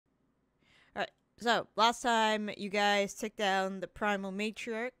So, last time you guys took down the primal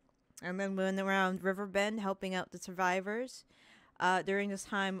matriarch and then went around Riverbend helping out the survivors. During this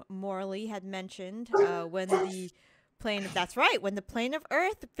time, Morley had mentioned when the plane of, that's right, when the plane of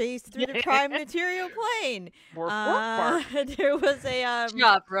Earth phased through the prime material plane, there was a Good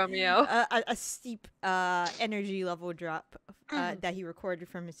job, Romeo. a steep energy level drop that he recorded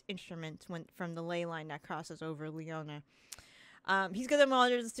from his instrument from the ley line that crosses over Leona. He's gonna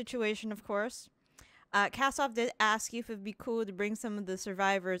monitor the situation, of course. Kasov did ask you if it'd be cool to bring some of the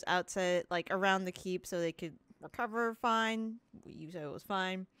survivors outside, like around the keep, so they could recover fine. You said it was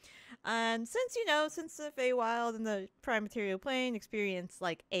fine. And since the Feywild and the prime material plane experience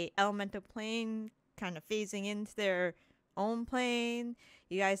like a elemental plane kind of phasing into their own plane,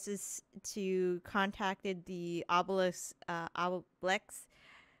 you guys just contacted the obliex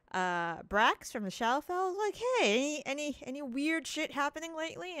Brax from the Shadowfell was like, hey, any weird shit happening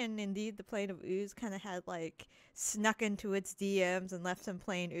lately? And indeed, the plane of ooze kind of had like snuck into its DMs and left some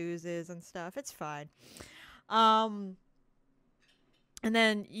plain oozes and stuff. It's fine. And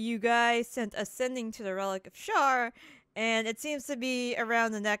then you guys sent a sending to the relic of Shar, and it seems to be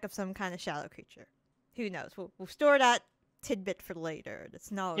around the neck of some kind of shadow creature. Who knows? We'll store that tidbit for later.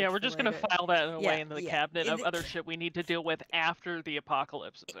 That's knowledge. Yeah, we're just gonna file that away into the cabinet of the other shit we need to deal with after the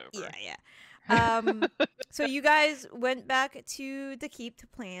apocalypse is over. Yeah. So you guys went back to the keep to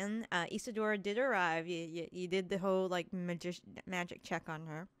plan. Isadora did arrive. You did the whole like magic check on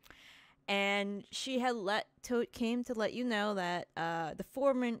her, and she had came to let you know that the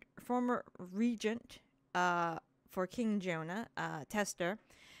former regent for King Jonah, Tester.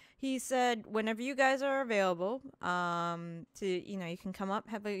 He said, whenever you guys are available, you can come up,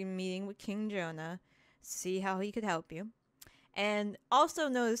 have a meeting with King Jonah, see how he could help you. And also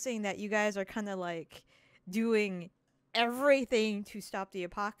noticing that you guys are kind of like doing everything to stop the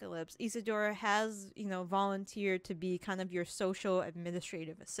apocalypse, Isadora has, volunteered to be kind of your social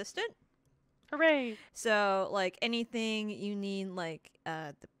administrative assistant. Hooray! So, like, anything you need, like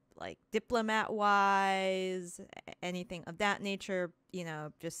diplomat-wise, anything of that nature,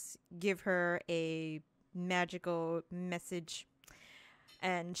 just give her a magical message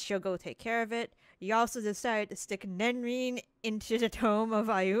and she'll go take care of it. You also decided to stick Nenrine into the Tome of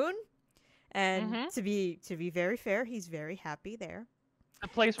Ioun. And to be very fair, he's very happy there. A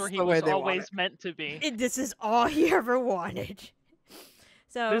place where he was always meant to be. This is all he ever wanted.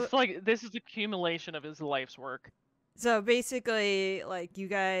 So this is the accumulation of his life's work. So basically, like, you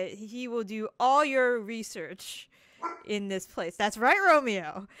guys, he will do all your research in this place. That's right,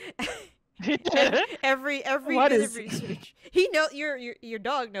 Romeo. every bit of research. He your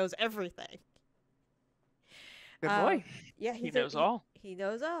dog knows everything. Good boy. Yeah, he knows all. He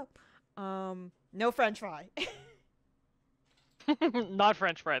knows all. No French fry. Not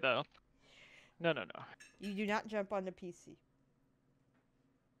French fry though. No. You do not jump on the PC.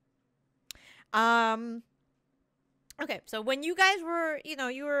 Okay, so when you guys were,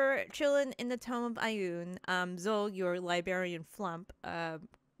 you were chilling in the Tome of Ioun, Zol, your librarian flump,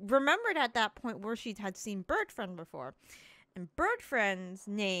 remembered at that point where she had seen Birdfriend before. And Birdfriend's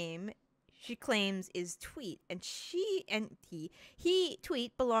name, she claims, is Tweet. And he,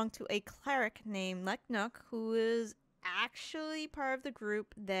 Tweet, belonged to a cleric named Leknook, who is actually part of the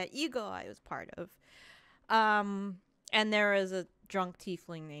group that Eagle Eye was part of. And there is a drunk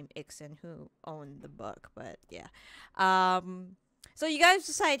tiefling named Ixen who owned the book, but yeah. So you guys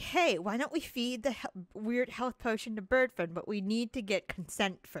decide, hey, why don't we feed the weird health potion to Birdfriend, but we need to get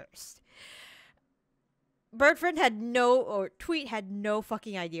consent first. Birdfriend Tweet had no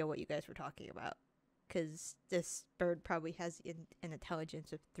fucking idea what you guys were talking about, because this bird probably has an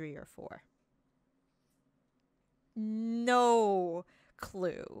intelligence of 3 or 4. No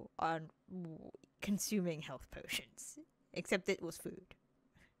clue on consuming health potions. Except it was food.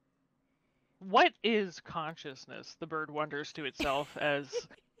 What is consciousness? The bird wonders to itself as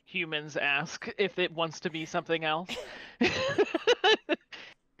humans ask if it wants to be something else.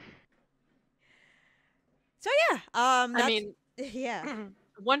 So yeah, yeah.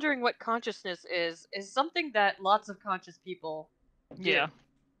 Wondering what consciousness is something that lots of conscious people do. Yeah.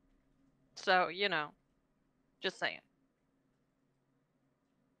 So, just saying.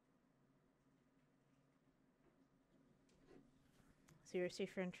 Seriously,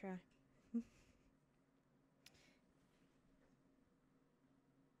 French fry.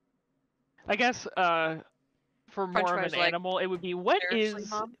 I guess for more of an animal, it would be what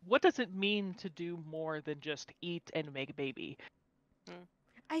does it mean to do more than just eat and make baby?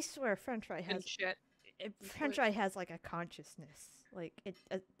 I swear, French fry has French fry has like a consciousness. Like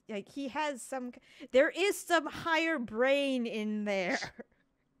like he has some. There is some higher brain in there.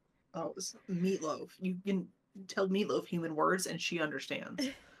 Oh, it's Meatloaf. You can tell Meatloaf human words and she understands.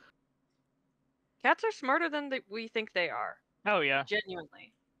 Cats are smarter than we think they are. Oh, yeah.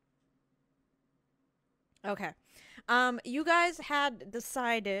 Genuinely. Okay. You guys had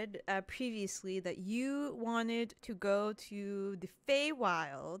decided previously that you wanted to go to the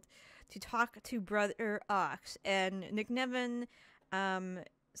Feywild to talk to Brother Ox, and Nick Nevin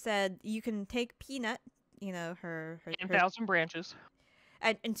said you can take Peanut, you know, her 10,000 branches.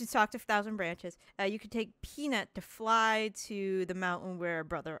 And to talk to Thousand Branches, you could take Peanut to fly to the mountain where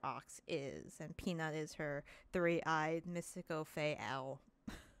Brother Ox is, and Peanut is her three-eyed mystical fey owl.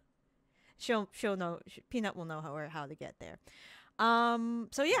 she'll know. Peanut will know how to get there.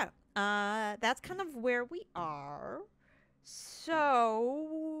 So yeah, that's kind of where we are.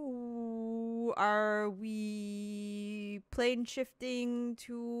 So are we plane shifting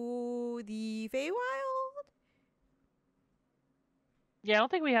to the Feywild? Yeah, I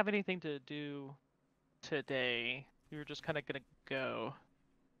don't think we have anything to do today. We were just kind of gonna go.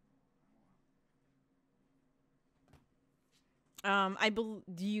 Do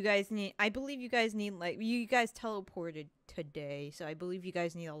you guys need? I believe you guys need you guys teleported today, so I believe you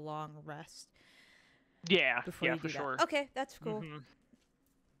guys need a long rest. Yeah, before yeah, you for do sure. That. Okay, that's cool.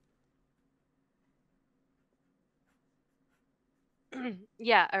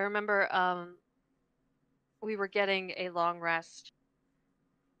 Yeah, I remember. We were getting a long rest.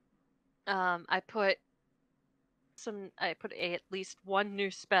 I put at least one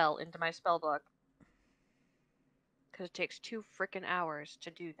new spell into my spell book. Because it takes 2 frickin' hours to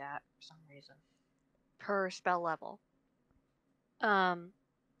do that for some reason. Per spell level. Can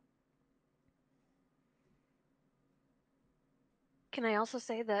I also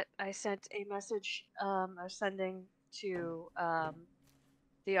say that I sent a message I was sending to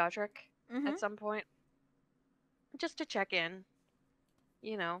Theodric at some point? Just to check in.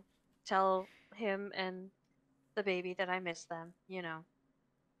 You know, tell him and the baby that I miss them, you know.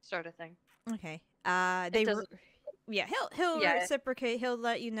 Sort of thing. Okay. Yeah, he'll reciprocate. He'll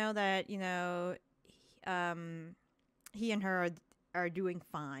let you know that, you know, he and her are doing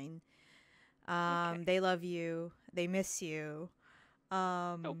fine. Okay. They love you. They miss you.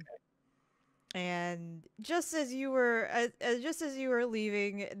 Okay. And just as you were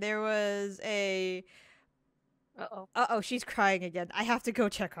leaving, there was a she's crying again. I have to go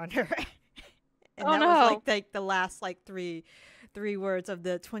check on her. And that was like the last three words of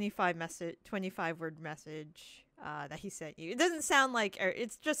the 25 word message that he sent you. It doesn't sound like,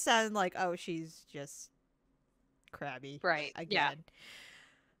 it's just sounded like, oh, she's just crabby. Right. Again.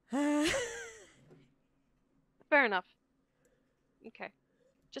 Yeah. Fair enough. Okay.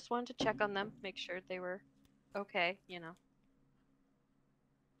 Just wanted to check on them, make sure they were okay, you know.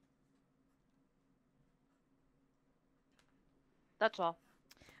 That's all.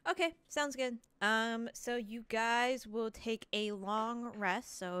 Okay, sounds good. So you guys will take a long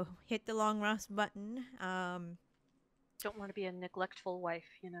rest. So hit the long rest button. Don't want to be a neglectful wife,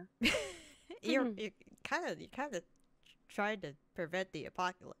 you know. you kind of tried to prevent the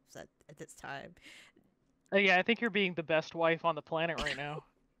apocalypse at this time. Yeah, I think you're being the best wife on the planet right now.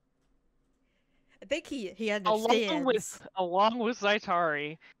 I think he understands. Along with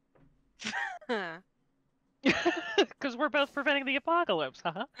Zaitari. Because we're both preventing the apocalypse,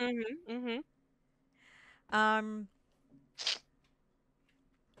 huh?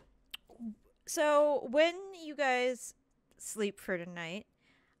 So when you guys sleep for the night,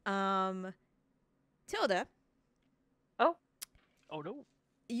 Tilda. Oh no.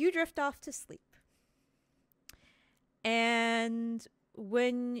 You drift off to sleep. And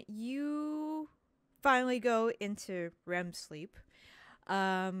when you finally go into REM sleep,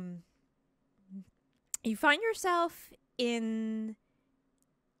 you find yourself in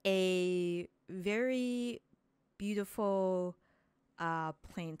a very beautiful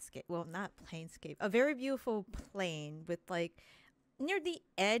planescape. Well, not planescape. A very beautiful plain with near the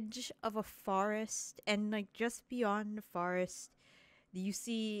edge of a forest, and just beyond the forest you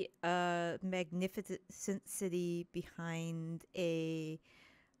see a magnificent city behind a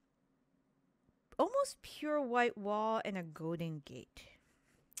almost pure white wall and a golden gate.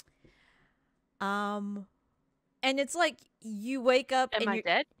 And it's like you wake up and you're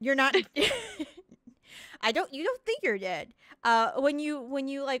dead? You're not you don't think you're dead. When you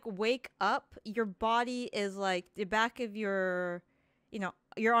wake up, your body is the back of your,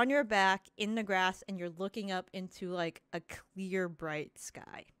 you're on your back in the grass and you're looking up into a clear, bright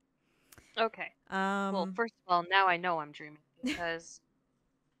sky. Okay. Well, first of all, now I know I'm dreaming because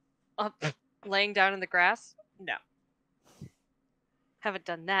laying down in the grass? No. Haven't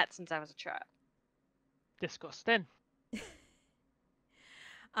done that since I was a child. Disgusting.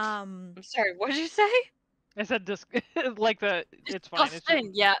 I'm sorry, what did you say? I said like the it's fine. It's just,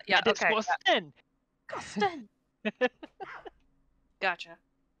 yeah, okay. Disgusting. Disgusting. Gotcha.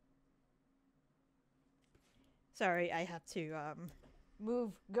 Sorry, I have to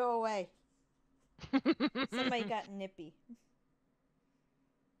move. Go away. Somebody got nippy.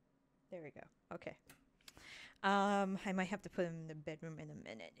 There we go. Okay. I might have to put him in the bedroom in a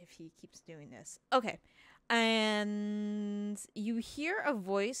minute if he keeps doing this. Okay. And you hear a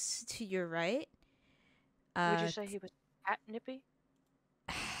voice to your right. Would you say he was at nippy?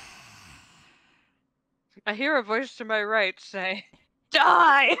 I hear a voice to my right say,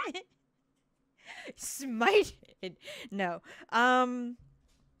 "Die!" Smite it. No.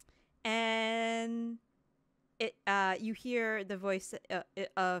 And it you hear the voice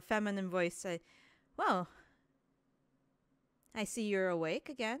a feminine voice say, "Well, I see you're awake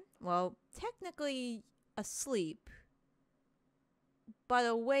again. Well, technically asleep, but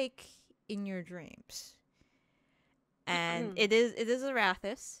awake in your dreams." And it is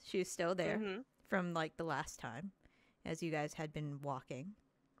Arathis. She's still there from like the last time, as you guys had been walking.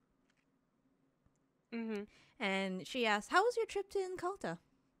 And she asks, "How was your trip to Inculta?"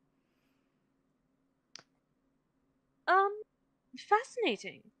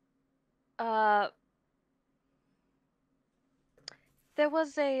 Fascinating. There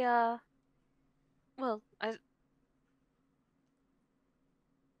was a well,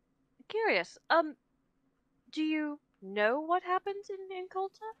 curious. Do you know what happened in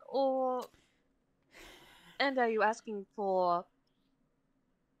Inculta, or and are you asking for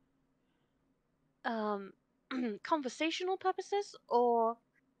conversational purposes, or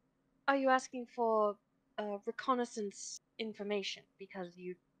are you asking for reconnaissance information because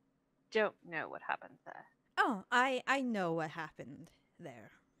you don't know what happened there? Oh, I know what happened there.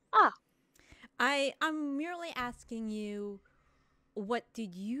 Ah. I'm merely asking you, what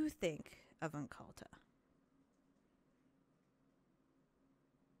did you think of Inculta?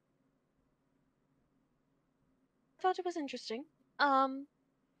 I thought it was interesting.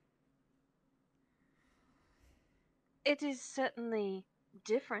 It is certainly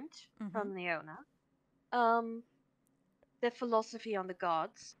different from Leona. Their philosophy on the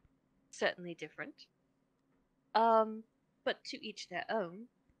gods, certainly different. But to each their own.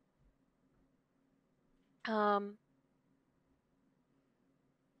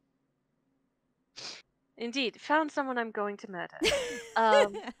 Indeed, found someone I'm going to murder.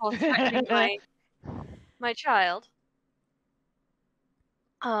 While threatening my child.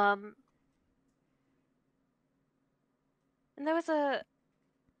 And there was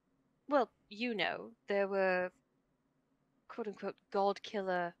there were quote unquote god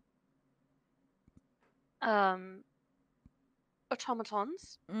killer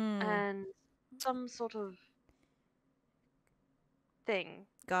automatons and some sort of thing.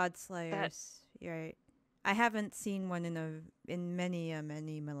 God slayers. You're right. I haven't seen one in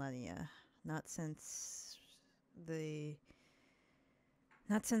many millennia. Not since the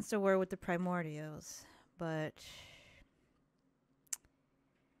war with the primordials, but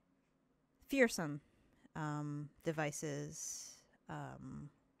fearsome devices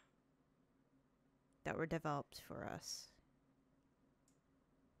that were developed for us.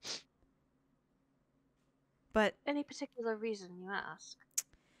 But any particular reason, you ask?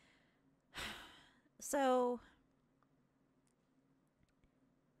 So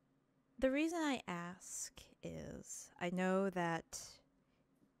the reason I ask is I know that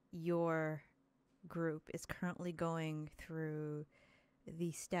your group is currently going through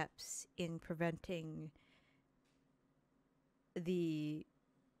the steps in preventing the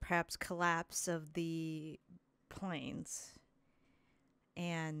perhaps collapse of the planes,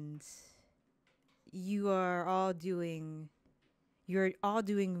 and you're all doing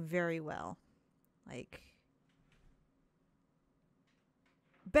very well. Like,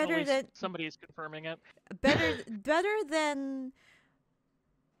 better than somebody is confirming it. Better than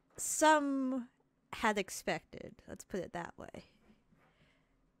some had expected. Let's put it that way.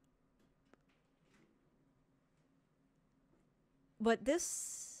 But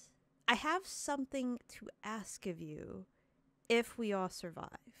I have something to ask of you if we all survive.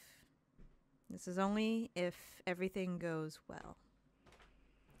 This is only if everything goes well.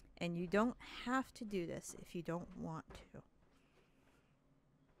 And you don't have to do this if you don't want to.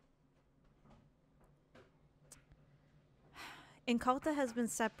 Inculta has been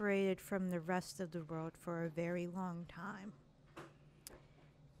separated from the rest of the world for a very long time.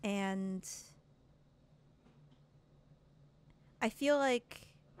 And I feel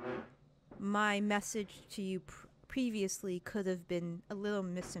like my message to you previously could have been a little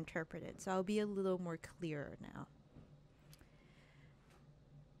misinterpreted, so I'll be a little more clear now.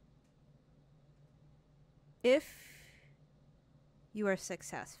 if you are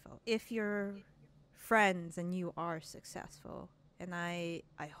successful, if you're friends and you are successful, and I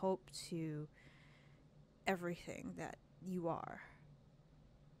hope to everything that you are,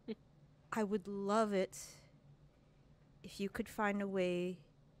 I would love it if you could find a way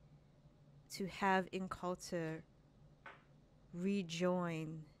to have Inculta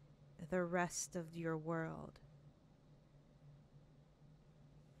rejoin the rest of your world.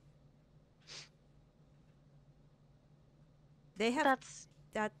 They have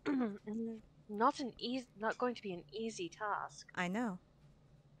that not going to be an easy task. I know.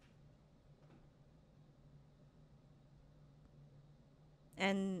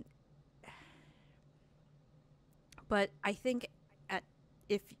 But I think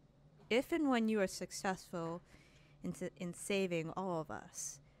if and when you are successful in saving all of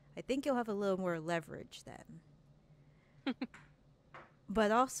us, I think you'll have a little more leverage then.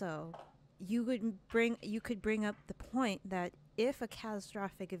 But also, you could bring up the point that if a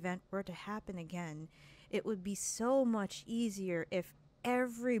catastrophic event were to happen again, it would be so much easier if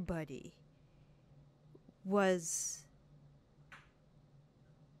everybody was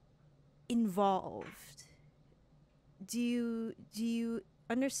involved. Do you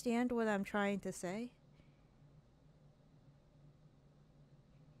understand what I'm trying to say?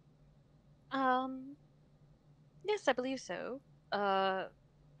 Yes, I believe so.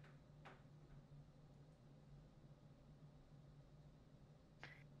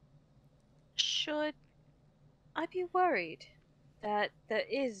 Should I be worried that there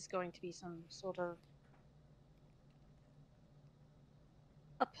is going to be some sort of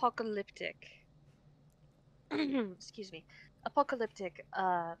apocalyptic excuse me, apocalyptic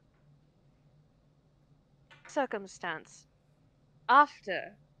circumstance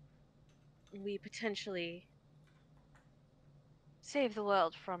after we potentially save the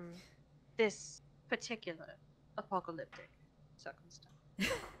world from this particular apocalyptic circumstance?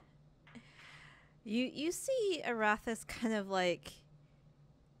 You see Arathis kind of like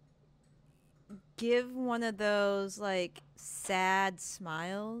give one of those like sad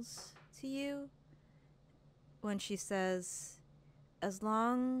smiles to you when she says, as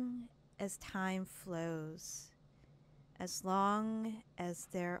long as time flows, as long as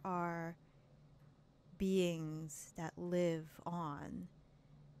there are beings that live on,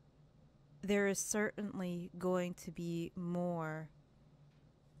 there is certainly going to be more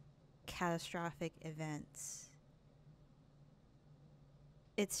catastrophic events.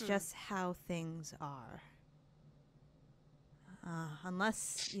 It's just how things are.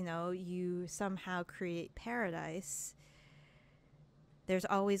 Unless, you somehow create paradise, there's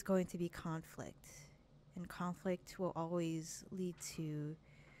always going to be conflict. And conflict will always lead to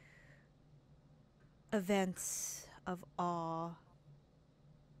events of all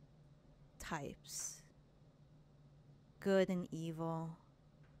types. Good and evil.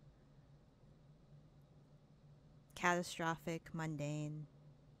 Catastrophic, mundane.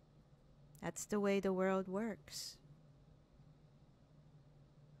 That's the way the world works.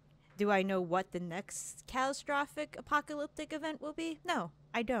 Do I know what the next catastrophic apocalyptic event will be? No,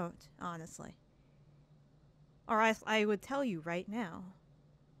 I don't, honestly. Or I would tell you right now.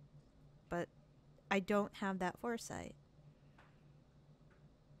 But I don't have that foresight.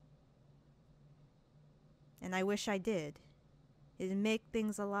 And I wish I did. It'd make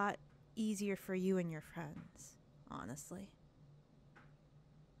things a lot easier for you and your friends, honestly.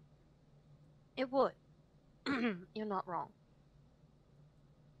 It would. You're not wrong.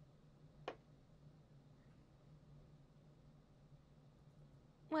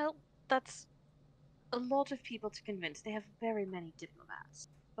 Well, that's a lot of people to convince. They have very many diplomats.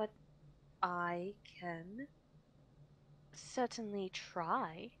 But I can certainly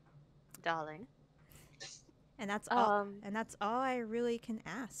try, darling. And that's all I really can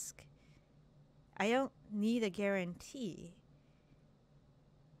ask. I don't need a guarantee.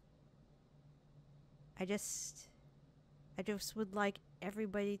 I just would like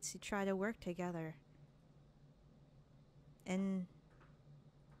everybody to try to work together. And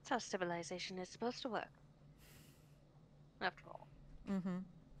that's how civilization is supposed to work. After all.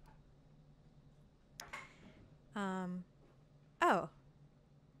 Oh.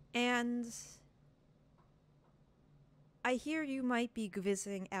 And I hear you might be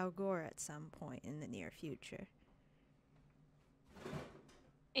visiting Algor at some point in the near future.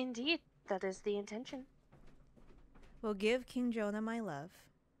 Indeed, that is the intention. Well, give King Jonah my love.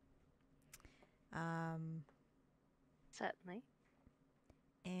 Certainly.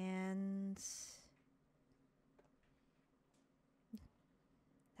 And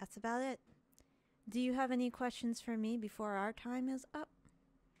that's about it. Do you have any questions for me before our time is up?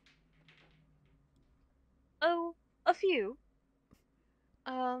 few.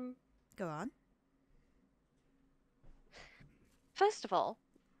 Go on. First of all,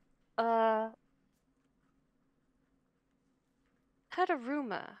 had a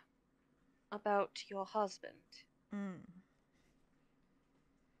rumor about your husband.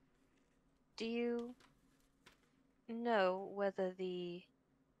 Do you know whether the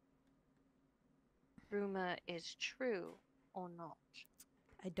rumor is true or not?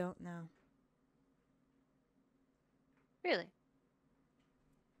 I don't know. Really?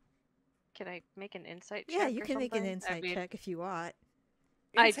 Can I make an insight check? Yeah, you or can make an something? insight check if you want.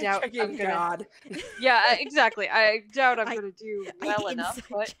 I doubt I'm gonna. God. Yeah, exactly. I doubt I'm gonna do well enough.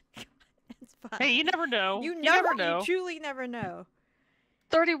 But it's fine. Hey, you never know. You never know. You truly never know.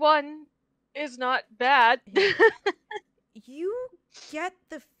 31 is not bad. You get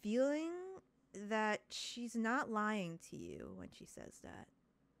the feeling that she's not lying to you when she says that.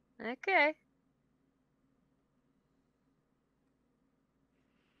 Okay.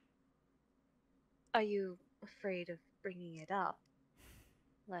 Are you afraid of bringing it up,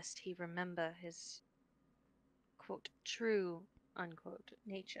 lest he remember his, quote, true, unquote,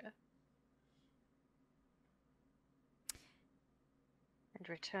 nature? And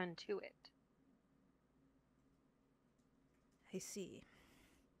return to it? I see.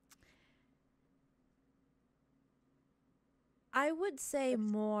 I would say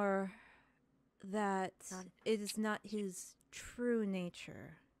more that it is not his true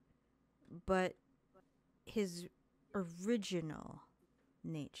nature, but his original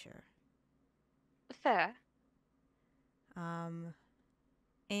nature. Fair. And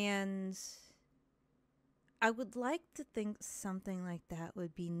I would like to think something like that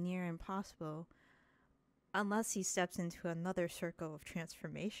would be near impossible unless he steps into another circle of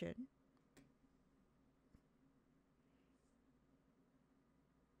transformation.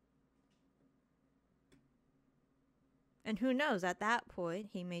 And who knows, at that point,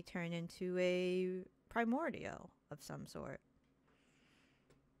 he may turn into a primordial of some sort.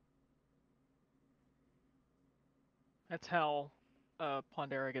 That's how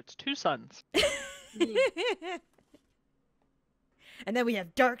Pondera gets 2 sons. And then we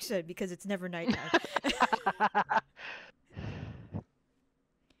have Darkson because it's never nighttime.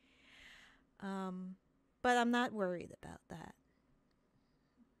 But I'm not worried about that.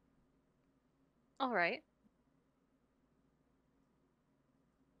 All right.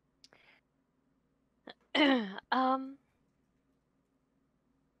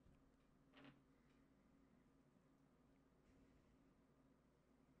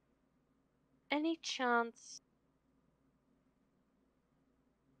 Any chance,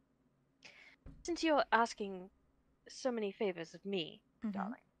 since you're asking so many favors of me,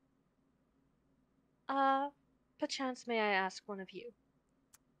 darling, perchance may I ask one of you?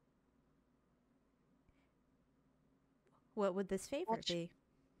 What would this favor be?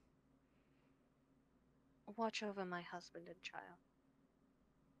 Watch over my husband and child.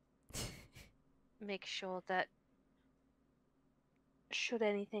 Make sure that should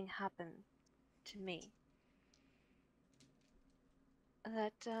anything happen to me,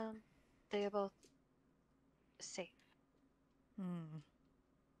 that they are both safe.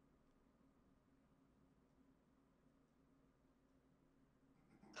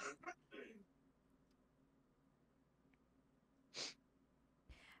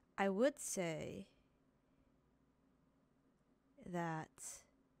 I would say that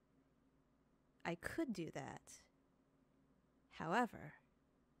I could do that. However,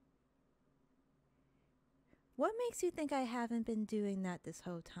 what makes you think I haven't been doing that this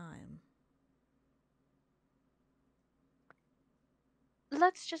whole time?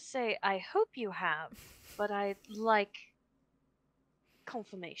 Let's just say I hope you have, but I'd like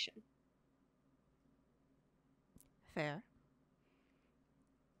confirmation. Fair.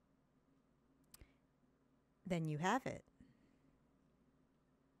 Then you have it.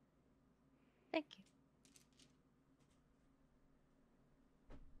 Thank you.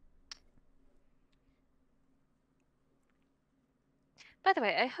 By the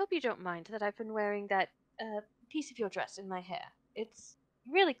way, I hope you don't mind that I've been wearing that piece of your dress in my hair. It's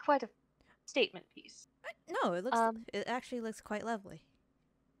really quite a statement piece. No, it looks. It actually looks quite lovely.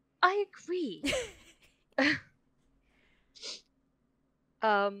 I agree.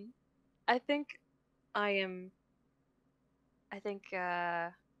 I think I am. I think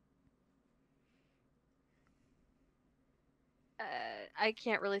I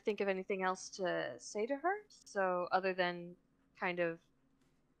can't really think of anything else to say to her. So other than kind of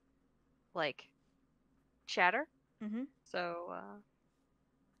like chatter. So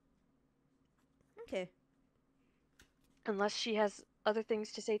okay. Unless she has other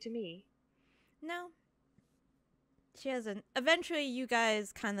things to say to me. No. She hasn't. Eventually, you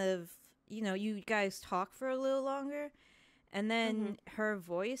guys kind of, you guys talk for a little longer, and then her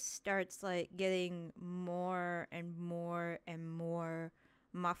voice starts like getting more and more and more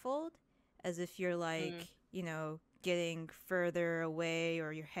muffled, as if you're like, getting further away,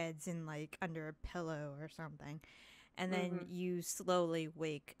 or your head's in like under a pillow or something. And then you slowly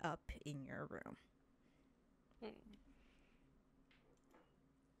wake up in your room.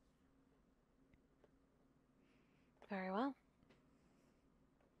 Very well.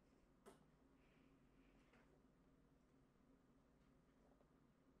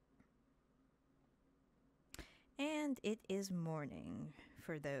 And it is morning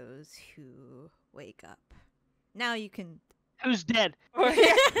for those who wake up. Now you can... Who's dead?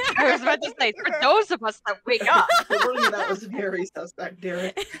 I was about to say, for those of us that wake up. That was very suspect,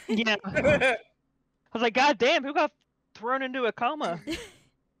 Derek. Yeah. I was like, God damn, who got thrown into a coma?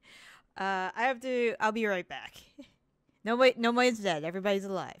 I'll be right back. Nobody's dead. Everybody's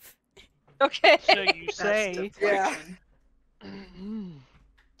alive. Okay. So you say. Yeah.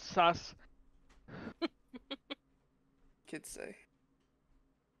 Sus. Kids say.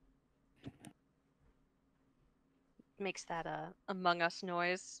 Makes that Among Us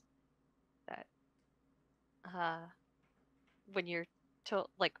noise. That when you're told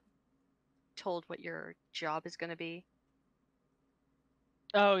what your job is gonna be.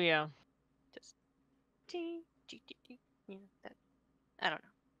 Oh yeah. Just that, I don't know.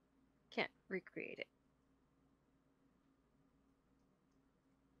 Can't recreate it.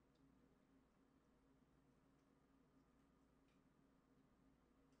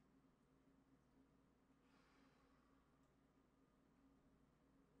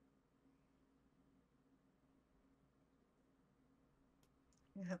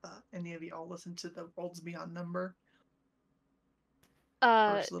 Have any of y'all listened to the Worlds Beyond Number?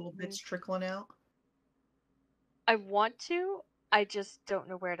 First little bits trickling out. I want to. I just don't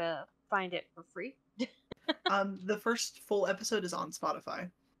know where to find it for free. The first full episode is on Spotify.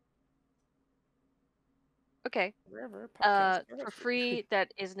 Okay. Wherever podcasts for free,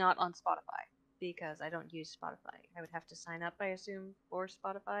 that is not on Spotify because I don't use Spotify. I would have to sign up, I assume, for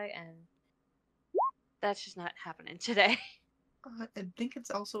Spotify, and that's just not happening today. I think it's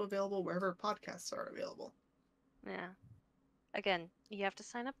also available wherever podcasts are available. Yeah. Again, you have to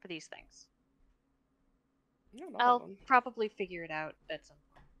sign up for these things. No, I'll probably figure it out at some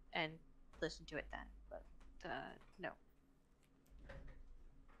point and listen to it then, but no.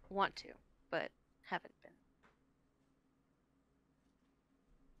 Want to, but haven't been.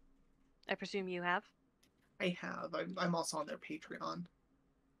 I presume you have? I have. I'm also on their Patreon.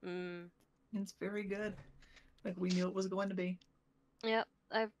 It's very good. Like we knew it was going to be. Yep,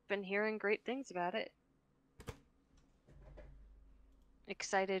 I've been hearing great things about it.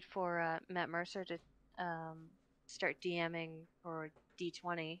 Excited for Matt Mercer to start DMing for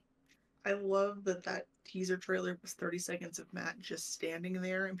D20. I love that teaser trailer was 30 seconds of Matt just standing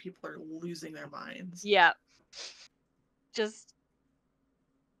there and people are losing their minds. Yeah. Just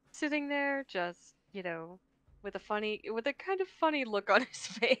sitting there, just, with a kind of funny look on his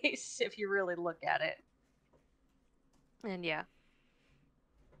face if you really look at it. And yeah.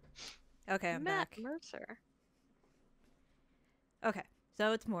 Okay, I'm Matt back. Mercer. Okay,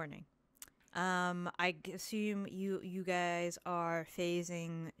 so it's morning. I assume you guys are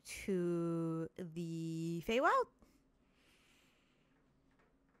phasing to the Feywild?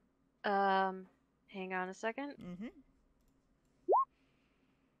 Hang on a second.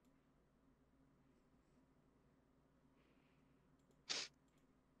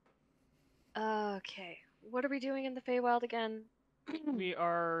 Okay, what are we doing in the Feywild again? We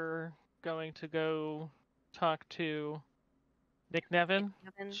are going to go talk to Nick Nevin.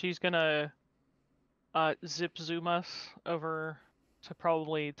 She's gonna zip zoom us over to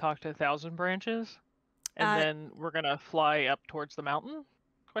probably talk to Thousand Branches, and then we're gonna fly up towards the mountain?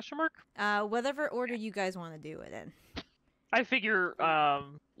 Question mark? Whatever order you guys want to do it in. I figure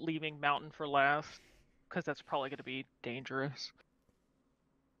leaving mountain for last, because that's probably gonna be dangerous.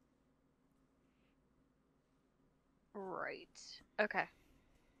 Right. Okay.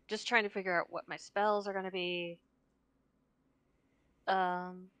 Just trying to figure out what my spells are gonna be.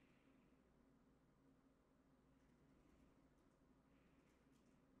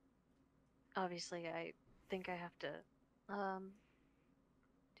 Obviously, I think I have to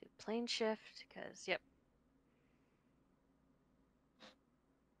do plane shift because, yep.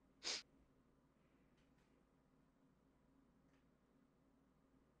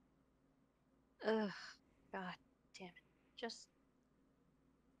 Ugh, god damn it. Just.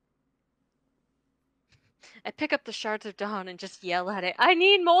 I pick up the Shards of Dawn and just yell at it. I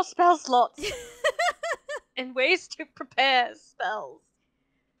need more spell slots! and ways to prepare spells.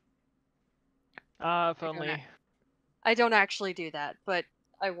 If only. I don't actually do that, but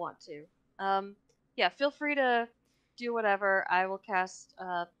I want to. Yeah, feel free to do whatever. I will cast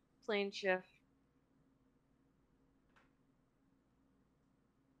Plane Shift.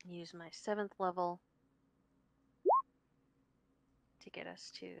 Use my 7th level to get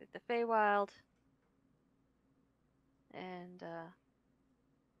us to the Feywild. And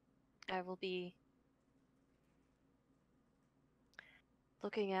I will be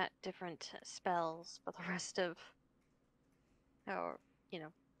looking at different spells for the rest of, or,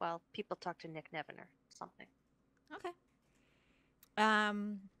 while people talk to Nick Nevin or something. Okay.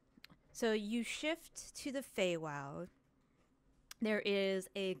 So you shift to the Feywild. There is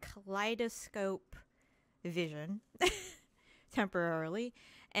a kaleidoscope vision temporarily,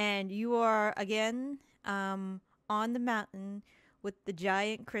 and you are again on the mountain with the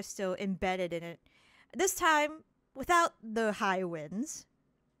giant crystal embedded in it. This time without the high winds.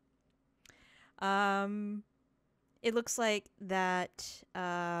 It looks like that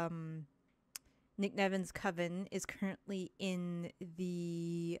Nick Nevin's coven is currently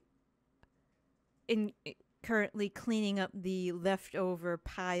currently cleaning up the leftover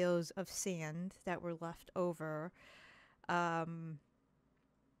piles of sand that were left over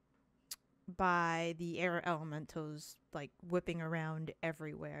by the air elementals, like whipping around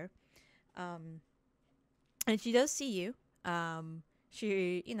everywhere. And she does see you.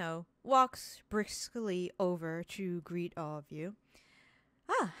 She, walks briskly over to greet all of you.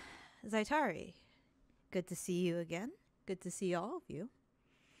 Ah, Zaitari. Good to see you again. Good to see all of you.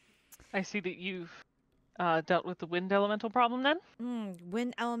 I see that you've dealt with the wind elemental problem then?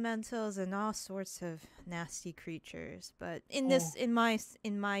 Wind elementals and all sorts of nasty creatures. But in my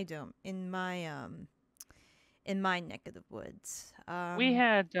neck of the woods. We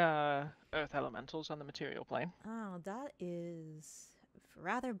had earth elementals on the material plane. Oh, that is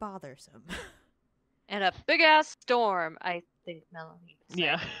rather bothersome. And a big ass storm, I think Melanie would say.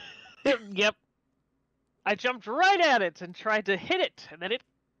 Yeah. Yep. I jumped right at it and tried to hit it, and then it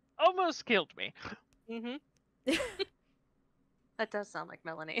almost killed me. Mm-hmm. That does sound like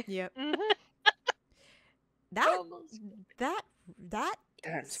Melanie. Yep. Mm-hmm. That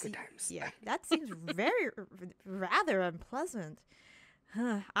Good times. Yeah, that seems rather unpleasant.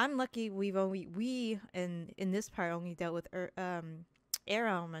 I'm lucky we in this part only dealt with air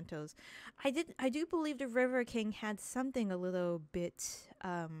elementals. I do believe the River King had something a little bit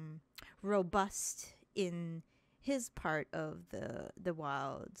robust in his part of the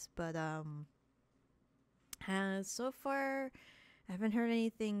wilds, but so far I haven't heard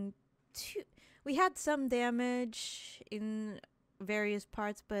anything too. We had some damage in various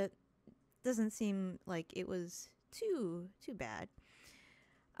parts, but doesn't seem like it was too bad.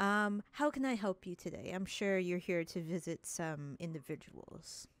 How can I help you today? I'm sure you're here to visit some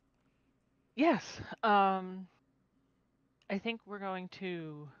individuals. Yes. I think we're going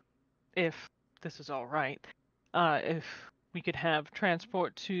to, if this is all right, if we could have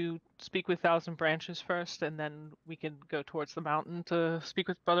transport to speak with Thousand Branches first, and then we can go towards the mountain to speak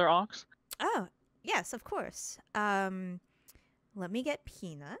with Brother Ox. Oh, yes, of course. Let me get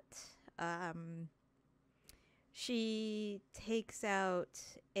Peanut. She takes out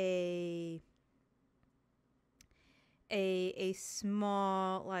a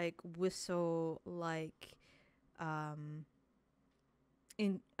small whistle well,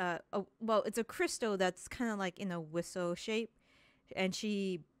 it's a crystal that's kind of like in a whistle shape, and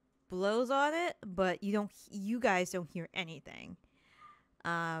she blows on it, but you guys don't hear anything.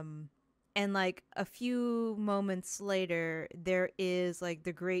 And a few moments later, there is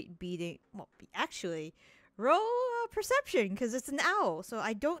the great beating. Well, actually, roll perception because it's an owl. So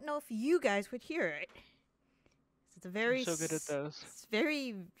I don't know if you guys would hear it. It's a very I'm so good at those.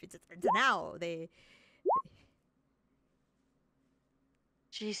 It's an owl.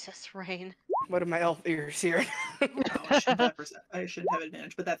 Jesus, Rain. What are my elf ears here? I shouldn't have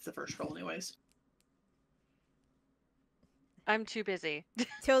advantage, but that's the first roll anyways. I'm too busy.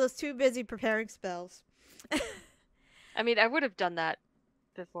 Tilda's too busy preparing spells. I mean, I would have done that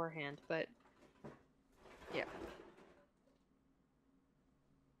beforehand, but yeah.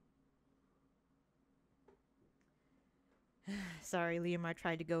 Sorry, Liam, I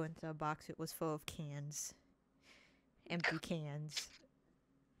tried to go into a box. It was full of cans. Empty cans.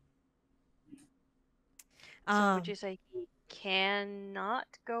 So would you say he cannot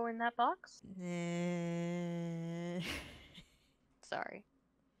go in that box? Sorry.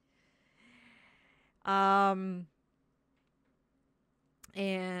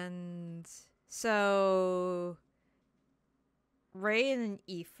 And so Ray and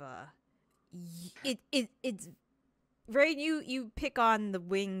Aoife, it's very you pick on the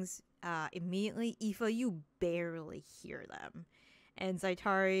wings immediately. Aoife, you barely hear them, and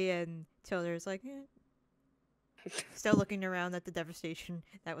Zaitari and Tilder's like still looking around at the devastation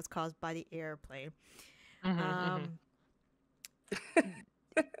that was caused by the airplane.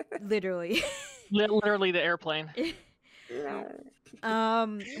 Literally. Literally the airplane.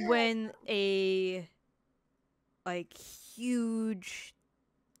 When a huge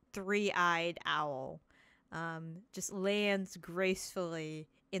three-eyed owl just lands gracefully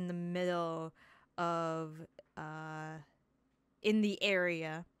in the middle of in the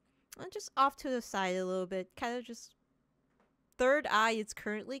area, just off to the side a little bit, kind of just third eye is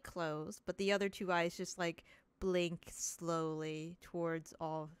currently closed, but the other two eyes just like blink slowly towards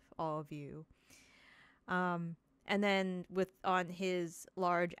all of you. And then on his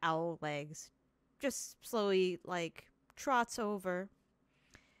large owl legs, just slowly like trots over,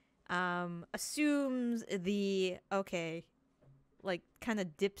 assumes kind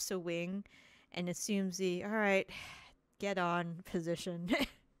of dips a wing and assumes all right, get on position.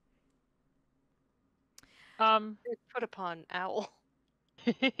 Put upon owl.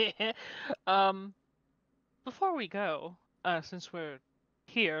 Before we go, since we're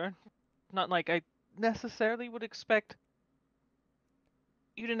here, not like I necessarily would expect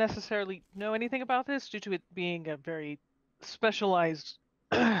you to necessarily know anything about this due to it being a very specialized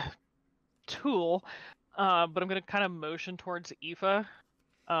tool, but I'm going to kind of motion towards Aoife.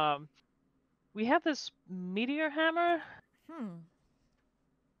 We have this meteor hammer.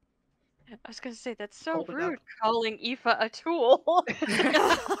 I was going to say, that's so rude, calling Aoife a tool.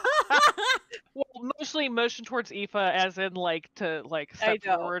 Well, mostly motion towards Aoife as in to step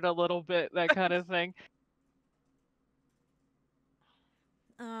forward a little bit, that kind of thing.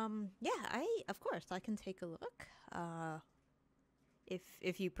 Yeah, of course I can take a look.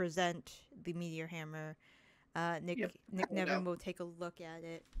 If you present the meteor hammer, Nick Nevin will take a look at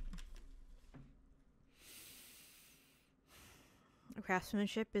it.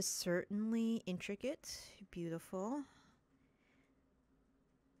 Craftsmanship is certainly intricate, beautiful.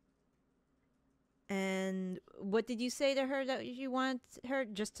 And what did you say to her that you want her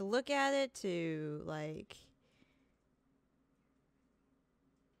just to look at it, to like...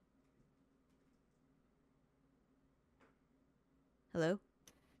 Hello?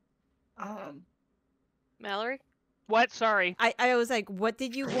 Mallory? What? Sorry. I was like, what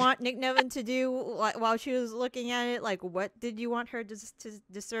did you want Nick Nevin to do while she was looking at it? Like, what did you want her to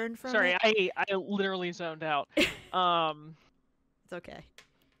discern from Sorry, it? I literally zoned out. It's okay.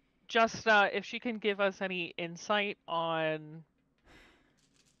 Just if she can give us any insight on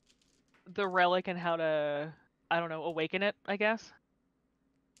the relic and how to, I don't know, awaken it, I guess.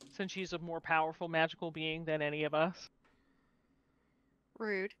 Since she's a more powerful magical being than any of us.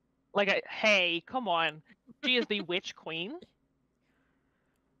 Rude. Hey, come on. She is the witch queen.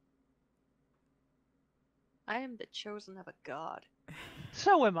 I am the chosen of a god.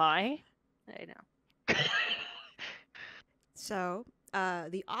 So am I. I know. So,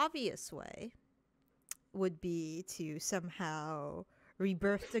 the obvious way would be to somehow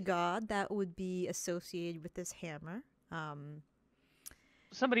rebirth the god that would be associated with this hammer.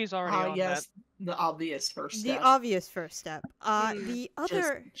 Somebody's already on that. The obvious first step. The obvious first step. The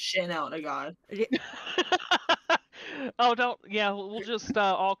other... Just shin out a god. Oh, don't... Yeah, we'll just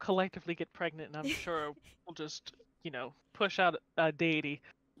all collectively get pregnant, and I'm sure we'll just, push out a deity.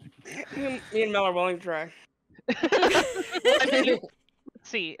 Me and Mel are willing to try. Let's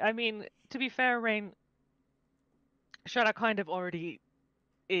see, to be fair, Rain, Shadow kind of already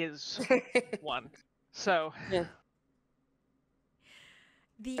is one. So... Yeah.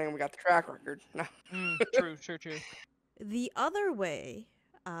 We got the track record. No. True. The other way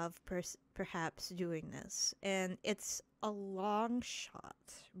of perhaps doing this, and it's a long shot,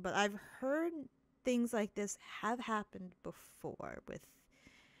 but I've heard things like this have happened before with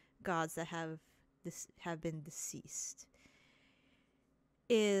gods that have been deceased,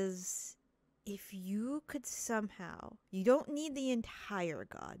 is if you could somehow, you don't need the entire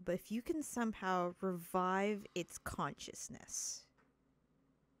god, but if you can somehow revive its consciousness,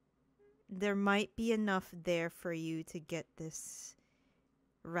 there might be enough there for you to get this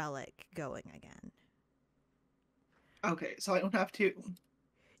relic going again. Okay, so I don't have to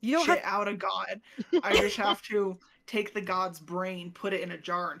shit out a god. I just have to take the god's brain, put it in a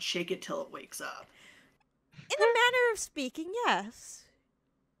jar, and shake it till it wakes up. In a manner of speaking, yes.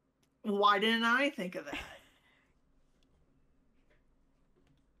 Why didn't I think of that?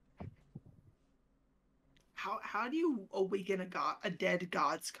 How do you awaken a dead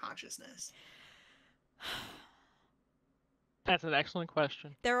god's consciousness? That's an excellent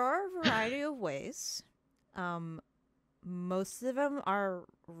question. There are a variety of ways. Most of them are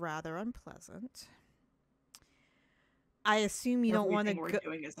rather unpleasant. I assume you don't want to go. Everything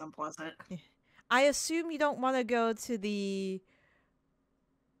we're doing is unpleasant. I assume you don't want to go to the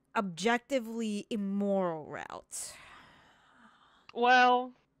objectively immoral route.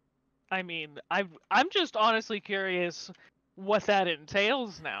 Well, I mean, I'm just honestly curious what that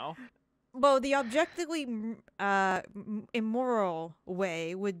entails now. Well, the objectively immoral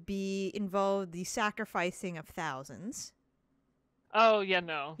way would be involve the sacrificing of thousands. Oh, yeah,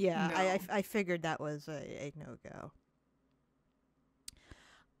 no. Yeah, No. I figured that was a no-go.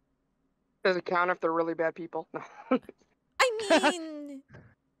 Does it count if they're really bad people? No. I mean,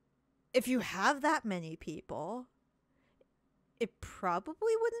 if you have that many people, it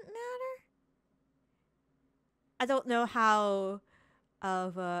probably wouldn't matter. I don't know how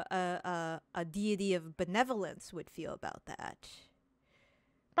of a deity of benevolence would feel about that.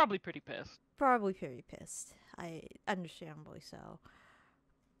 Probably pretty pissed. Probably pretty pissed. I understandably so.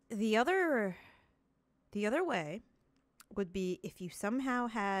 The other way would be if you somehow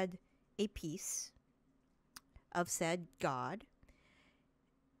had a piece of said god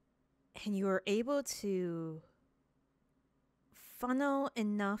and you were able to funnel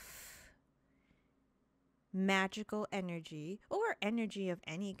enough magical energy or energy of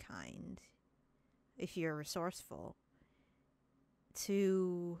any kind, if you're resourceful,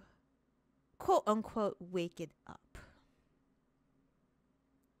 to quote unquote wake it up.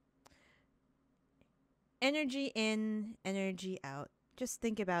 Energy in, energy out. Just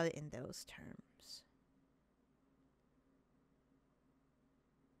think about it in those terms.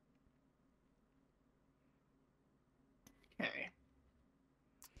 Okay.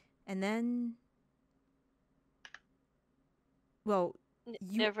 And then, well,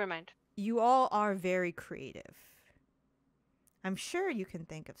 Never mind. you all are very creative. I'm sure you can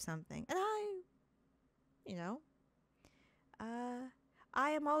think of something. And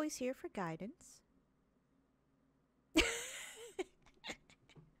I am always here for guidance.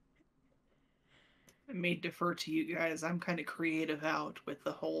 I may defer to you guys. I'm kind of creative out with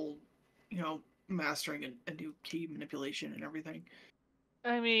the whole, mastering a new key manipulation and everything.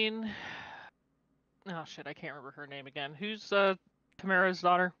 I mean, oh shit, I can't remember her name again. Who's Tamara's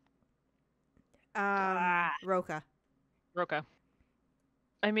daughter? Roka. Roka.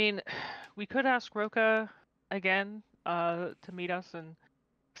 I mean, we could ask Roka again to meet us and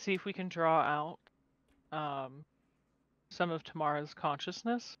see if we can draw out some of Tamara's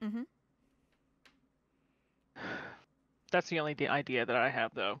consciousness. Mm-hmm. That's the only idea that I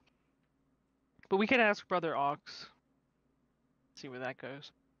have, though. But we could ask Brother Ox. See where that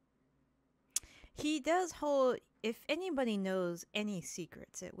goes. He does hold. If anybody knows any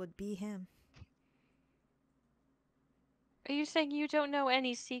secrets, it would be him. Are you saying you don't know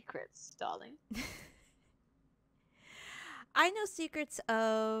any secrets, darling? I know secrets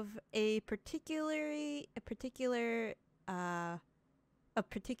of particular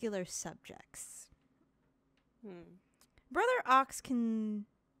subjects. Brother Ox can,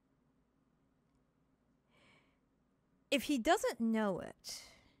 if he doesn't know it,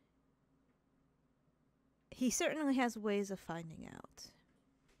 he certainly has ways of finding out.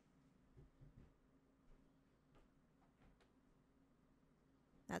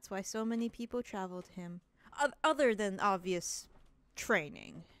 That's why so many people travel to him. Other than obvious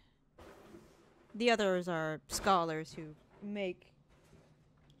training. The others are scholars who make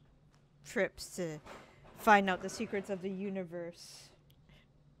trips to find out the secrets of the universe.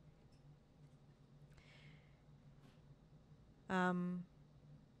 Well,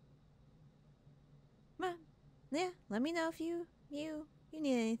 yeah, let me know if you need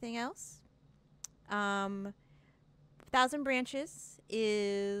anything else. Thousand Branches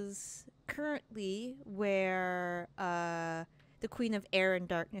is currently where the Queen of Air and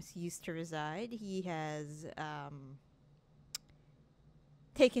Darkness used to reside. He has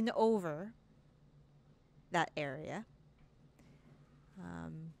taken over that area.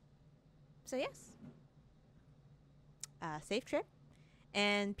 So yes, safe trip.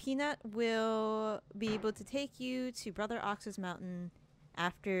 And Peanut will be able to take you to Brother Ox's Mountain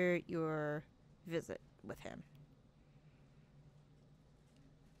after your visit with him.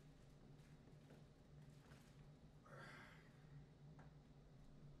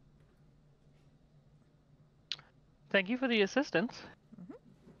 Thank you for the assistance. Mm-hmm.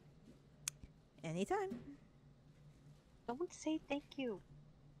 Anytime. Don't say thank you.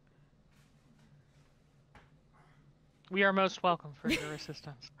 We are most welcome for your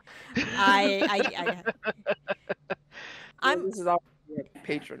assistance. I'm This is all a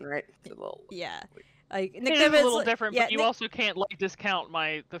patron, right? It's a little... yeah. Like It Nick is a Nevin's little different, yeah, but you also can't like discount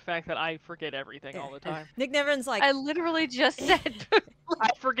the fact that I forget everything all the time. Nick Nevin's like I literally just said I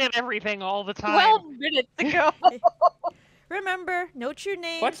forget everything all the time. 12 minutes ago. remember, no true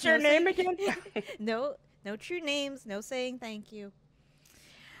names. What's your no name saying- again? no true names, no saying thank you.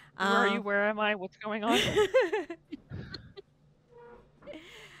 Where are you? Where am I? What's going on?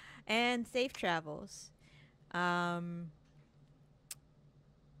 And safe travels. And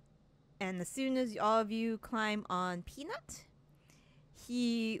as soon as all of you climb on Peanut,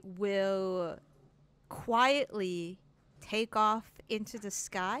 he will quietly take off into the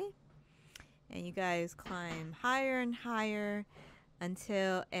sky. And you guys climb higher and higher and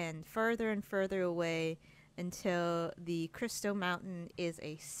further away until the Crystal Mountain is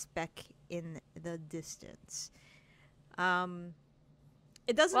a speck in the distance.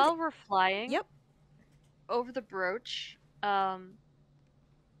 It doesn't. While we're flying, Yep. over the brooch, because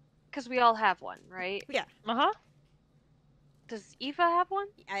we all have one, right? Yeah. Uh-huh. Does Eva have one?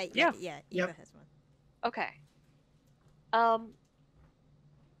 Yeah. Yep. Eva has one. Okay.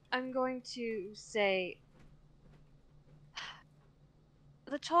 I'm going to say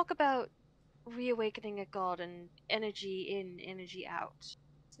the talk about reawakening a god and energy in, energy out.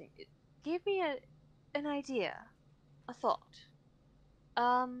 It gave me an idea, a thought.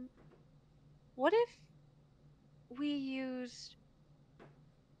 What if we used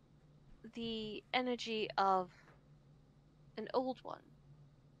the energy of an old one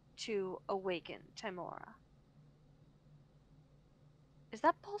to awaken Timora? Is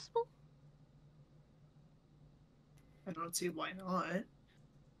that possible? I don't see why not.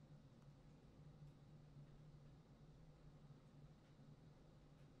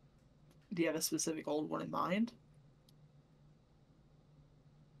 Do you have a specific old one in mind?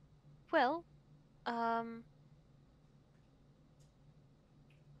 Well,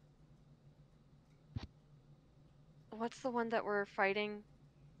 what's the one that we're fighting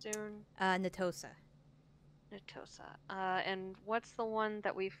soon? Natosa. Natosa. And what's the one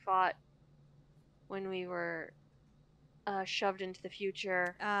that we fought when we were shoved into the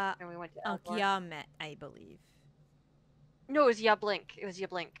future and we went to Algor? Alkiamet, I believe. No, it was Yablink. It was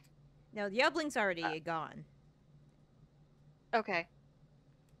Yablink. No, the Ublink's already gone. Okay.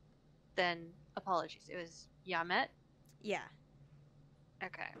 Then apologies. It was Yamet. Yeah.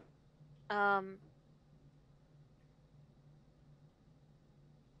 Okay.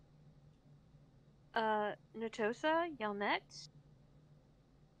 Natosa, Yamet.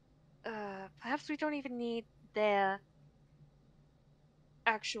 Perhaps we don't even need their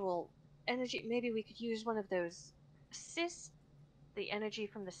actual energy. Maybe we could use one of those cysts, the energy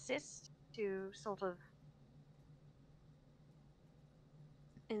from the cyst, to sort of,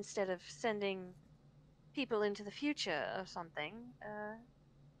 instead of sending people into the future or something,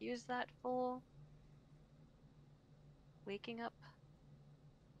 use that for waking up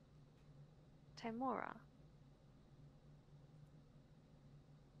Timora.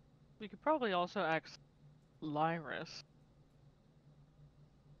 We could probably also ask Lyris.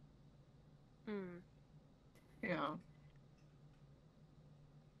 Yeah.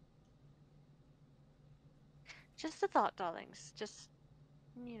 Just a thought, darlings. Just,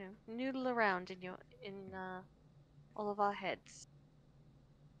 noodle around in all of our heads.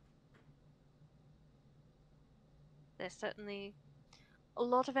 There's certainly a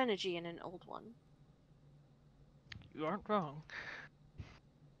lot of energy in an old one. You aren't wrong.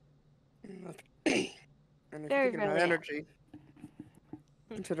 And if you're Very thinking about rarely energy,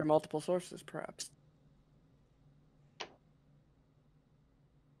 consider multiple sources, perhaps.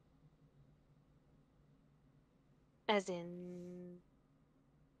 As in...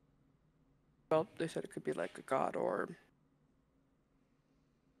 Well, they said it could be like a god or...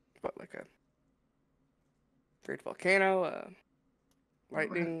 What, like a... great volcano,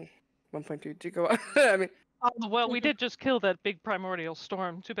 lightning, 1.2 gigawatt. I mean... Well, we did just kill that big primordial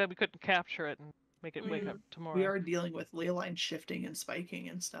storm. Too bad we couldn't capture it and make it wake up tomorrow. We are dealing with ley line shifting and spiking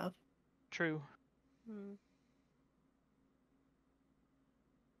and stuff. True.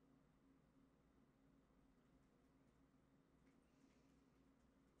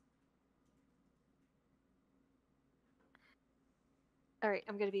 Alright,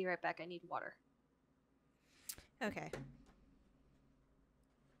 I'm gonna be right back. I need water. Okay.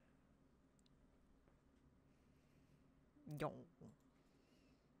 Yo.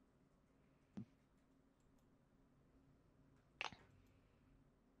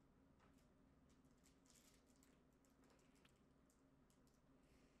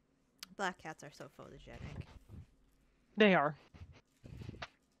 Black cats are so photogenic. They are.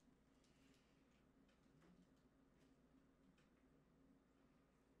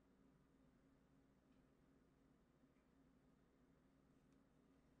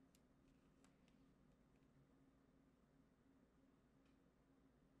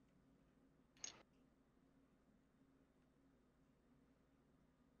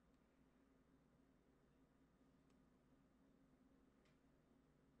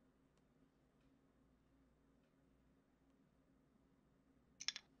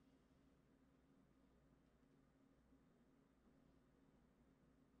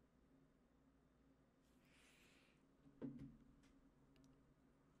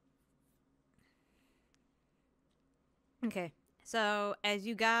 Okay. So as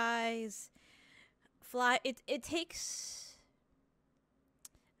you guys fly, it takes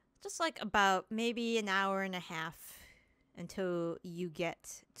just like about maybe an hour and a half until you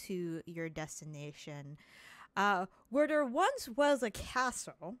get to your destination. Where there once was a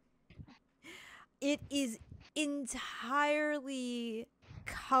castle, it is entirely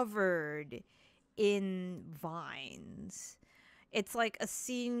covered in vines. It's like a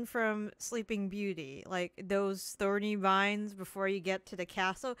scene from Sleeping Beauty, like those thorny vines before you get to the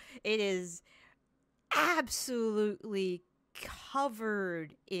castle. It is absolutely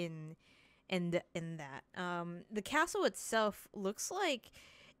covered in that. The castle itself looks like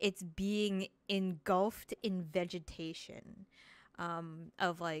it's being engulfed in vegetation,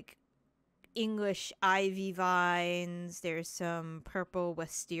 of like English ivy vines. There's some purple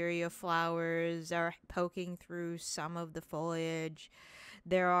wisteria flowers that are poking through some of the foliage.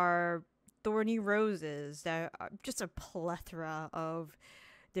 There are thorny roses that are just a plethora of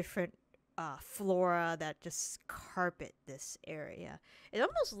different flora that just carpet this area. It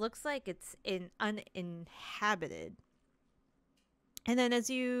almost looks like it's uninhabited. And then as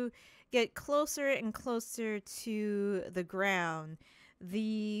you get closer and closer to the ground,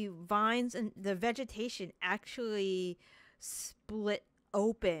 the vines and the vegetation actually split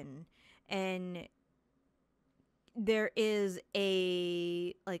open, and there is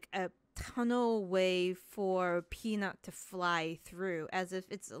a tunnel way for Peanut to fly through, as if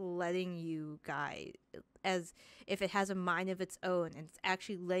it's letting you guide, as if it has a mind of its own, and it's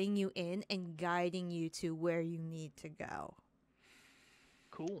actually letting you in and guiding you to where you need to go.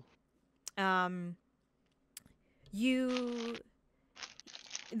 Cool. You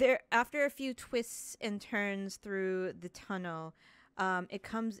there after a few twists and turns through the tunnel, it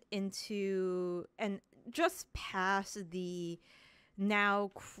comes into and just past the now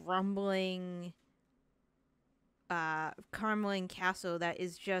crumbling castle that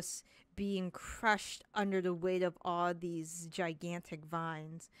is just being crushed under the weight of all these gigantic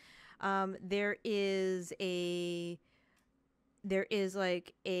vines. There is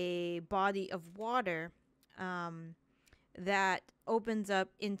like a body of water that opens up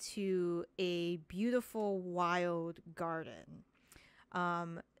into a beautiful wild garden.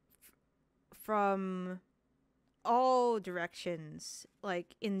 From all directions,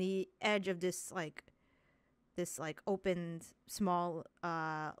 like in the edge of this opened small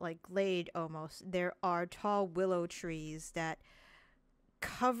glade almost, there are tall willow trees that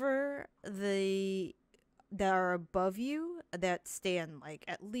are above you, that stand like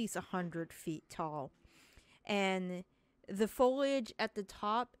at least 100 feet tall, and the foliage at the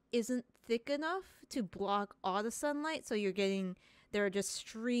top isn't thick enough to block all the sunlight, so there are just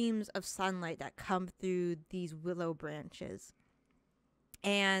streams of sunlight that come through these willow branches.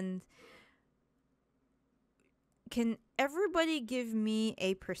 And can everybody give me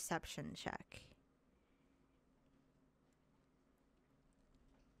a perception check?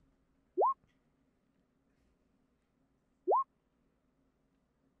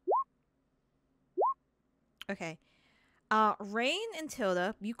 Okay. Rain and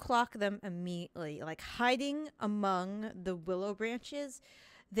Tilda, you clock them immediately. Like hiding among the willow branches,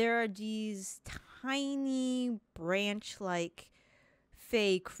 there are these tiny branch-like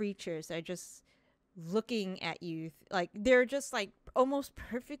fey creatures that are just looking at you. Like they're just like almost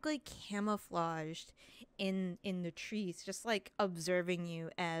perfectly camouflaged in the trees, just like observing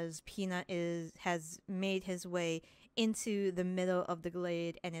you as Peanut has made his way into the middle of the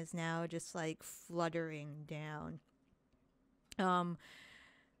glade and is now just like fluttering down.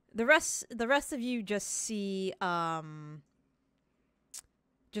 The rest of you just see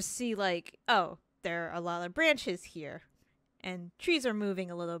like, oh, there are a lot of branches here and trees are moving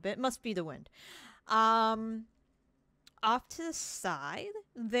a little bit. Must be the wind. Off to the side,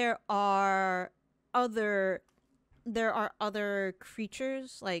 there are other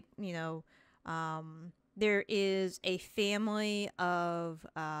creatures, like, there is a family of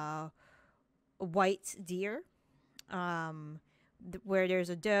white deer, where there's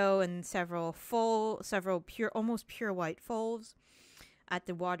a doe and several pure, almost pure white foals at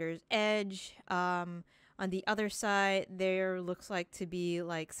the water's edge. On the other side, there looks like to be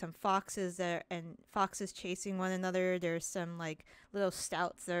like some foxes and foxes chasing one another. There's some like little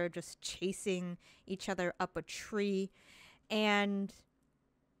stouts that are just chasing each other up a tree, and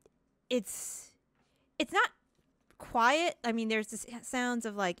it's not quiet. I mean, there's this sounds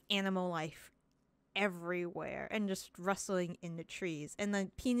of like animal life everywhere and just rustling in the trees, and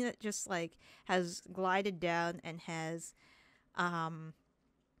then Peanut just like has glided down and has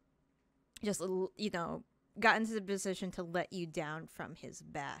just gotten to the position to let you down from his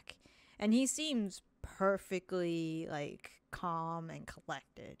back, and he seems perfectly like calm and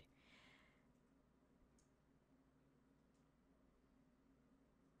collected.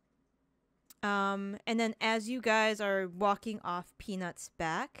 And then as you guys are walking off Peanut's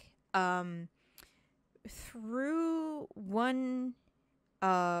back, through one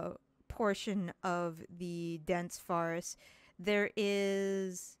portion of the dense forest, there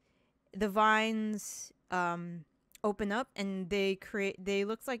is the vines open up, and they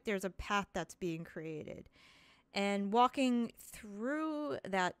looks like there's a path that's being created. And walking through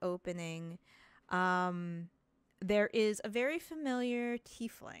that opening, there is a very familiar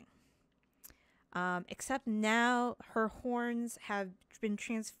tiefling. Except now her horns have been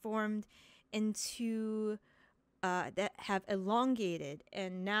transformed into that have elongated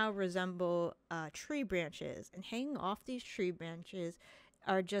and now resemble tree branches. And hanging off these tree branches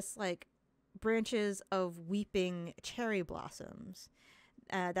are just like branches of weeping cherry blossoms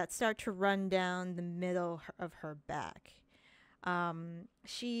that start to run down the middle of her back.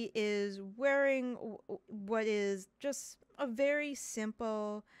 She is wearing what is just a very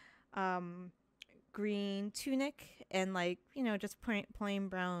simple green tunic and like, you know, just plain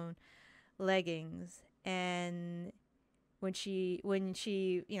brown leggings. And when she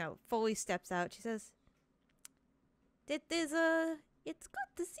you know, fully steps out, she says, it's good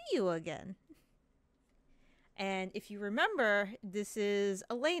to see you again. And if you remember, this is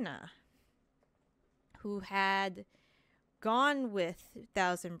Elena, who had gone with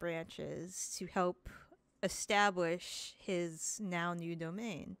Thousand Branches to help establish his now new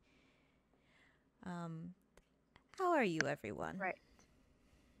domain. How are you, everyone? Right.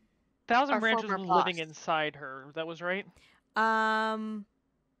 Thousand Our Branches former was boss. living inside her. That was right?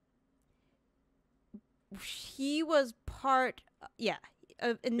 He was part,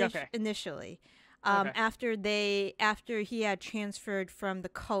 Okay. initially. Okay. After he had transferred from the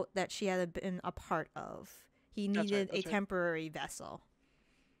cult that she had been a part of. He needed that's a right. temporary vessel.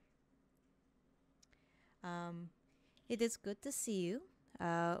 It is good to see you.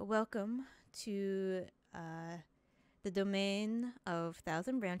 Welcome to the domain of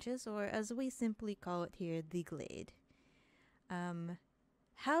Thousand Branches, or as we simply call it here, the Glade.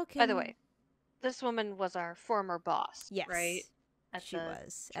 How can... By the way, this woman was our former boss, yes, right? She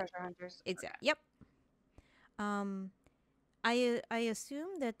was Treasure Hunters. Exactly. Yep. I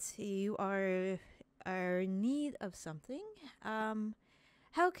assume that you are in need of something.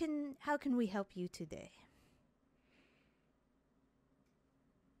 How can we help you today?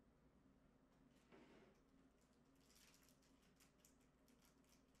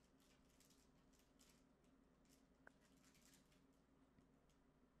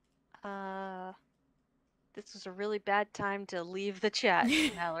 This was a really bad time to leave the chat,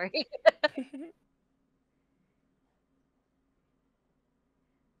 Mallory.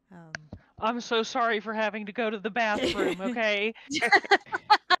 I'm so sorry for having to go to the bathroom, okay?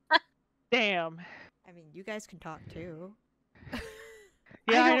 Damn. I mean, you guys can talk too.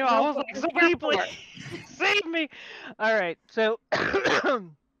 Yeah, I know. I was what like, you're somebody here for. please save me. All right. So,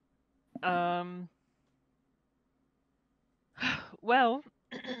 well,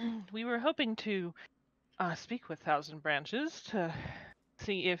 we were hoping to speak with Thousand Branches to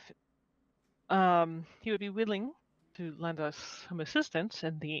see if he would be willing to lend us some assistance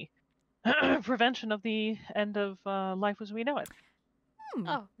in the prevention of the end of life as we know it.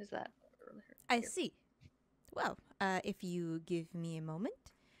 Oh, is that? I see. Well, if you give me a moment.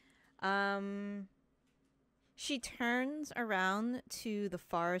 She turns around to the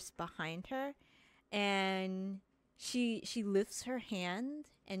forest behind her, and she lifts her hand,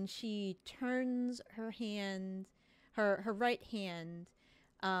 and she turns her hand, her right hand,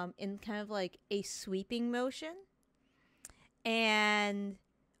 in kind of like a sweeping motion, and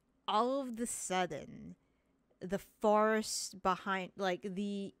all of the sudden, the forest behind, like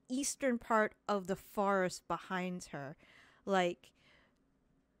the eastern part of the forest behind her, like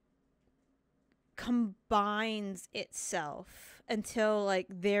combines itself until like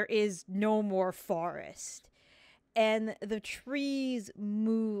there is no more forest, and the trees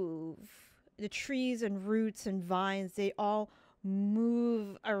move, the trees and roots and vines, they all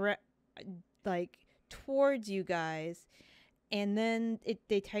move around, like towards you guys, and then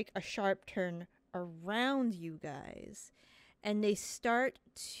they take a sharp turn around you guys, and they start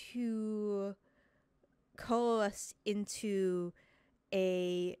to coalesce into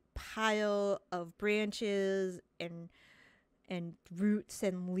a pile of branches and roots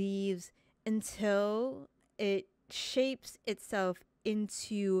and leaves until it shapes itself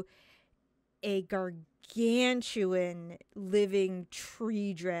into a gargantuan living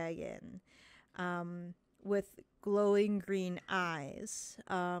tree dragon, with glowing green eyes.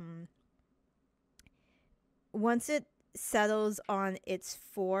 once it settles on its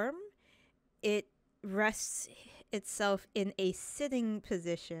form, it rests itself in a sitting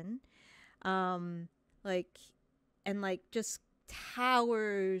position, like, and like just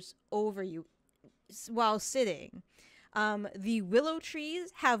towers over you while sitting. The willow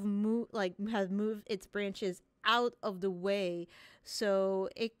trees have moved its branches out of the way, so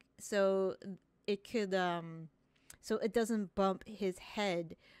it could so it doesn't bump his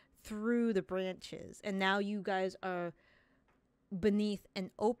head through the branches. And now you guys are beneath an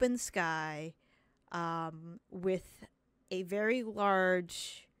open sky, with a very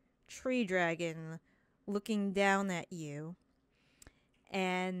large tree dragon looking down at you,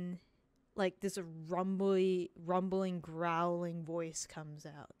 and like this rumbling, growling voice comes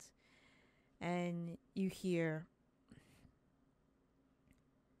out, and you hear,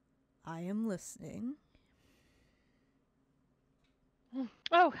 "I am listening."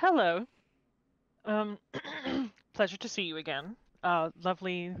 Oh, hello. Pleasure to see you again.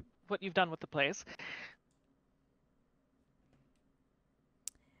 Lovely what you've done with the place.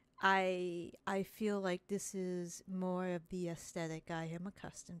 I feel like this is more of the aesthetic I am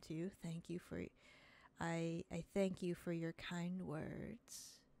accustomed to. Thank you for I thank you for your kind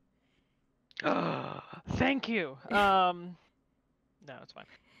words. Thank you. No, it's fine.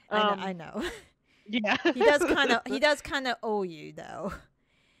 I know. Yeah. He does kind of owe you though.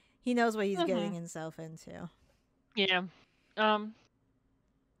 He knows what he's getting himself into. Yeah.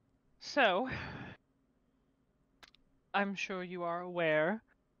 So I'm sure you are aware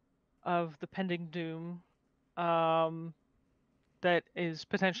of the pending doom that is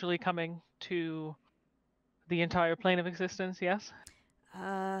potentially coming to the entire plane of existence, yes?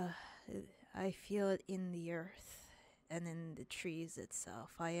 I feel it in the earth and in the trees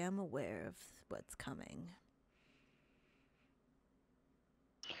itself. I am aware of what's coming.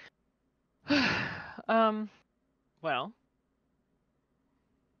 Well,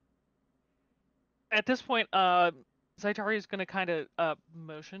 at this point, Zaitari is going to kind of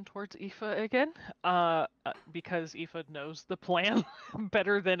motion towards Aoife again, because Aoife knows the plan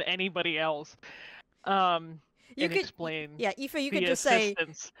better than anybody else. You and could explain. Yeah, Aoife, you could just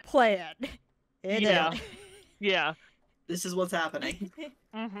assistance. say plan. Yeah. Yeah. This is what's happening.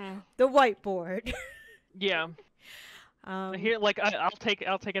 The whiteboard. Yeah. Here, like, I'll take it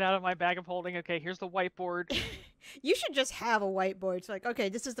out of my bag of holding. Okay, here's the whiteboard. You should just have a whiteboard. It's like, okay,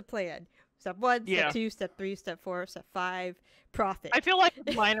 this is the plan. Step 1, step 2, step 3, step 4, step 5, profit. I feel like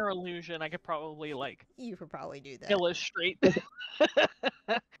a minor illusion. I could probably You could probably do that. Illustrate. And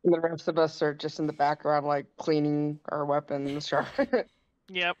the rest of us are just in the background, like cleaning our weapons.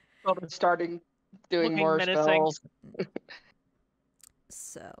 Yep. Starting doing Looking more menacing. spells.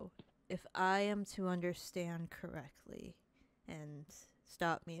 So, if I am to understand correctly, and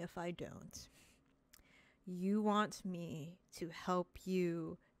stop me if I don't, you want me to help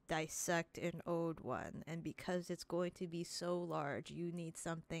you dissect an old one, and because it's going to be so large, you need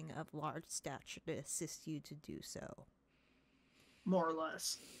something of large stature to assist you to do so. More or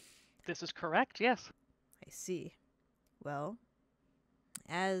less. This is correct, yes. I see. Well,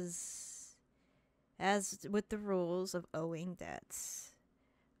 as with the rules of owing debts,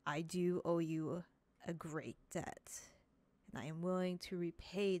 I do owe you a great debt, and I am willing to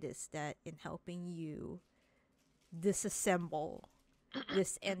repay this debt in helping you disassemble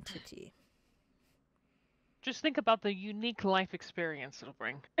this entity. Just think about the unique life experience it'll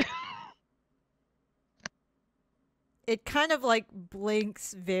bring. It kind of like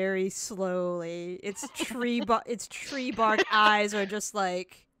blinks very slowly. Its tree bark eyes are just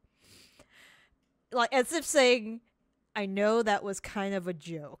like as if saying, "I know that was kind of a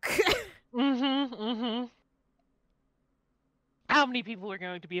joke." How many people are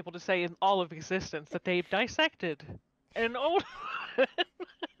going to be able to say in all of existence that they've dissected an old?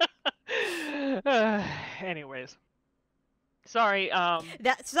 Anyways, sorry.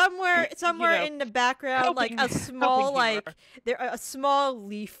 That somewhere in the background, like a small a small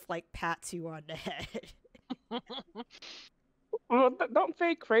leaf like pats you on the head. Well, don't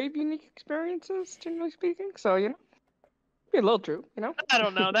they crave unique experiences, generally speaking? So, be a little true, I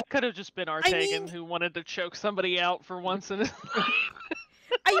don't know. That could have just been Artagan who wanted to choke somebody out for once in his life.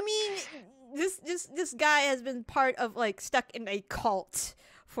 I mean, this guy has been part of stuck in a cult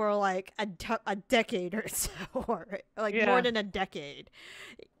for like a decade or so, or more than a decade.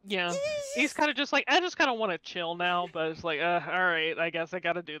 Yeah, he's kind of just like, I just kind of want to chill now, but it's like, all right, I guess I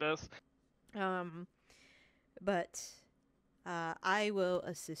got to do this. But I will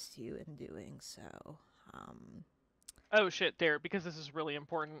assist you in doing so. Oh shit, there, because this is really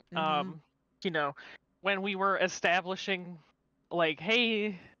important. When we were establishing, like,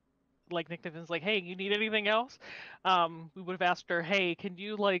 hey, like Nick Niven's like, hey, you need anything else? We would have asked her, hey, can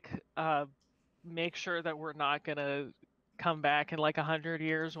you like make sure that we're not gonna come back in like 100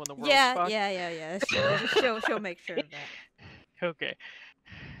 years when the world's fucked? Yeah. She'll make sure of that. Okay.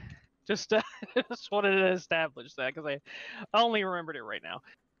 Just wanted to establish that because I only remembered it right now.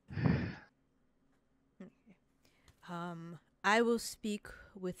 I will speak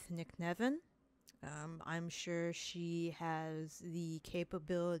with Nick Nevin. I'm sure she has the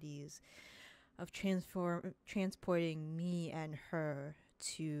capabilities of transporting me and her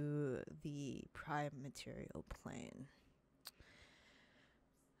to the prime material plane.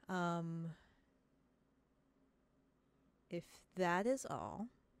 If that is all,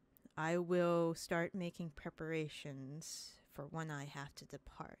 I will start making preparations for when I have to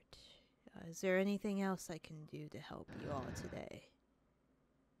depart. Is there anything else I can do to help you all today?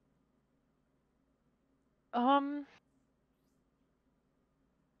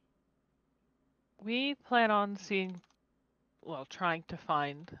 We plan on trying to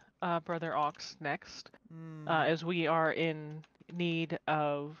find Brother Ox next, as we are in need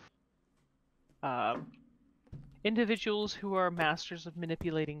of individuals who are masters of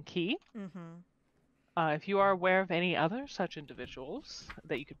manipulating ki. If you are aware of any other such individuals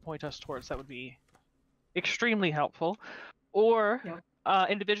that you could point us towards, that would be extremely helpful. Or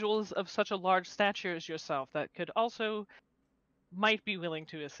individuals of such a large stature as yourself that could also might be willing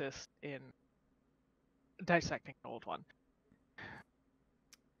to assist in dissecting an old one.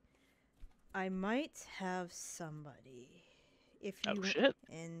 I might have somebody. If you Oh shit.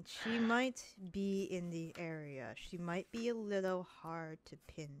 And she might be in the area. She might be a little hard to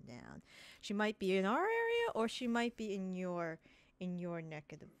pin down. She might be in our area, or she might be in your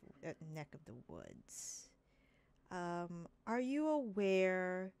neck of the woods. Are you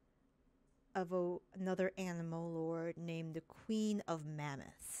aware of another animal lord named the Queen of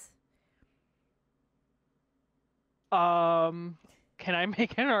Mammoth? Can I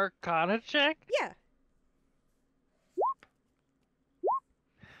make an Arcana check? Yeah.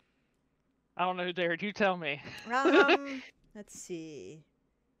 I don't know, Derek. You tell me. Let's see.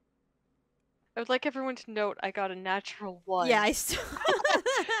 I would like everyone to note I got a natural 1. Yeah, I still.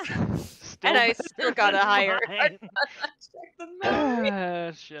 And I still got a higher.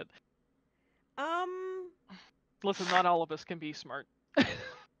 Shit. Um. Listen, not all of us can be smart.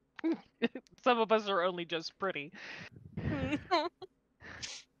 Some of us are only just pretty.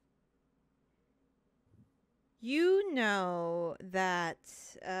 You know that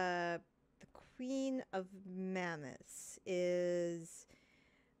the Queen of Mammoths is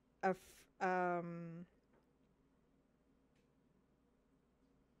a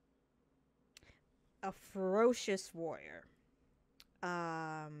ferocious warrior.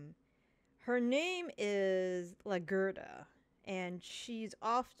 Her name is Lagerda, and she's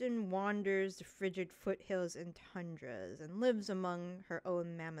often wanders the frigid foothills and tundras and lives among her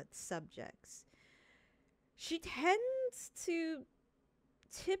own mammoth subjects. She tends to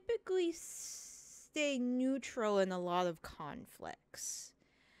typically stay neutral in a lot of conflicts.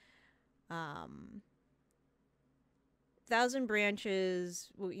 Thousand Branches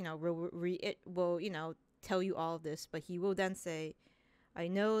will, will tell you all of this, but he will then say, I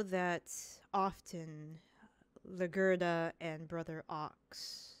know that often Lagerda and Brother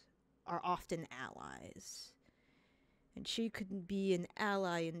Ox are often allies. And she could be an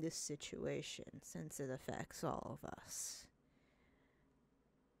ally in this situation since it affects all of us.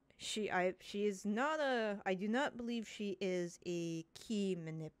 She is not I do not believe she is a key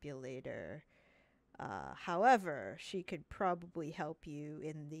manipulator. However, she could probably help you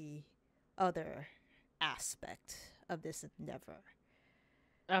in the other aspect of this endeavor.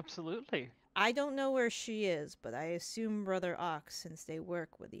 Absolutely. I don't know where she is, but I assume Brother Ox, since they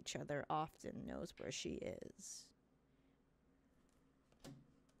work with each other often, knows where she is.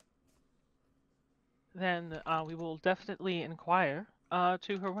 Then we will definitely inquire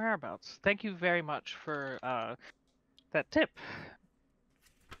to her whereabouts. Thank you very much for that tip.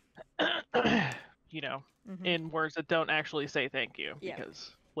 In words that don't actually say thank you,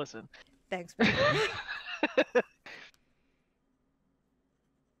 because, listen. Thanks,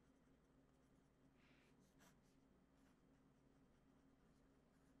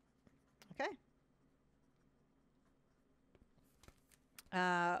 Okay.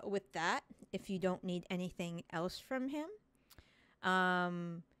 With that, if you don't need anything else from him,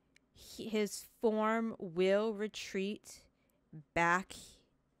 his form will retreat back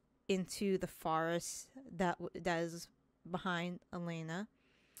into the forest that is behind Elena,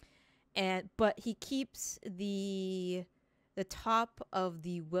 but he keeps the top of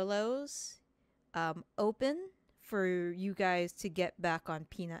the willows open for you guys to get back on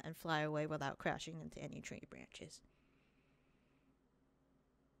Peanut and fly away without crashing into any tree branches.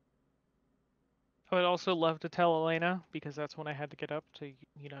 I would also love to tell Elena, because that's when I had to get up to,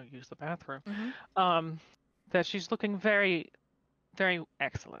 use the bathroom, that she's looking very, very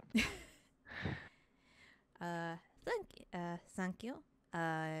excellent. Thank you.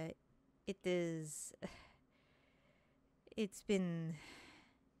 It's been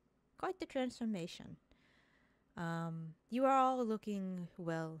quite the transformation. You are all looking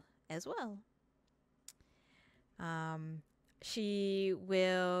well as well. She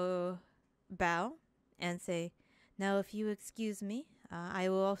will bow and say, "Now, if you excuse me, I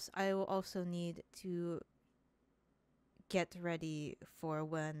will also need to get ready for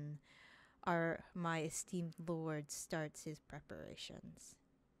when my esteemed lord starts his preparations."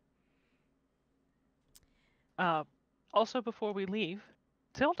 Also, before we leave,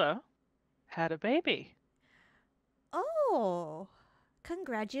 Tilda had a baby. Oh,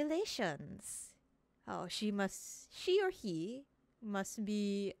 congratulations. Oh, she or he must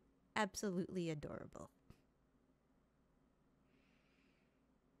be absolutely adorable.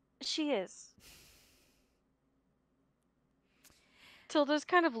 She is. Tilda's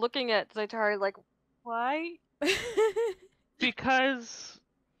kind of looking at Zaitari like, why? Because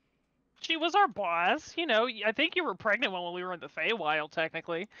she was our boss. I think you were pregnant when we were in the Feywild,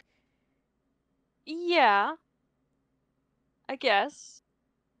 technically. Yeah. I guess.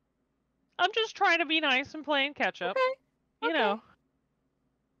 I'm just trying to be nice and playing catch up. Okay.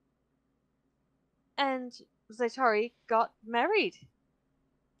 And Zaitari got married.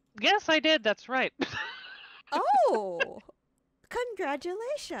 Yes, I did. That's right. Oh,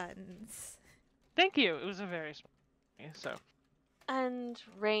 congratulations. Thank you. It was a very small. So. And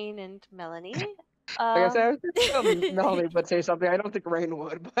Rain and Melanie. Like I said, Melanie would say something. I don't think Rain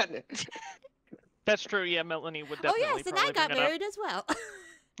would, but That's true. Yeah, Melanie would definitely. Oh yes, and I got married as well.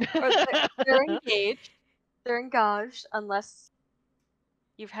 They're engaged. They're engaged unless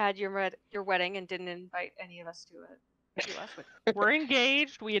you've had your wedding and didn't invite any of us to it. We're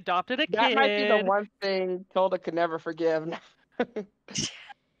engaged. We adopted a kid. That might be the one thing Tilda could never forgive.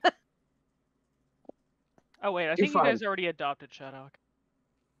 Oh wait, I think you guys already adopted Shadow.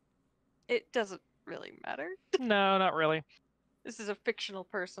 It doesn't really matter. No, not really. This is a fictional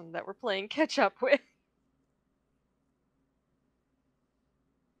person that we're playing catch up with.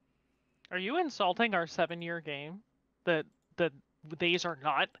 Are you insulting our 7-year game? That these are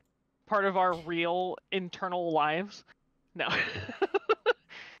not part of our real internal lives? No.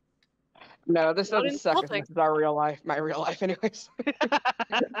 No, this doesn't suck. This is our real life. My real life, anyways.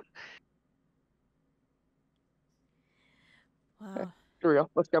 Wow. Real.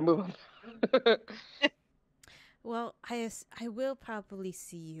 Let's go move on. Well, I will probably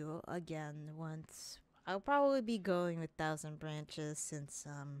see you again once. I'll probably be going with Thousand Branches since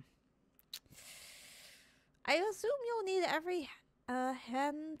I assume you'll need every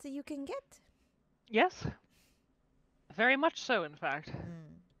hand you can get. Yes. Very much so, in fact.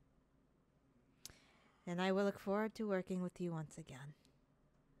 And I will look forward to working with you once again.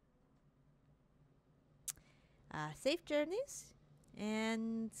 Safe journeys,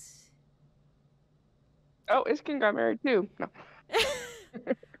 and... Oh, Iskin got married too. No.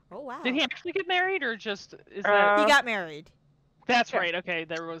 Oh, wow. Did he actually get married, or just... He got married. That's right, okay,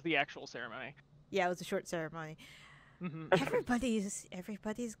 there was the actual ceremony. Yeah, it was a short ceremony. Everybody's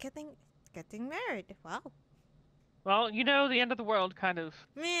getting married. Wow. Well, the end of the world kind of...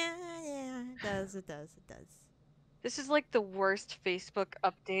 Yeah, it does. This is like the worst Facebook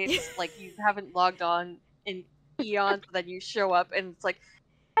updates. Like, you haven't logged on in eons, then you show up and it's like,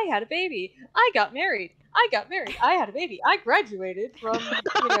 I had a baby. I got married. I had a baby. I graduated from,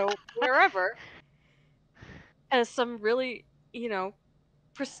 wherever. As some really,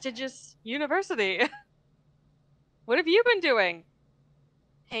 prestigious university. What have you been doing?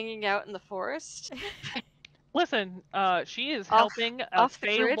 Hanging out in the forest? Listen, she is helping a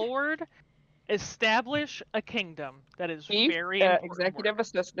Fey Lord establish a kingdom. That is very important. Executive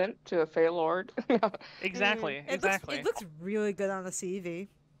assistant to a Fey Lord. Exactly. It looks really good on the CV.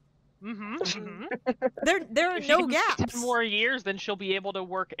 Mm-hmm. There are no gaps. 10 more years, then she'll be able to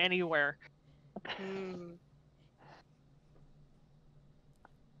work anywhere.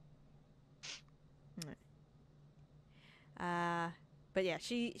 But yeah,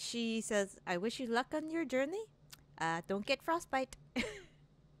 she says, I wish you luck on your journey. Don't get frostbite.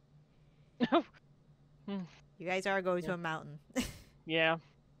 You guys are going to a mountain. Yeah.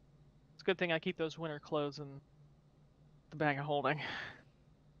 It's a good thing I keep those winter clothes in the bag of holding.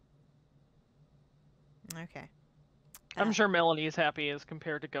 Okay. I'm sure Melanie is happy as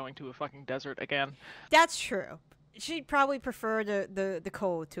compared to going to a fucking desert again. That's true. She'd probably prefer the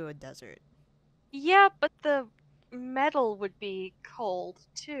cold to a desert. Yeah, but the metal would be cold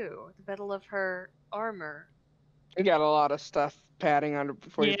too. The metal of her armor. You got a lot of stuff padding on it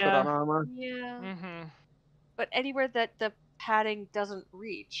before you put on Yeah. armor. Yeah. Mm-hmm. But anywhere that the padding doesn't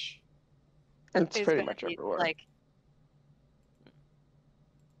reach It's is pretty gonna much be everywhere. like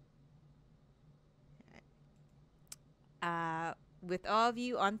With all of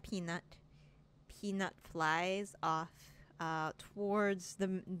you on Peanut, Peanut flies off towards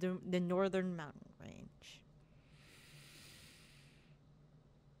the northern mountain range.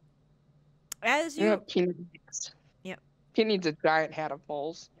 As you, Yep. He needs a giant hat of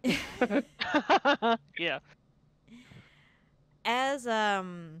moles. Yeah. As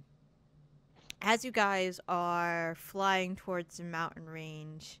you guys are flying towards the mountain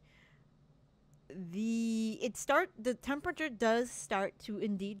range, the temperature does start to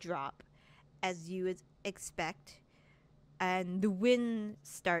indeed drop, as you would expect, and the wind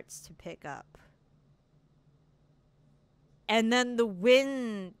starts to pick up. And then the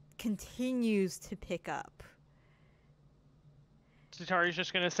wind continues to pick up. Zaitari's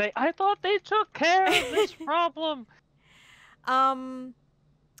just gonna say, I thought they took care of this problem.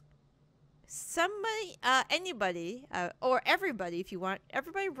 Anybody, or everybody, if you want,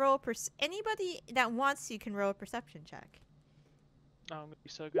 everybody roll anybody that wants to can roll a perception check. Oh, I'm gonna be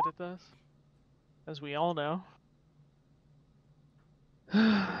so good at this, as we all know.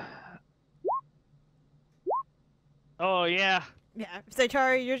 Oh yeah. Yeah,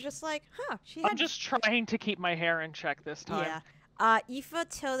 Zaitari, you're just like, huh? I'm just trying to keep my hair in check this time. Yeah. Aoife,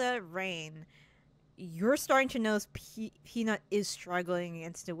 Tilda, Rain, you're starting to notice Peanut is struggling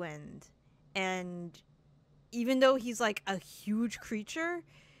against the wind, and even though he's like a huge creature,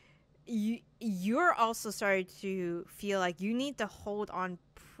 you're also starting to feel like you need to hold on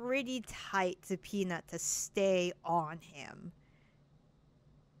pretty tight to Peanut to stay on him.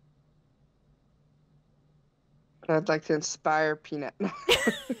 I'd like to inspire Peanut.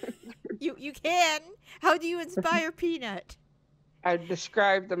 You can. How do you inspire Peanut? I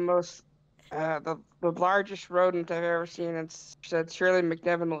described the most, the largest rodent I've ever seen, and said Shirley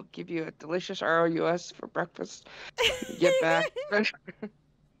McNevin will give you a delicious ROUS for breakfast. Get back.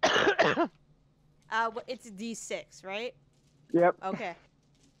 It's a D6, right? Yep. Okay.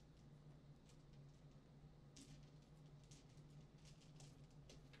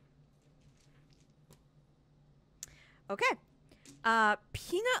 Okay.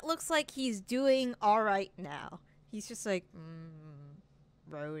 Peanut looks like he's doing all right now. He's just like,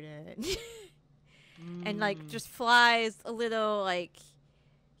 rodent. And like just flies a little, like,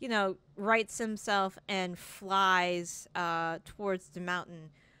 rights himself and flies towards the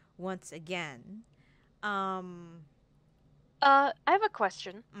mountain once again. I have a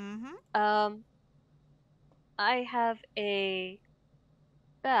question. Mm-hmm. I have a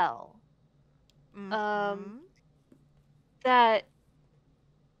spell. Mm-hmm. That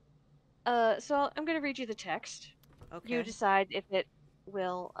so I'm gonna read you the text. Okay. You decide if it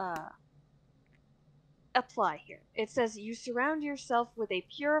will apply here. It says you surround yourself with a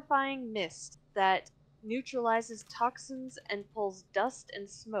purifying mist that neutralizes toxins and pulls dust and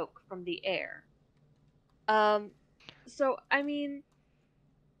smoke from the air. So I mean,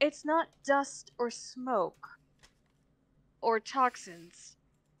 it's not dust or smoke or toxins,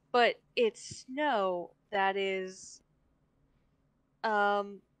 but it's snow that is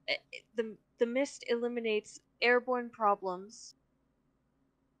the mist eliminates airborne problems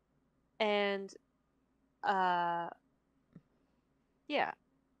and yeah.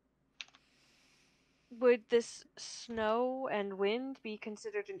 Would this snow and wind be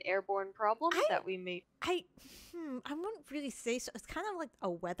considered an airborne problem that we may I wouldn't really say so. It's kind of like a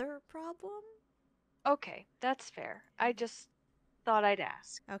weather problem. Okay, that's fair. I just thought I'd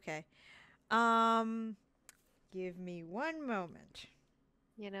ask. Okay. Give me one moment.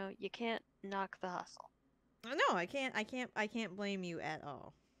 You can't knock the hustle. No, I can't blame you at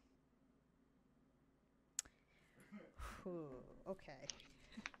all. Okay.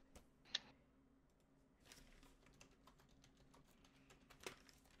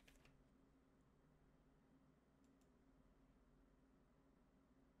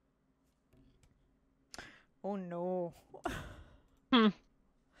 Oh no.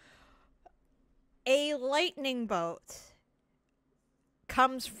 A lightning bolt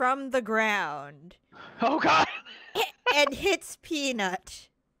comes from the ground. Oh god. And hits Peanut.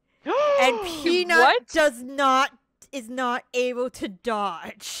 And Peanut is not able to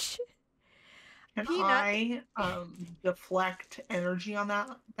dodge. Can Peanut. I deflect energy on that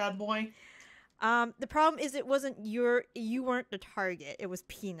bad boy? The problem is it wasn't you weren't the target. It was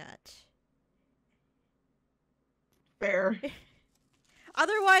Peanut. Fair.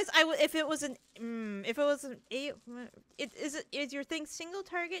 Otherwise, I would. If it was an is your thing single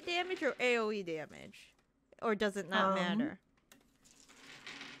target damage or AOE damage, or does it not matter?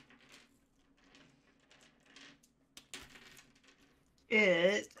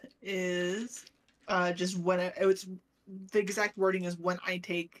 It is just when it's the exact wording is when I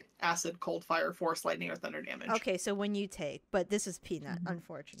take acid, cold, fire, force, lightning, or thunder damage. Okay, so when you take, but this is peanut,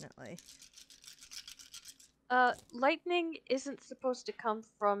 unfortunately. Lightning isn't supposed to come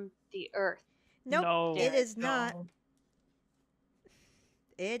from the earth. Nope, No. it is not. No.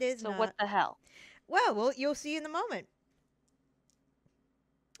 It is not. So what the hell? Well, you'll see in a moment.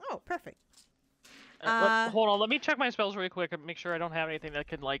 Oh, perfect. Hold on, let me check my spells really quick and make sure I don't have anything that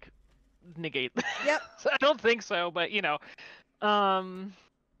can like negate. Yep. I don't think so, but you know, because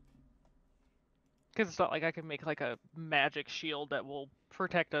it's not like I can make like a magic shield that will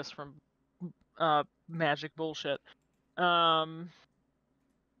protect us from magic bullshit. Magic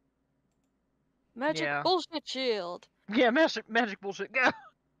Yeah. bullshit shield. Yeah, magic bullshit.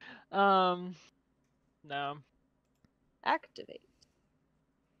 No. Activate.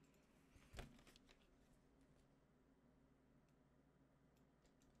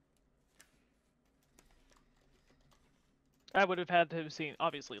 I would have had to have seen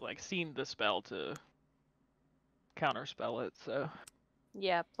the spell to counterspell it, so.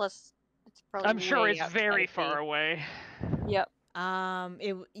 Yeah, plus it's probably I'm sure way it's outside very of me. far away. Yep.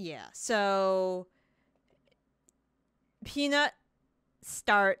 So Peanut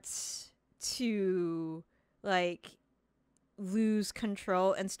starts to like lose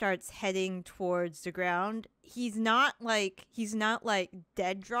control and starts heading towards the ground. He's not like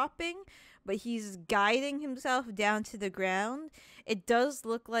dead dropping, but he's guiding himself down to the ground. It does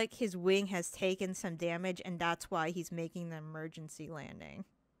look like his wing has taken some damage, and that's why he's making the emergency landing.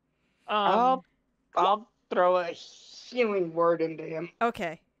 I'll throw a healing word into him.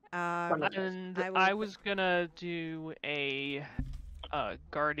 Okay. And I was gonna do a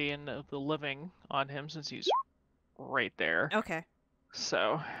Guardian of the Living on him since he's right there. Okay.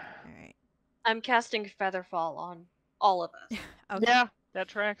 So. All right. I'm casting Featherfall on all of us. Okay. Yeah, that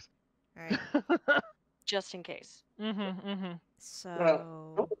tracks. All right. Just in case.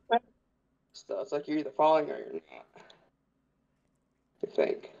 So. So it's like you're either falling or you're not. I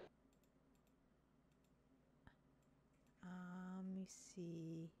think. Let me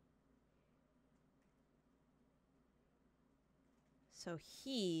see. So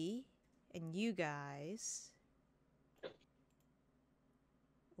he and you guys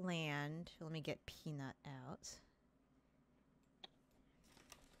land. Let me get Peanut out.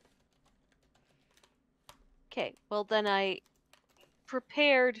 Okay, well then I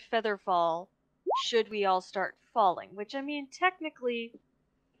prepared Featherfall should we all start falling, which I mean technically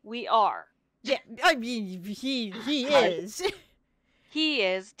we are. Yeah, I mean he is. He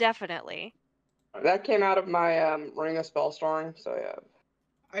is definitely. That came out of my Ring of Spellstorm, so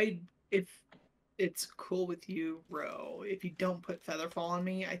yeah. If it's cool with you, Ro, if you don't put Featherfall on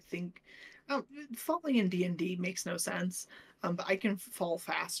me, I think falling in D&D makes no sense. But I can fall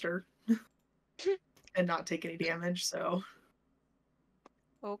faster and not take any damage, so.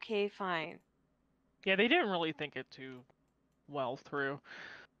 Okay, fine. Yeah, they didn't really think it too well through.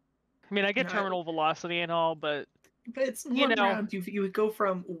 I mean, I get terminal velocity and all, but it's one round. You would go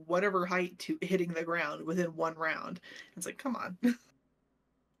from whatever height to hitting the ground within one round. It's like, come on.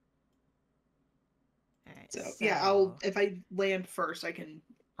 Alright, so yeah, if I land first, I can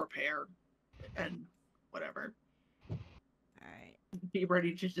prepare and whatever. Alright. Be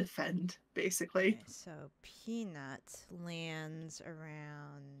ready to defend, basically. Okay, so Peanut lands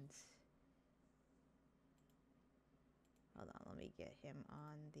around. Hold on, let me get him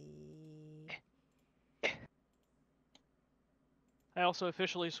on the. I also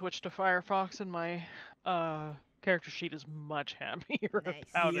officially switched to Firefox, and my character sheet is much happier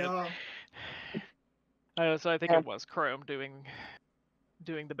about it. So I think it was Chrome doing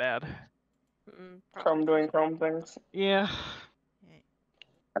the bad. Chrome doing Chrome things. Yeah.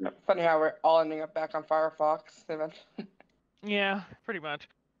 Funny how we're all ending up back on Firefox eventually. Yeah, pretty much.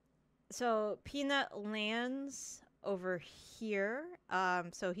 So Peanut lands over here.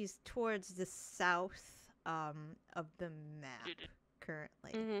 So he's towards the south of the map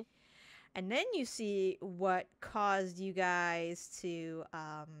currently. And then you see what caused you guys to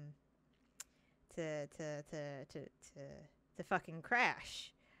fucking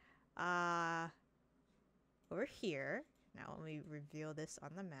crash. Over here. Now let me reveal this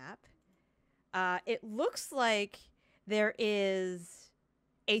on the map. It looks like there is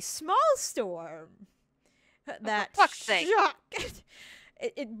a small storm that fuck's sake.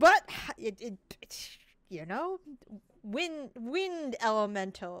 but it you know, wind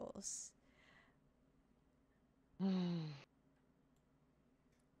elementals.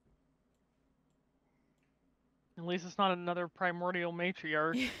 At least it's not another primordial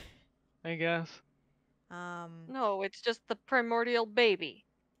matriarch, I guess. No, it's just the primordial baby.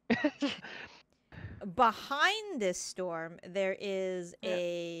 Behind this storm, there is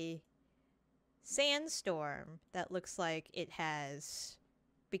a sandstorm that looks like it has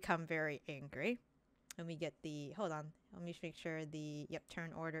become very angry. And we get the... Hold on. Let me just make sure the... Yep,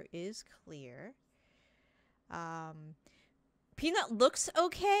 turn order is clear. Peanut looks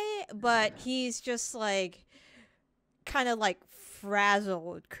okay, but he's just like... kind of like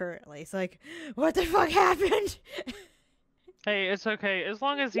frazzled currently. It's like, what the fuck happened? Hey, it's okay. As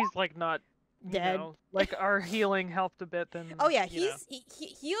long as he's like not dead. Like our healing helped a bit, then. Oh yeah, healing.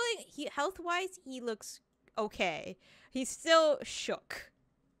 Health wise, he looks okay. He's still shook.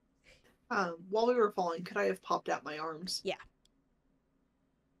 While we were falling, could I have popped out my arms? Yeah.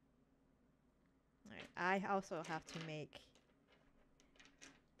 Alright, I also have to make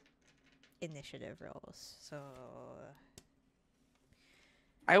initiative rolls, so...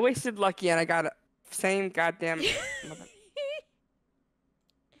 I wasted lucky and I got a same goddamn...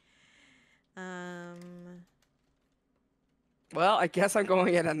 Well, I guess I'm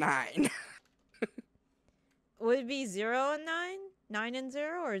going at a 9. Would it be 0 and 9? 9 and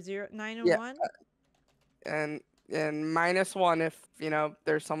 0 or 9 and 1? And -1 if,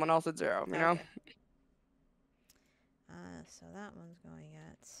 there's someone else at 0, you know? So that one's going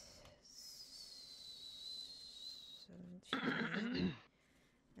at 17.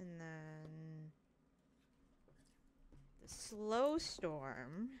 And then the slow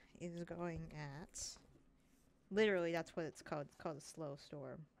storm is going at... Literally, that's what it's called. It's called a slow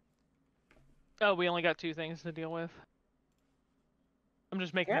storm. Oh, we only got 2 things to deal with. I'm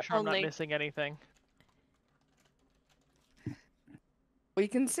just making sure I'm not missing anything. We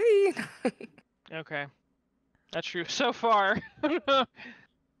can see. Okay. That's true so far. No,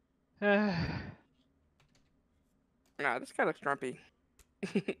 this guy looks grumpy.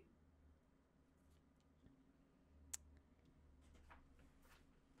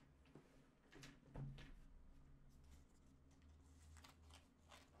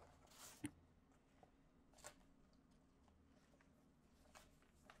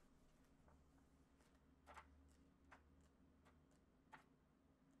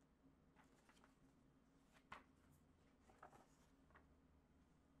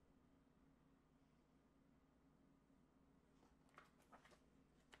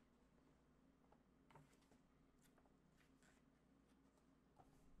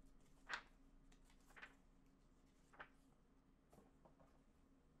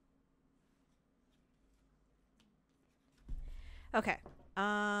 Okay.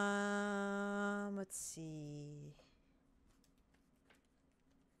 Let's see.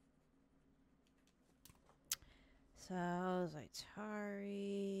 So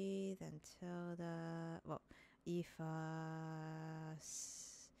Zaitari, then Tilda. Well, Aoife.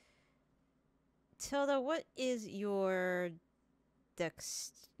 Tilda, what is your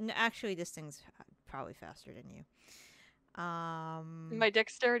No, actually, this thing's probably faster than you. My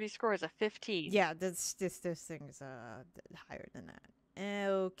dexterity score is a 15. Yeah, this thing's higher than that.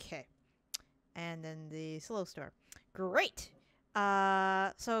 Okay. And then the slow storm. Great.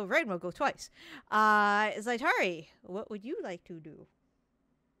 So Rain will go twice. Zaitari, what would you like to do?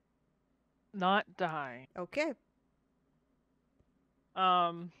 Not die. Okay.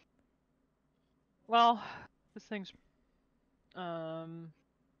 Well, this thing's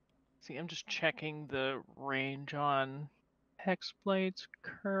see, I'm just checking the range on Hexblade's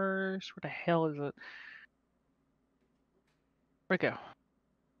Curse. Where the hell is it? Where'd it go?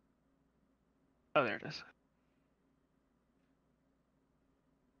 Oh, there it is.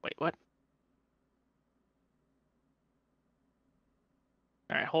 Wait, what?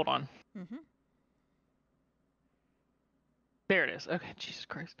 Alright, hold on. Mm-hmm. There it is. Okay, Jesus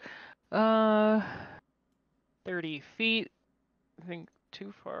Christ. 30 feet. I think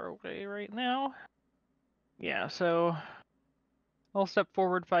too far away right now. Yeah, so I'll step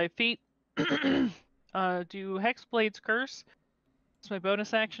forward 5 feet. Do Hexblade's Curse. It's my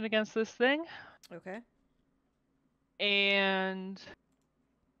bonus action against this thing. Okay. And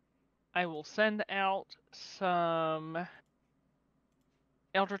I will send out some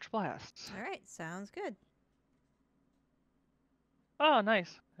Eldritch Blasts. All right, sounds good. Oh,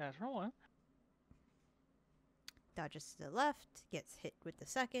 nice. Natural one. Dodges to the left, gets hit with the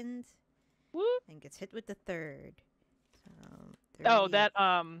second, Whoop. and gets hit with the third. So, 30. Oh,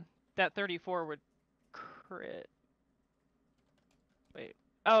 that 34 would crit. Wait,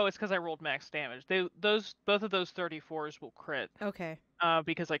 Oh, it's because I rolled max damage. Both of those 34s will crit. Okay.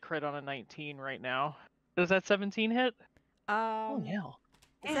 Because I crit on a 19 right now. Does that 17 hit? Oh yeah.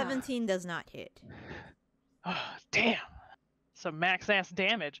 17 does not hit. Oh, damn. Some max ass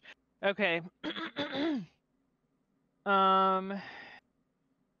damage. Okay.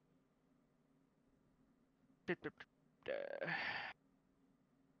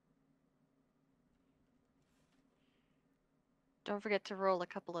 Don't forget to roll a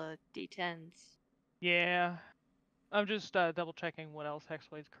couple of d10s. Yeah. I'm just double checking what else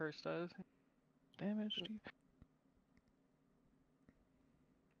Hexblade's Curse does. Damage.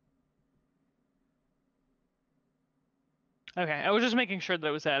 Okay, I was just making sure that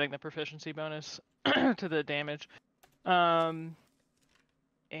I was adding the proficiency bonus to the damage. And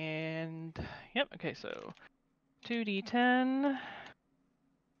yep, okay, so 2d10.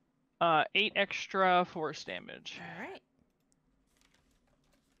 8 extra force damage. All right.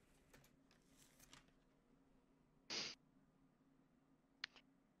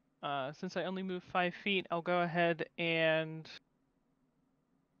 Since I only move 5 feet, I'll go ahead and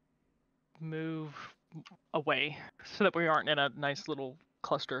move away so that we aren't in a nice little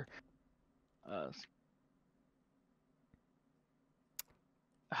cluster. I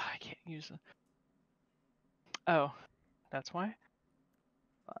can't use it. Oh, that's why?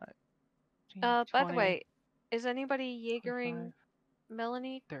 5, By the way, is anybody Jaegering 25,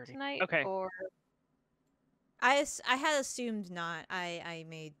 Melanie 30. tonight? Okay. Or I had assumed not. I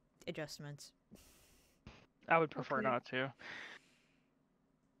made adjustments. I would prefer Okay. not to.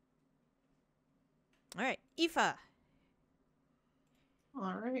 All right, Aoife.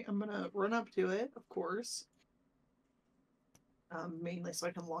 All right, I'm gonna run up to it, of course. Mainly so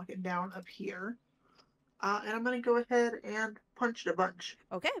I can lock it down up here. And I'm gonna go ahead and punch it a bunch.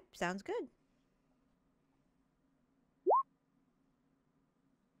 Okay, sounds good.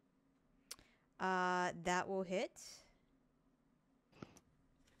 That will hit.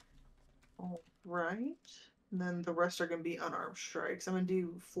 All right. And then the rest are gonna be unarmed strikes. I'm gonna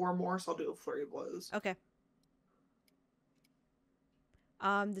do 4 more, so I'll do a flurry of blows. Okay.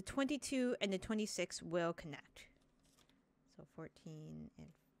 The 22 and the 26 will connect. So 14 and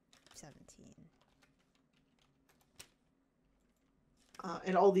 17.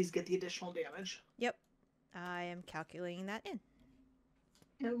 And all these get the additional damage. Yep. I am calculating that in.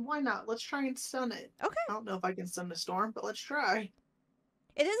 And why not? Let's try and stun it. Okay. I don't know if I can stun the storm, but let's try.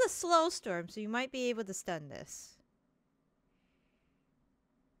 It is a slow storm, so you might be able to stun this.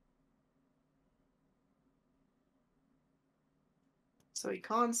 So a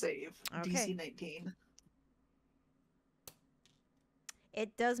con save, Okay. DC 19.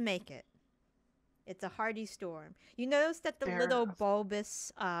 It does make it. It's a hardy storm. You notice that the Fair little enough.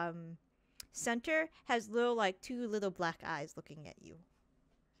 bulbous center has little, like, 2 little black eyes looking at you.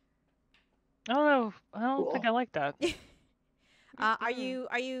 I don't know. I don't think Cool. I like that. Are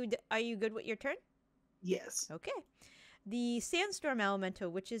you good with your turn? Yes. Okay. The sandstorm elemental,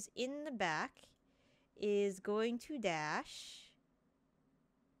 which is in the back, is going to dash.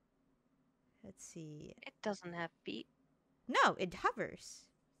 Let's see. it doesn't have feet, No, it hovers.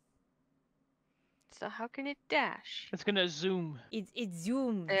 so how can it dash? It's gonna zoom. It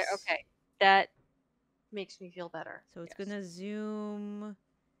zooms. There, okay, that makes me feel better. So it's Yes. gonna zoom.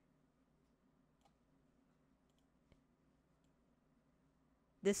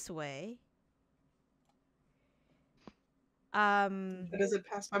 This way. Does it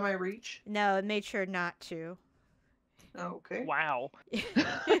pass by my reach? No, it made sure not to. Oh, okay. Wow. I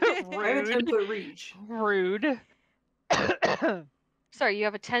have a 10-foot reach. Rude. Sorry, you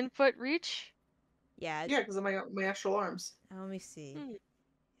have a 10-foot reach? Yeah. Yeah, because of my astral arms. Let me see. Hmm.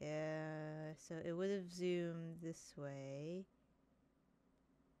 Yeah. So it would have zoomed this way.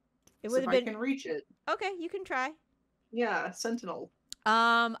 It So would if have I been can reach it. okay. You can try. Yeah, Sentinel.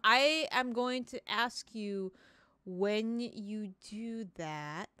 I am going to ask you when you do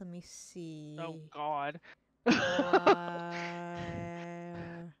that. Let me see. Oh God. Uh,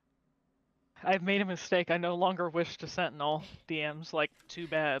 I've made a mistake. I no longer wish to Sentinel. DM's like, too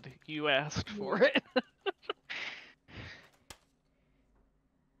bad you asked for it.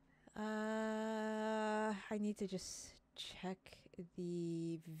 I need to just check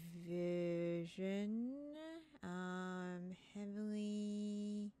the vision.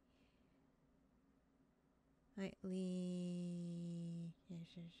 Heavily, lightly.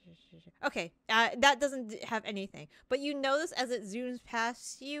 Okay, that doesn't have anything. But you notice as it zooms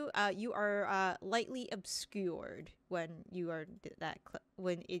past you, you are lightly obscured when you are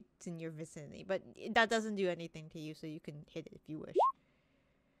when it's in your vicinity. But that doesn't do anything to you, so you can hit it if you wish.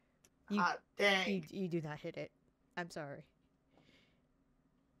 Hot dang. You do not hit it. I'm sorry.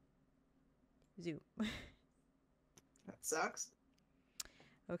 Zoom. That sucks.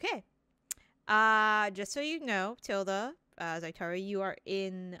 Okay. Just so you know, Tilda, Zaitari, you are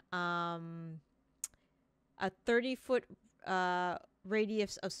in a 30-foot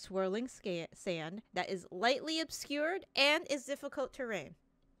radius of swirling sand that is lightly obscured and is difficult terrain.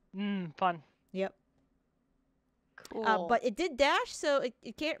 Fun. Yep. Cool. But it did dash, so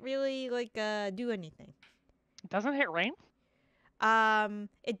it can't really do anything. It doesn't hit rain?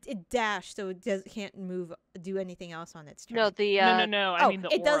 It dashed, so it can't do anything else on its turn. No, the No. I mean the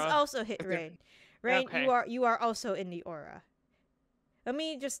it aura. does also hit rain. Rain, Okay. you are also in the aura. Let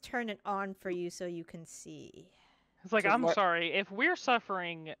me just turn it on for you so you can see. It's like, So I'm what- sorry, if we're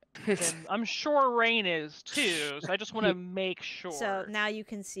suffering, then I'm sure rain is too, so I just want to make sure. So now you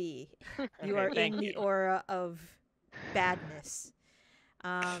can see. You Okay, are in thank the you. aura of badness.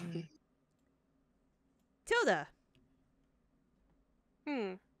 Tilda.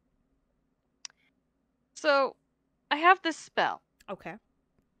 So, I have this spell Okay.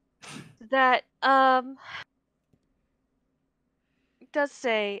 that does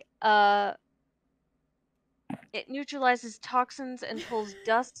say it neutralizes toxins and pulls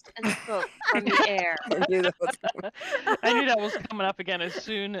dust and smoke from the air. I knew that was coming. I knew that was coming up again as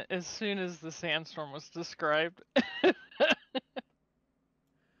soon as the sandstorm was described.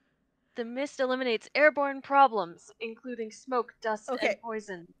 The mist eliminates airborne problems, including smoke, dust, Okay. and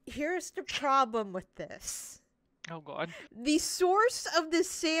poison. Here's the problem with this. Oh god. The source of the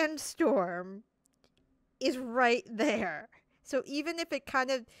sandstorm is right there. So even if it kind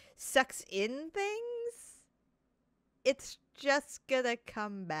of sucks in things, it's just gonna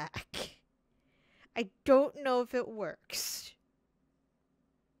come back. I don't know if it works.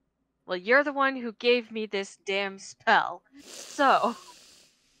 Well, you're the one who gave me this damn spell. So,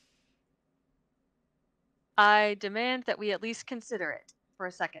 I demand that we at least consider it for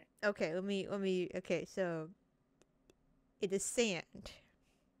a second. Okay, let me okay, so it is sand.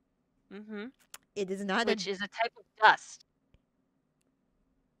 Mm-hmm. It is not Which is a type of dust.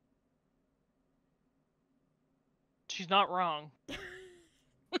 She's not wrong.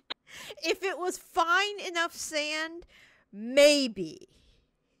 If it was fine enough sand, maybe.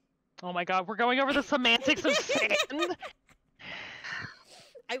 Oh my god, we're going over the semantics of sand.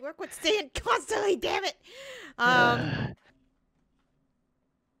 I work with sand constantly, damn it. All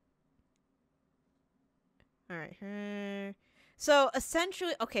right. So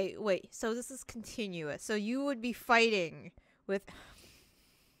essentially, okay, wait. So this is continuous. So you would be fighting with.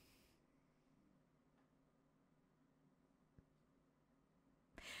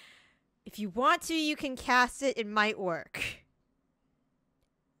 If you want to, you can cast it. It might work.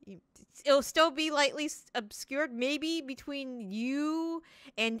 It'll still be lightly obscured. Maybe between you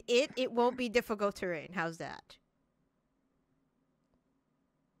and it won't be difficult terrain. How's that?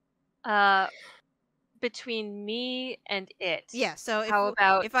 Between me and it. Yeah. So How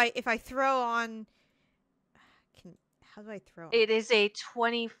about if I throw on? How do I throw on? It is a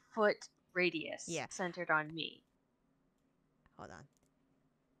 20-foot radius. Yeah. Centered on me. Hold on.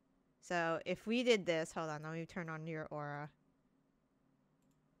 So if we did this, hold on, let me turn on your aura.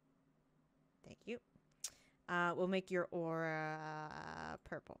 Thank you. We'll make your aura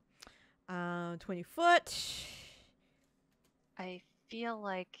purple. 20 foot. I feel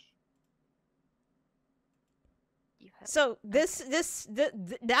like you have. So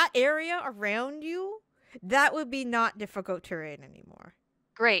that area around you, that would be not difficult terrain anymore.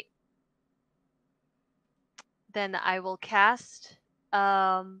 Great. Then I will cast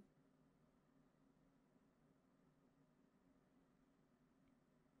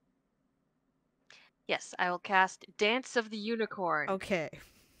Yes, I will cast Dance of the Unicorn. Okay.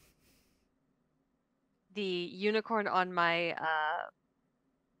 The unicorn on my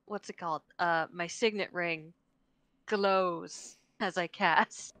what's it called? My signet ring glows as I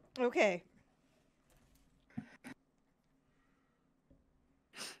cast. Okay.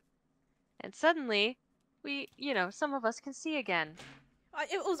 And suddenly, some of us can see again.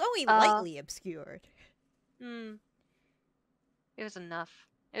 It was only lightly obscured. It was enough.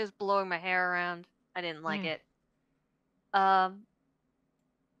 It was blowing my hair around. I didn't like it. And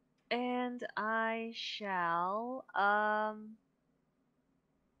I shall,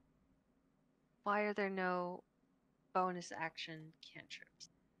 why are there no bonus action cantrips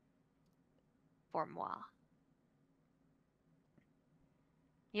for moi?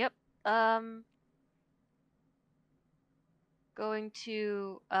 Yep. Going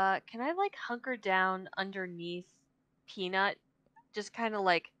to, can I hunker down underneath Peanut? Just kind of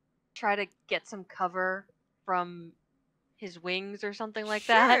try to get some cover from his wings or something like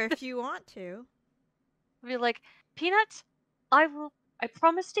that. Sure, if you want to. I'll be like, Peanut, I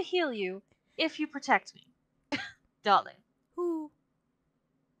promise to heal you if you protect me, darling. Who?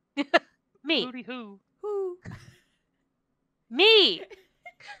 Me. Hooty hoo. Who? Me!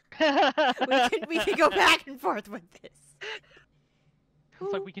 We can go back and forth with this.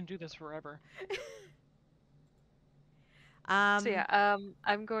 It's like we can do this forever. So yeah,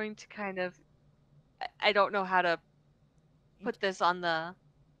 I'm going to kind of... I don't know how to put this on the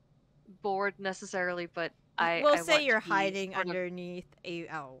board necessarily, but we'll I say want you're to be hiding sort of... underneath a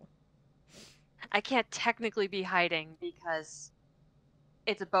owl. I can't technically be hiding because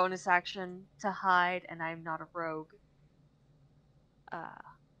it's a bonus action to hide, and I'm not a rogue.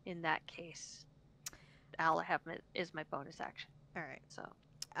 In that case, Owl is my bonus action. All right. So,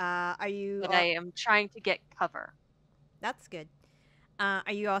 are you? but I am trying to get cover. That's good.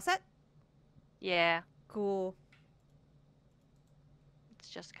 Are you all set? Yeah. Cool. It's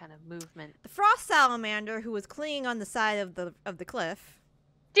just kind of movement. The frost salamander, who was clinging on the side of the cliff.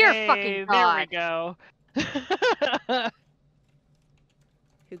 Dear hey, fucking God. There we go.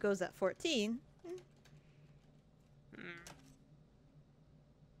 Who goes at 14.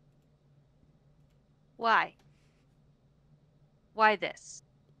 Why? Why this?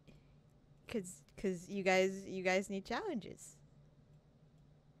 Cause you guys need challenges.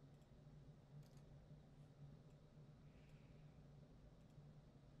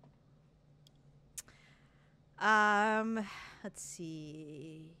 Let's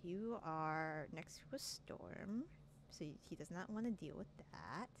see. You are next to a storm, so he does not want to deal with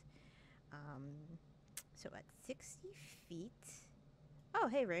that. So at 60 feet. Oh,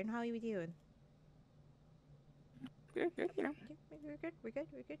 hey, Rain, how are you doing? Good, you know. We're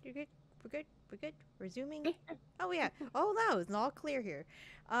good. We're zooming. Oh, yeah. Oh, no, it's all clear here.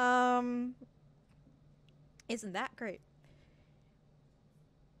 Isn't that great?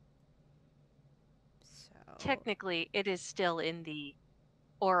 So... Technically, it is still in the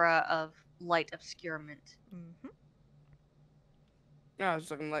aura of light obscurement. Mm-hmm. No, I was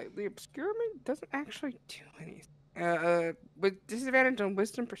looking like the obscurement doesn't actually do anything. With disadvantage on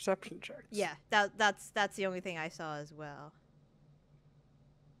wisdom perception checks. Yeah, that's the only thing I saw as well.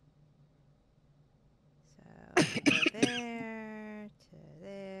 So go there to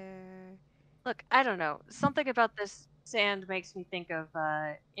there. Look, I don't know. Something about this sand makes me think of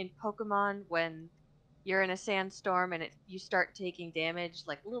in Pokemon when you're in a sandstorm and you start taking damage,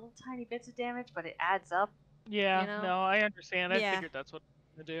 like little tiny bits of damage, but it adds up. Yeah, you know? no, I understand. Yeah. I figured that's what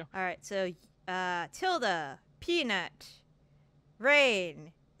I'm gonna do. All right, so Tilda, Peanut,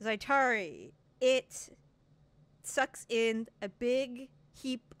 Rain, Zaitari. It sucks in a big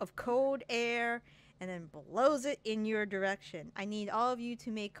heap of cold air and then blows it in your direction. I need all of you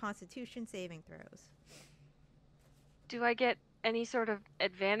to make Constitution saving throws. Do I get any sort of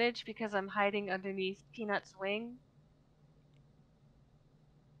advantage because I'm hiding underneath Peanut's wing?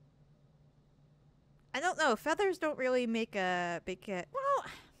 I don't know. Feathers don't really make a big... well,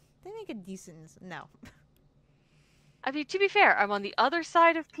 they make a decent... No. I mean, to be fair, I'm on the other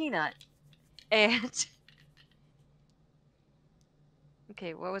side of Peanut, and...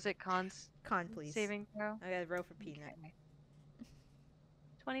 Okay, what was it? Con, please. Saving throw? I gotta roll for Peanut. Okay.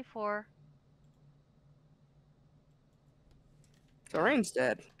 24. So Rain's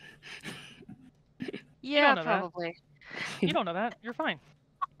dead. Yeah, know that. probably. You don't know that. You're fine.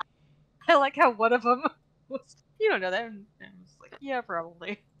 I like how one of them was... You don't know that. And I was like, yeah,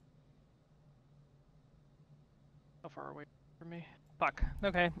 probably. How far away from me? Fuck.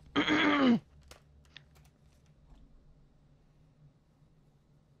 Okay.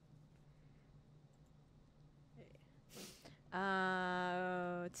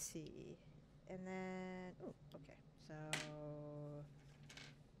 Let's see. And then... Oh, okay. So...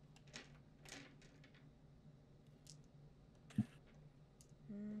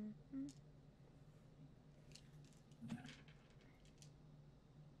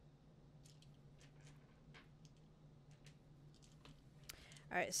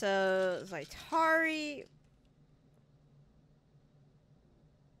 Alright, so Zaitari.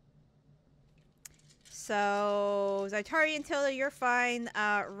 So Zaitari and Tilda, you're fine.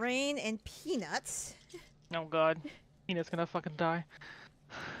 Rain and Peanuts. Oh god. Peanut's gonna fucking die.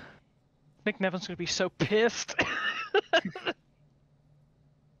 Nick Nevin's gonna be so pissed.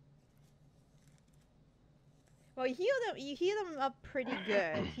 Well, you healed him up pretty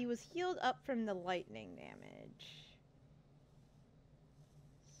good. He was healed up from the lightning damage.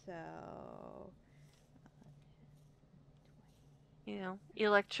 So, You know,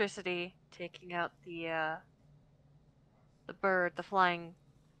 electricity taking out the bird, the flying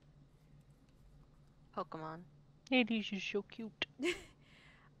Pokemon. Hades is so cute.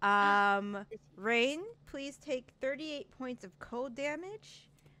 Rain, please take 38 points of cold damage.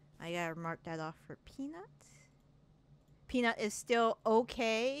 I gotta mark that off for Peanut. Peanut is still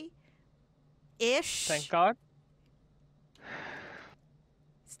okay-ish. Thank God.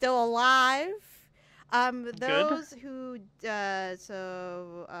 Still alive. Good. Those who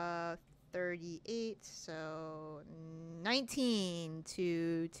 38, so 19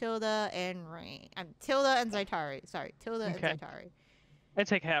 to Tilda and Rain. Tilda and Zaitari. Sorry, Tilda Okay. and Zaitari. I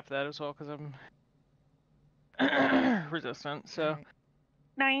take half that as well because I'm resistant. So Alright.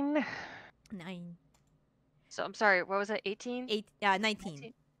 9. 9. So I'm sorry, what was it? 18? 19.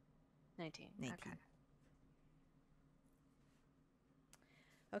 19. 19. Okay.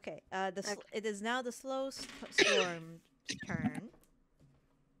 Okay. It is now the slow storm's turn.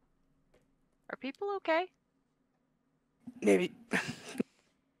 Are people okay? Maybe.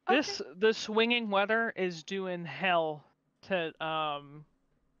 The swinging weather is doing hell to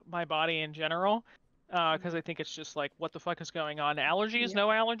my body in general. Because I think it's just like, what the fuck is going on? Allergies? Yeah. No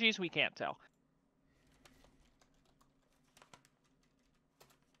allergies? We can't tell.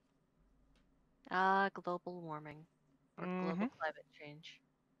 Global warming. Or global climate change.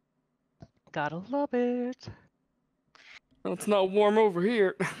 Gotta love it. Well, it's not warm over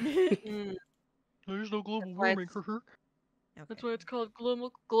here. There's no global That's why warming it's- for her. That's why it's called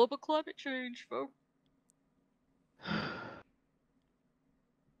global climate change, folks.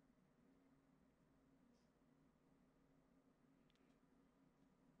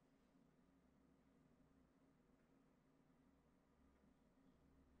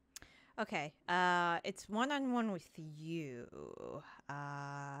 Okay. It's one-on-one with you,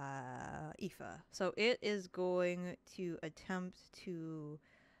 Aoife. So it is going to attempt to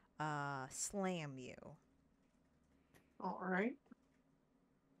slam you. All right.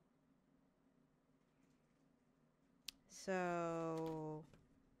 So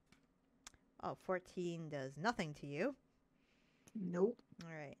 14 does nothing to you. Nope. All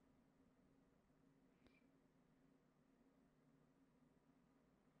right.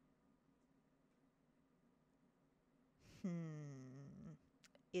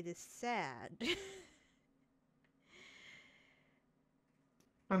 It is sad.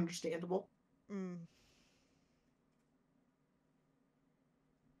 Understandable. I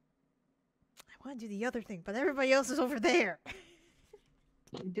want to do the other thing, but everybody else is over there.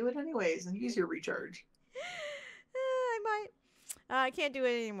 Do it anyways and use your recharge. I might. I can't do it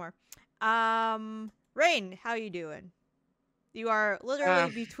anymore. Rain, how you doing? You are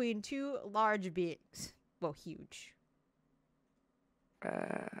literally between two large beings. Well, huge.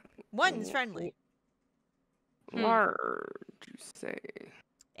 One's friendly. Large, you say?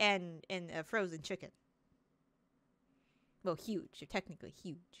 And a frozen chicken. Well, huge. You're technically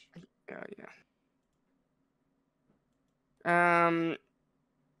huge. Yeah. I'm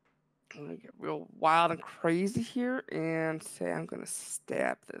gonna get real wild and crazy here and say I'm gonna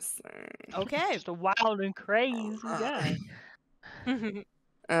stab this thing. Okay. Just a wild and crazy guy.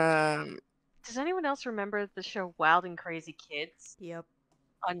 Does anyone else remember the show Wild and Crazy Kids? Yep.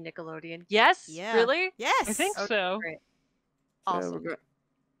 On Nickelodeon. Yes? Yeah. Really? Yes. I think Okay, so. great. So Awesome. we're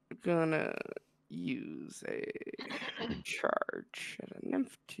gonna use a charge at a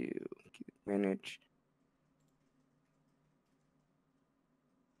nymph to get advantage.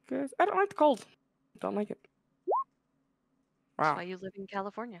 Because I don't like the cold. Don't like it. That's Wow. why you live in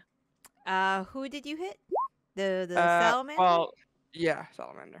California. Who did you hit? The salamander? Well, yeah,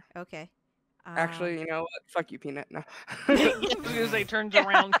 salamander. Okay. Actually, you know what? Fuck you, Peanut. No. As they turns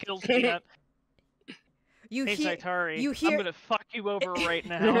around, kills Peanut. You Hey, hear, Zaitari, you hear- I'm gonna fuck you over right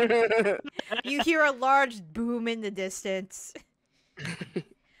now. you hear a large boom in the distance.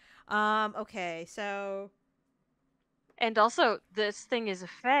 Okay, so And also, this thing is a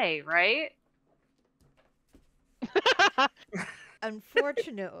fae, right?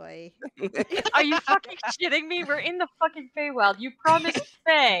 unfortunately, Are you fucking shitting me? We're in the fucking Feywild. You promised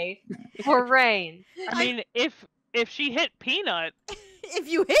fae for rain. I mean, if she hit Peanut, if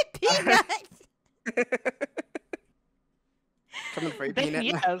you hit Peanut, Coming for you, then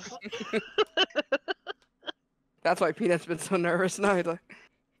Peanut. yes. That's why Peanut's been so nervous now. He's like,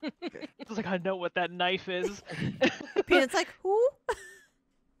 It's like, I know what that knife is. Peanut's like, who?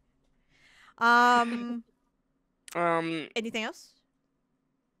 Anything else?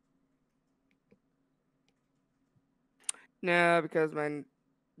 No, because my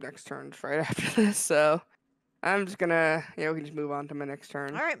next turn's right after this, so I'm just gonna, we can just move on to my next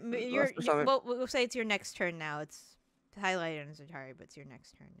turn. All right, Unless there's something- we'll say it's your next turn now. It's highlighted on Zaitari, but it's your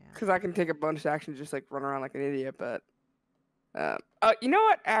next turn now. Because I can take a bonus action, just like run around like an idiot. But you know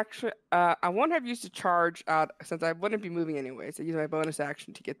what? Actually, I won't have used a charge out since I wouldn't be moving anyways. I use my bonus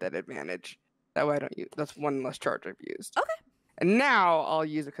action to get that advantage. That way, I don't use. That's one less charge I've used. Okay. And now I'll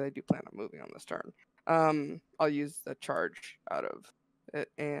use it because I do plan on moving on this turn. I'll use the charge out of it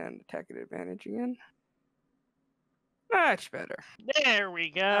and attack at advantage again. Much better. There we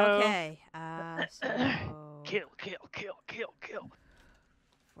go. Okay. So Kill.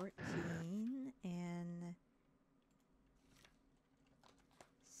 14 and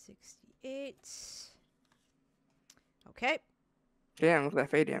 68. Okay. Damn, look at that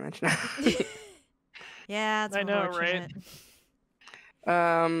fade damage now. Yeah, it's I know, unfortunate.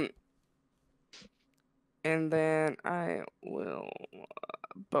 right? And then I will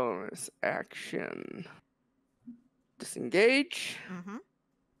bonus action disengage. Mm-hmm.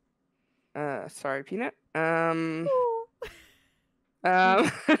 Sorry, Peanut. Are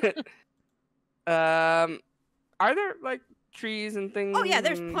there like trees and things? Oh yeah,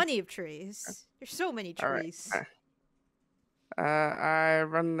 there's plenty of trees. There's so many trees. All right. I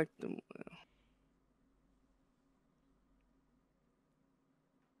run like the.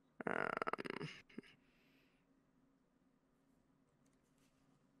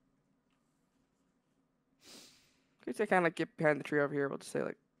 Could I kind of like get behind the tree over here? We'll just say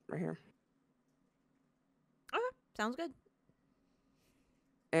like right here. Okay, sounds good.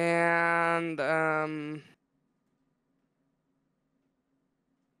 And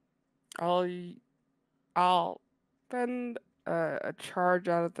I'll spend a charge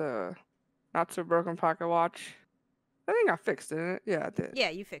out of the not so broken pocket watch. I think I fixed it. Yeah, I did. Yeah,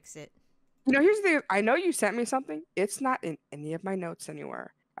 you fixed it. You know, here's the thing. I know you sent me something. It's not in any of my notes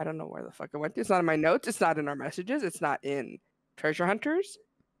anywhere. I don't know where the fuck it went. It's not in my notes. It's not in our messages. It's not in Treasure Hunters.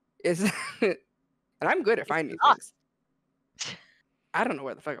 It's and I'm good at finding things. I don't know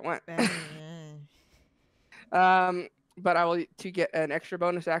where the fuck it went. But I will to get an extra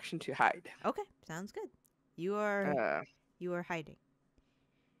bonus action to hide. Okay, sounds good. You are hiding.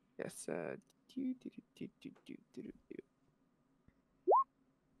 Yes.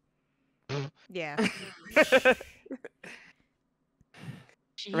 Yeah.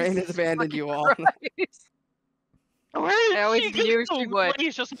 Rain has abandoned you all. Where is I always she? knew she would.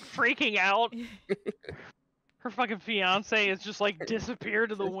 He's just freaking out. Her fucking fiance is just like disappeared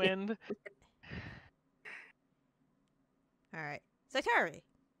to the wind. All right, Zaitari.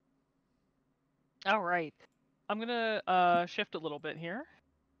 All right, I'm gonna shift a little bit here.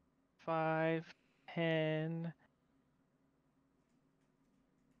 5, 10,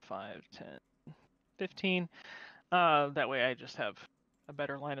 5, 10, 15. That way I just have a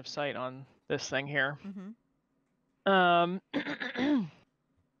better line of sight on this thing here. Mm-hmm.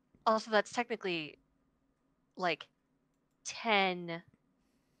 Also, that's technically like 10.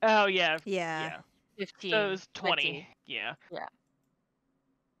 Oh yeah. Yeah. 15. So it was 20. 20. Yeah. Yeah.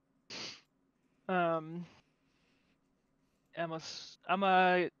 I'm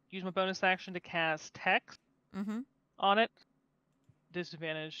gonna use my bonus action to cast text on it.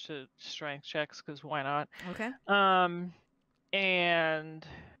 Disadvantage to strength checks because why not? Okay. And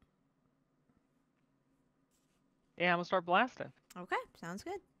yeah, I'm gonna start blasting. Okay, sounds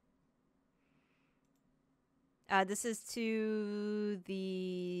good. This is to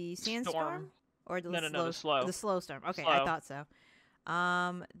the sandstorm or the the slow. The slow storm. Okay, Slow. I thought so.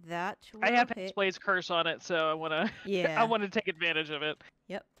 That will I have hit. Hexblade's curse on it, so I wanna Yeah. I wanna take advantage of it.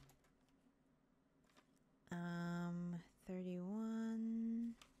 Yep.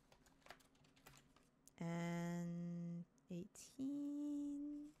 31 and 18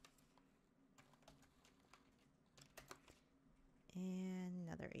 and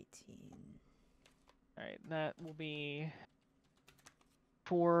another 18. All right, that will be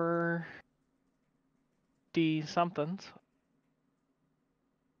 4d somethings.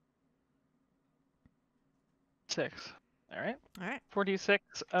 6. All right. All right. 4d6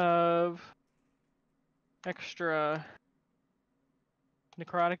 of extra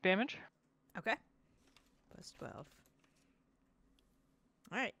necrotic damage. Okay. Plus 12. All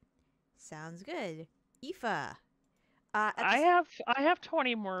right. Sounds good. Aoife. I have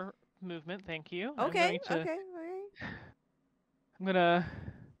 20 more movement. Thank you. Okay. I'm gonna.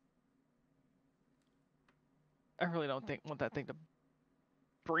 I really don't want that thing to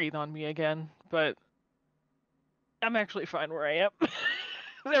breathe on me again, but I'm actually fine where I am.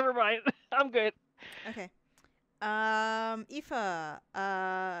 Never mind. I'm good. Okay. Aoife,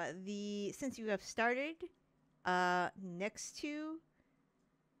 since you have started, next to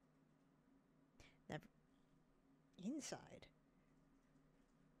inside.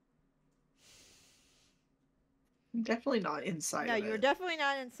 Definitely not inside. No, of you're it. definitely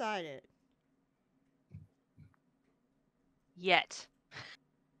not inside it. Yet.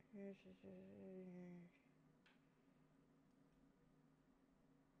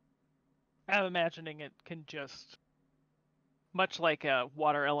 I'm imagining it can just much like a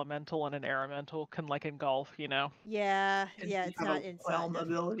water elemental and an air elemental can like engulf, you know. Yeah, And yeah, you it's have not a inside. well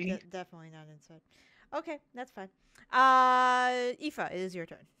mobility. Definitely not inside. Okay, that's fine. Aoife, it is your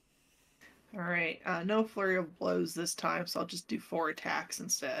turn. All right. No flurry of blows this time, so I'll just do 4 attacks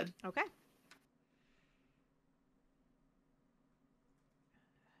instead. Okay.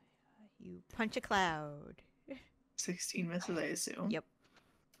 You punch a cloud. 16 misses, I assume. Yep.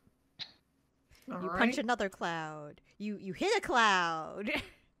 All You right. punch another cloud. You hit a cloud.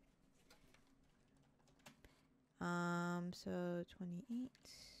 So 28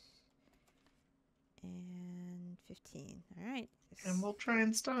 and 15. All right. And we'll try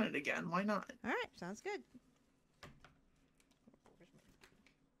and stun it again. Why not? All right, sounds good.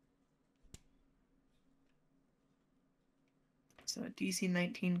 So a DC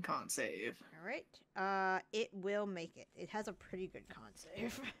 19 con save. All right. It will make it. It has a pretty good con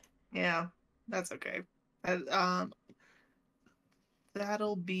save. Yeah, that's okay.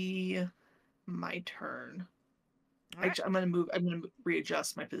 That'll be my turn. All right. Actually, I'm gonna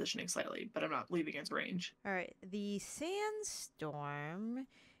readjust my positioning slightly, but I'm not leaving its range. All right. The sandstorm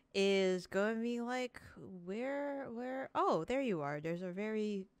is going to be like where? Oh, there you are. There's a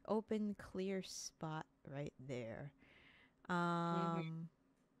very open, clear spot right there.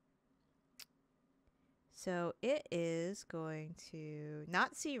 So it is going to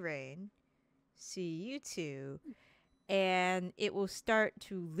not see rain, see you two, and it will start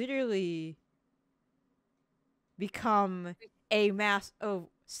to literally become a mass of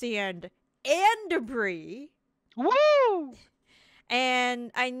sand and debris. Woo!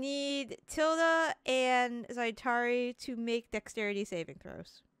 And I need Tilda and Zaitari to make dexterity saving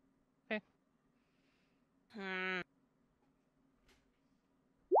throws. Okay.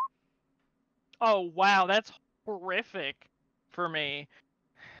 Oh wow, that's horrific for me.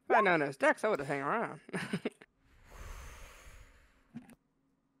 If I'd known it was Dex, I would have hung around.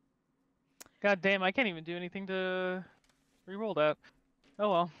 God damn, I can't even do anything to reroll that.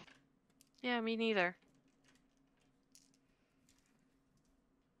 Oh well. Yeah, me neither.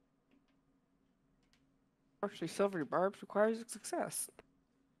 Actually, silvery barbs requires a success.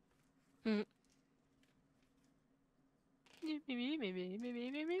 Well,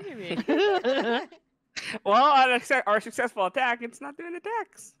 on our successful attack, it's not doing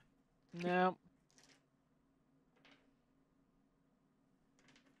attacks. No.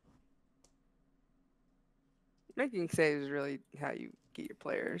 Making saves is really how you get your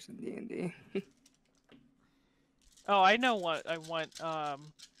players in D&D. Oh, I know what I want.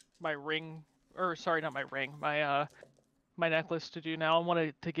 My ring, or sorry, not my ring. My my necklace to do now. I want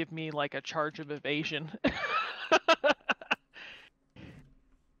it to give me like a charge of evasion.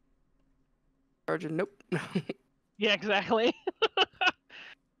 Sergeant, nope. Yeah, exactly.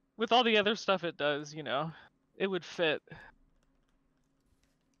 With all the other stuff it does, you know, it would fit.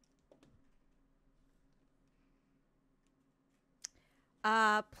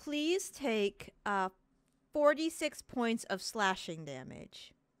 Please take 46 points of slashing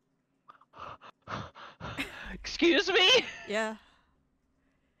damage. Excuse me? Yeah.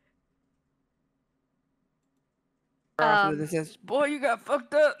 After this is, boy, you got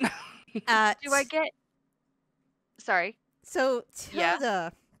fucked up. Do I get? Sorry. So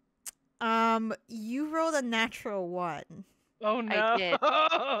Yeah. Tilda, you rolled a natural 1. Oh no. I did.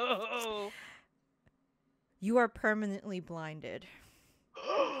 You are permanently blinded.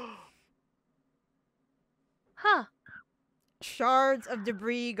 Huh. Shards of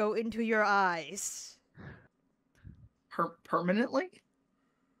debris go into your eyes. Permanently?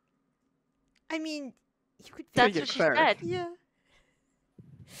 I mean, you could. That's get what she cleric. said. Yeah.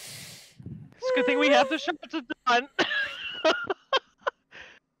 It's a good thing we have the shots done.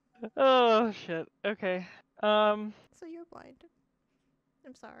 Oh shit. Okay. So you're blind.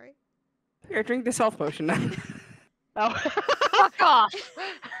 I'm sorry. Here, drink this health potion. Oh. Fuck off.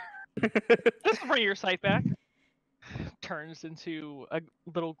 This will bring your sight back. Turns into a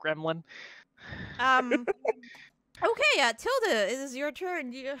little gremlin. Okay, Tilda, it is your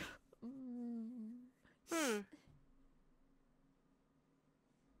turn. You...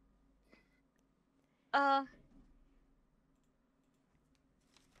 All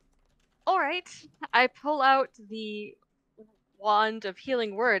right. I pull out the wand of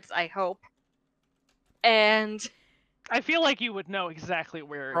healing words, I hope. And I feel like you would know exactly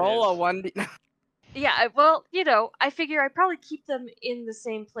where Roll it a is. 1d. yeah, well, you know, I figure I probably keep them in the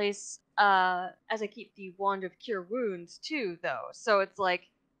same place as I keep the wand of cure wounds too, though. So it's like,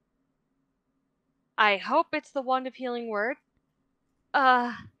 I hope it's the wand of healing word.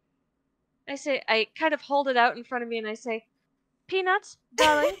 I kind of hold it out in front of me and I say, Peanuts,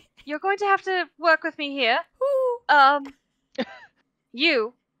 darling, you're going to have to work with me here.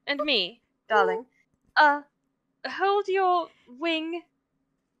 You and me, darling. Hold your wing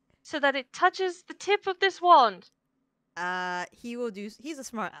so that it touches the tip of this wand. He will do. He's a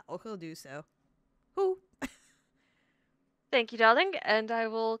smart owl. He'll do so. Who? Thank you, darling. And I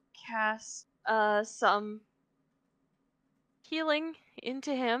will cast some healing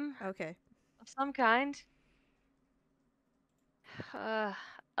into him Okay. of some kind.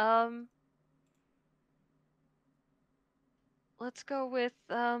 Let's go with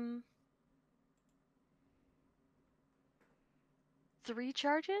 3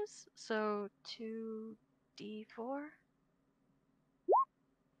 charges, so 2d4.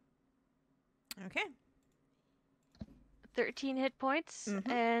 Okay. 13 hit points,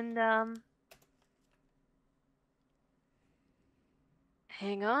 Mhm. and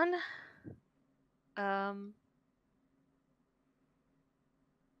hang on.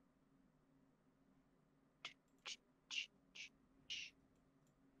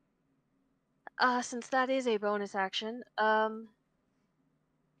 Since that is a bonus action,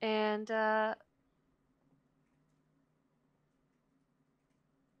 and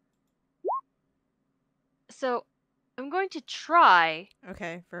so I'm going to try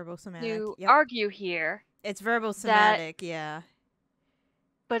Okay. Verbal somatic. to Yep. argue here, It's verbal somatic. Yeah.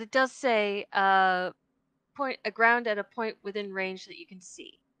 but it does say point a ground at a point within range that you can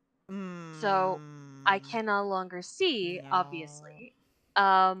see. So I can no longer see, No. obviously.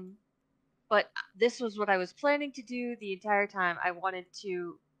 But this was what I was planning to do the entire time. I wanted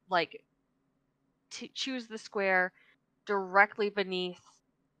to choose the square directly beneath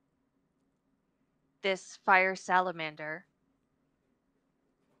this fire salamander.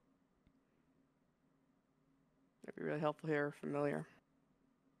 That'd be really helpful here, familiar.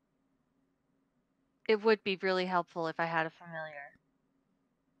 It would be really helpful if I had a familiar.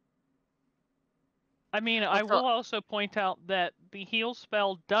 I mean, I will also point out that the heal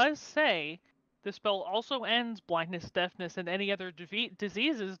spell does say the spell also ends blindness, deafness, and any other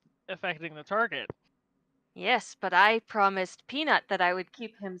diseases affecting the target. Yes, but I promised Peanut that I would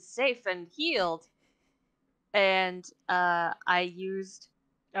keep him safe and healed. And I used...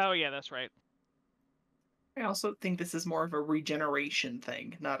 Oh, yeah, that's right. I also think this is more of a regeneration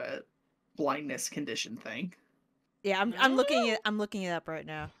thing, not a blindness condition thing. Yeah, I'm looking it up right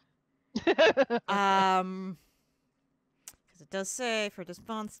now. Because it does say for this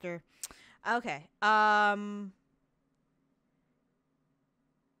monster. Okay. Now,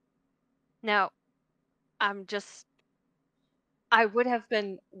 I would have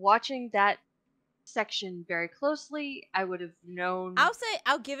been watching that section very closely. I would have known.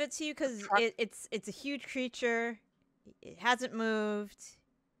 I'll give it to you because it's a huge creature. It hasn't moved.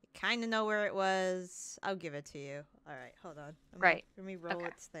 You kind of know where it was. I'll give it to you. All right, hold on. Let me roll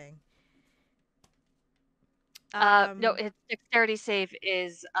its thing. No, its dexterity save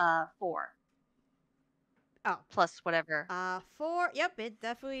is 4. Oh, plus whatever. 4. Yep, it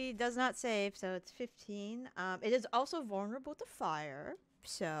definitely does not save, so it's 15. It is also vulnerable to fire,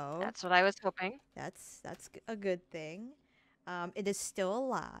 so that's what I was hoping. That's a good thing. It is still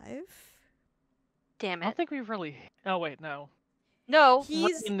alive. Damn it! I don't think we really. Oh wait, no. No,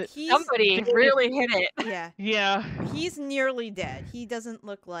 he's somebody really hit it. Yeah. Yeah. He's nearly dead. He doesn't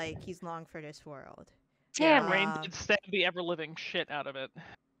look like he's long for this world. Damn it! Rain did stab the ever living shit out of it. I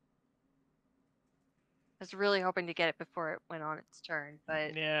was really hoping to get it before it went on its turn,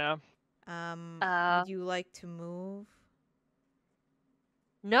 but yeah. Would you like to move?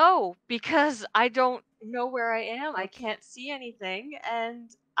 No, because I don't know where I am. Okay. I can't see anything, and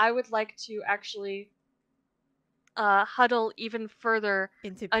I would like to actually huddle even further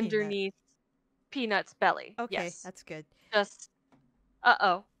into underneath Peanut's belly. Okay, yes. That's good. Just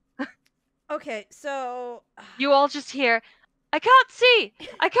Okay, so you all just hear, I can't see!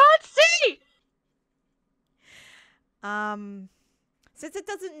 I can't see! Since it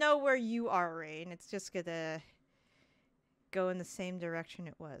doesn't know where you are, Rain, it's just gonna go in the same direction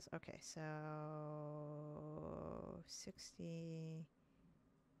it was. Okay, so 60.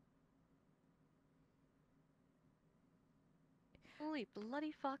 Holy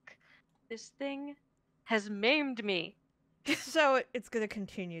bloody fuck. This thing has maimed me. So it's gonna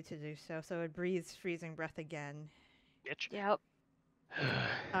continue to do so. So it breathes freezing breath again. Bitch. Yep.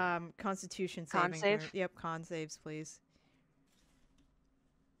 Constitution con saving. save? Yep, con saves, please.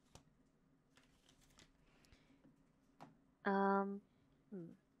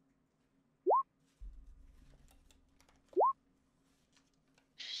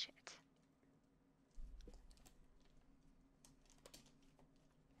 Shit.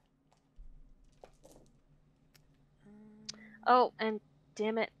 Oh, and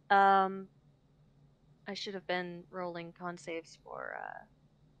damn it, I I should have been rolling con saves for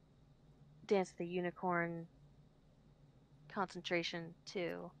Dance of the Unicorn concentration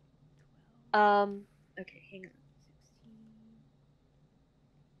too. Okay, hang on.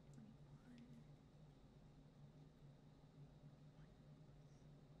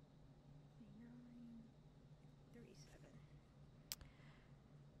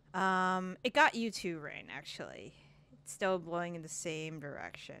 37. It got you too, Rain, actually. It's still blowing in the same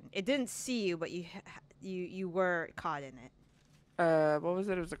direction. It didn't see you, but you were caught in it. What was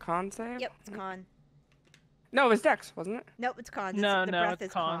it? It was a con save? Yep, it's con. No, it was Dex, wasn't it? Nope, it's con. No, the no, breath it's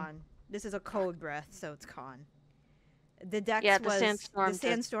is con. This is a cold breath, so it's con. The Dex Yeah, was sandstorm. The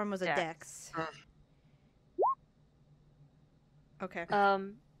sandstorm was a Dex. Dex. Okay.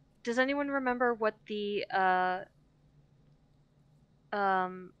 Does anyone remember what the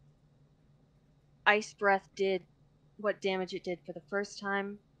ice breath did? What damage it did for the first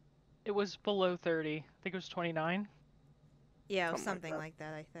time? It was below 30. I think it was 29. Yeah, it was something like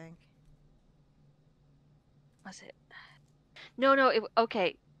that, I think. Was it? No,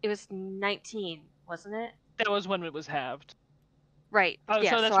 okay. It was 19, wasn't it? That was when it was halved. Right. Oh,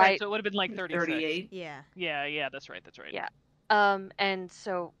 yeah, so that's right. So it would have been like 36. 38. Yeah. Yeah, that's right. Yeah. And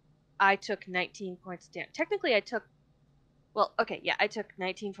so I took 19 points of damage. Technically, I took... Well, okay, yeah, I took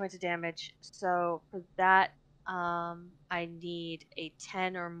 19 points of damage. So for that, I need a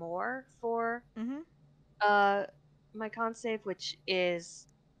 10 or more for my con save, which is...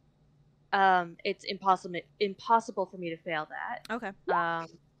 it's impossible for me to fail that. Okay.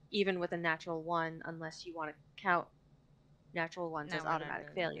 Even with a natural 1, unless you want to count natural ones as automatic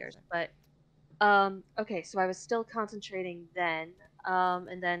failures. But okay, so I was still concentrating then,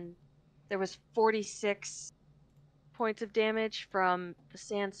 and then there was 46 points of damage from the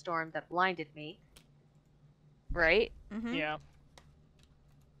sandstorm that blinded me. Right? Mm-hmm. Yeah.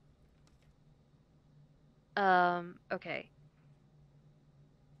 Okay.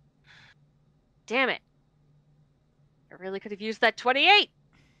 Damn it. I really could have used that 28.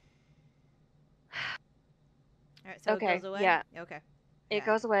 Alright, so Okay, it goes away? yeah. Okay. It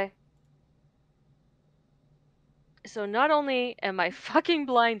goes away. So not only am I fucking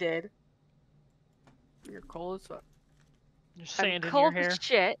blinded, You're cold as fuck. There's I'm sand in your cold hair. as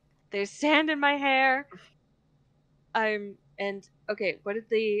shit. There's sand in my hair. Okay, what did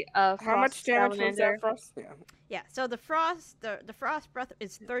the frost How much damage was salamander? that frost? Yeah. Yeah, so the frost breath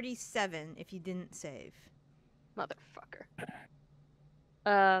is 37 if you didn't save. Motherfucker.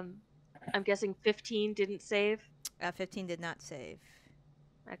 I'm guessing 15 didn't save. 15 did not save.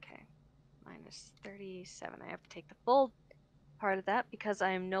 Okay. Minus 37. I have to take the full part of that because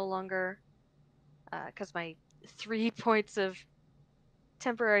I am no longer... because my 3 points of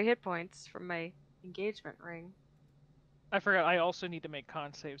temporary hit points from my engagement ring. I forgot. I also need to make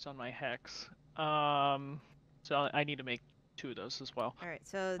con saves on my hex. So I need to make 2 of those as well. All right.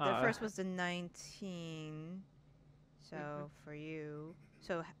 So the first was the 19. So for you,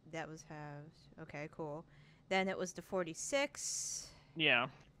 so that was halves. Okay, cool. Then it was the 46. Yeah.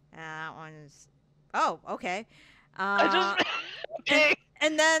 That one is. Oh, okay. I just. Okay.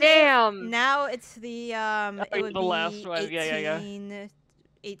 And then Damn. Now it's the it would the be last one. 18, Yeah.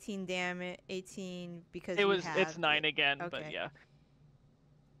 18 damage, 18 because It's 9 again, okay. but yeah.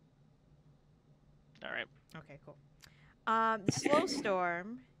 All right. Okay, cool. The slow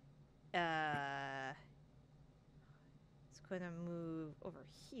storm, it's gonna move over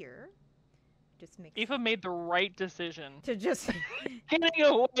here. Just make. Aoife made the right decision to just getting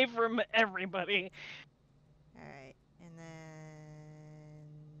away from everybody. All right, and then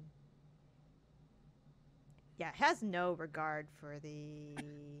yeah, it has no regard for the.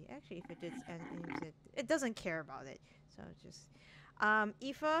 Actually, if it did, it doesn't care about it. So just,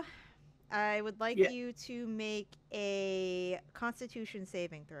 Aoife, I would like you to make a Constitution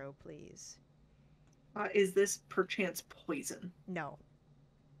saving throw, please. Is this perchance poison? No.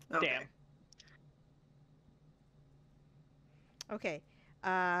 Okay. Damn. Okay.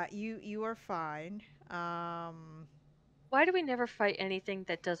 You are fine. Why do we never fight anything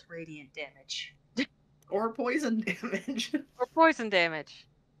that does radiant damage? Or poison damage. Or poison damage.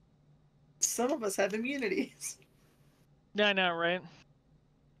 Some of us have immunities. I know, right?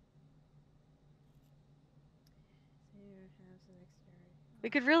 We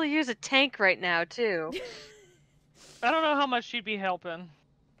could really use a tank right now, too. I don't know how much she'd be helping,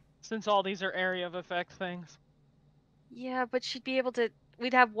 since all these are area of effect things. Yeah, but she'd be able to...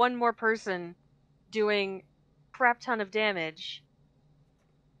 We'd have one more person doing crap ton of damage.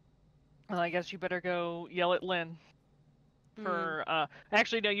 Well, I guess you better go yell at Lynn. For,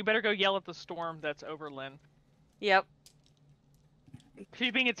 actually, no, you better go yell at the storm that's over Lynn. Yep.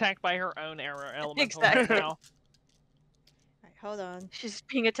 She's being attacked by her own arrow elemental Exactly. right now. Alright, hold on. She's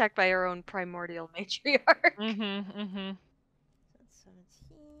being attacked by her own primordial matriarch. Mm-hmm. That's 17.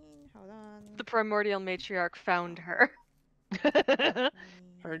 Hold on. The primordial matriarch found her.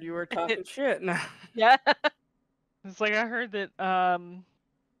 Heard you were talking shit. No. Yeah. It's like I heard that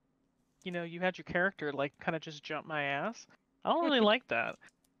you know, you had your character like kind of just jump my ass. I don't really like that.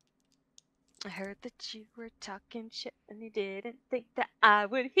 I heard that you were talking shit and you didn't think that I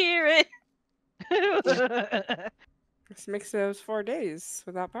would hear it. This makes those 4 days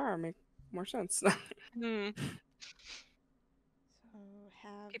without power make more sense. Hmm. So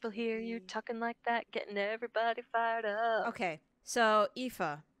have People hear you the- talking like that, getting everybody fired up. Okay, so Aoife,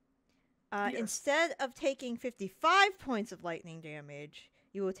 Yes. instead of taking 55 points of lightning damage,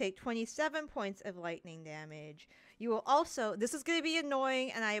 you will take 27 points of lightning damage. You will also, this is going to be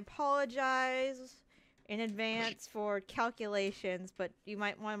annoying, and I apologize in advance for calculations, but you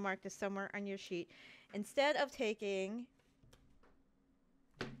might want to mark this somewhere on your sheet. Instead of taking...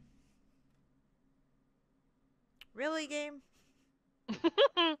 Really, game?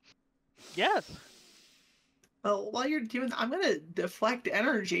 Yes. Oh, while you're doing that, I'm gonna deflect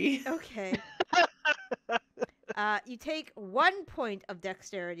energy. Okay. You take 1 point of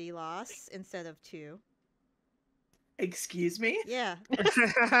dexterity loss instead of 2. Excuse me? Yeah.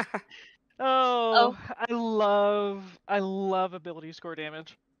 Oh, I love ability score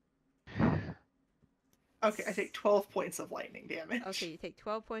damage. Okay, I take 12 points of lightning damage. Okay, you take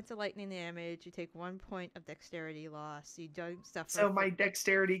 12 points of lightning damage. You take 1 point of dexterity loss. You don't suffer. So my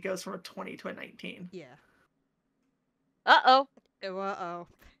dexterity goes from a 20 to a 19. Yeah. Uh-oh. Uh-oh.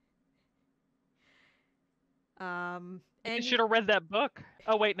 You And should have read that book.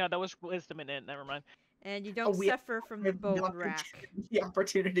 Oh wait, no, that was wisdom in it. Never mind. and you don't we suffer from the have bone not rack. The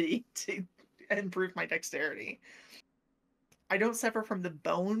opportunity to improve my dexterity. I don't suffer from the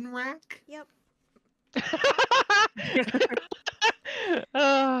bone rack. Yep.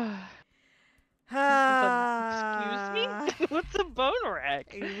 Excuse me? What's a bone rack?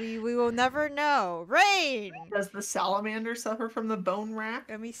 we will never know. Rain! Does the salamander suffer from the bone rack?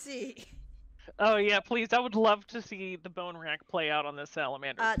 Let me see. Oh yeah, please. I would love to see the bone rack play out on this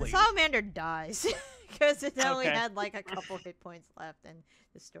salamander. The Please. salamander dies because it only Okay. had like a couple hit points left, and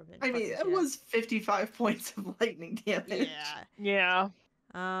the storm didn't. I mean, fuck it with was 55 points of lightning it. damage. Yeah.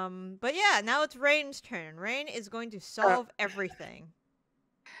 Yeah. But yeah, now it's Rain's turn. Rain is going to solve everything.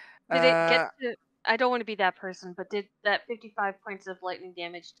 Did it get to... I don't want to be that person, but did that 55 points of lightning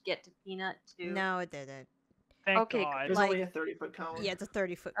damage get to Peanut too? No, it didn't. Thank Okay, God. There's Like- only a 30-foot cone. Yeah, it's a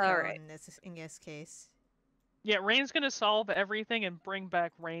 30-foot All cone right. in this case. Yeah, Rain's gonna solve everything and bring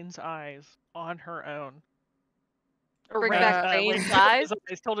back Rain's eyes on her own. Or Bring back Rain's eyes?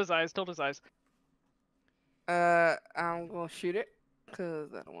 Told his eyes. I'm gonna shoot it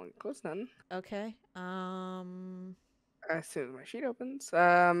because I don't want to close none. Okay. As soon as my sheet opens,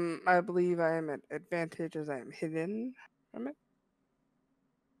 I believe I am at advantage as I am hidden from it.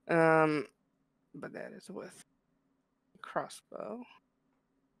 But that is with crossbow.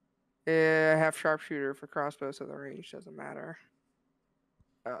 Yeah, I have sharpshooter for crossbow, so the range doesn't matter.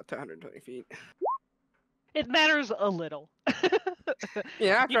 To 120 feet. It matters a little.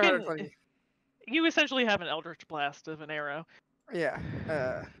 Yeah, after You can- 120. You essentially have an eldritch blast of an arrow. Yeah.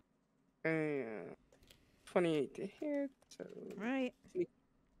 28 to hit. So Right.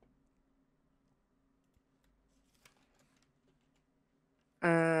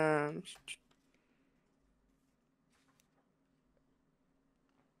 um.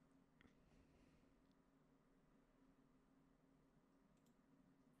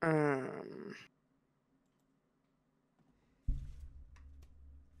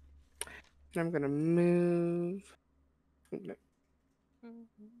 I'm gonna move.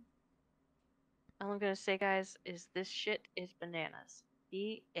 All I'm gonna say, guys, is this shit is bananas.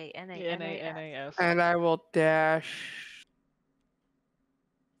 BANANAS. N-A-N-A-S. And I will dash.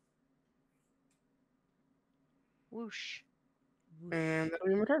 Whoosh. And that'll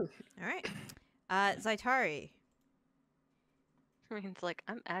be my turn. All right. Zaitari. I mean, it's like,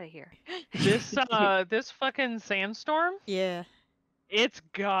 I'm out of here. This this fucking sandstorm, Yeah. it's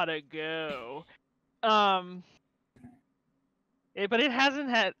gotta go. But it hasn't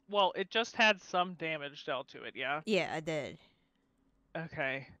had. Well, it just had some damage dealt to it. Yeah. Yeah, I did.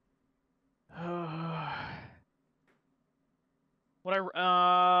 Okay. What I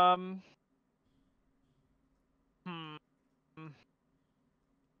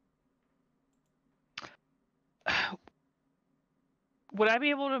Would I be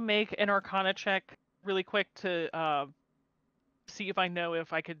able to make an Arcana check really quick to see if I know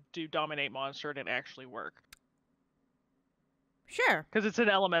if I could do Dominate Monster and it actually work? Sure. Because it's an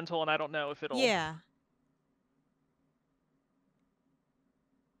elemental, and I don't know if it'll. Yeah.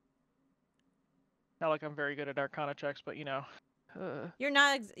 Not like I'm very good at Arcana checks, but You're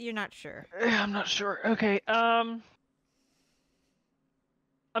not sure. I'm not sure. Okay. I'm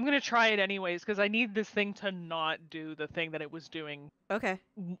gonna try it anyways because I need this thing to not do the thing that it was doing. Okay.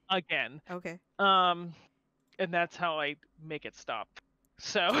 Again. Okay. And that's how I make it stop.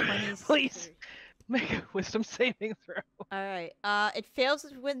 So please make a wisdom saving throw. All right. It fails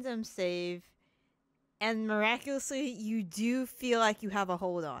its wisdom save, and miraculously, you do feel like you have a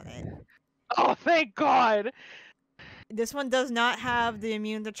hold on it. Oh, thank God! This one does not have the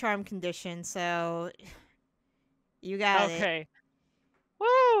immune to charm condition, so you got it. Okay.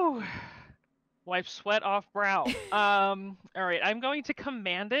 Woo! Wipe sweat off brow. All right. I'm going to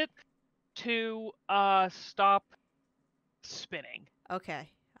command it to stop spinning. Okay.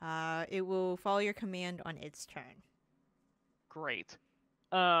 It will follow your command on its turn. Great.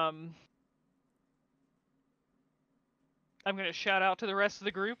 I'm going to shout out to the rest of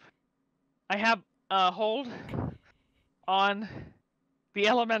the group. I have hold on the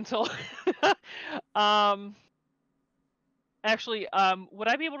elemental. Actually, would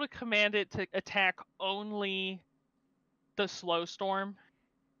I be able to command it to attack only the slow storm?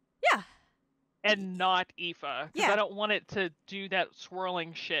 Yeah. And not Aoife, because I don't want it to do that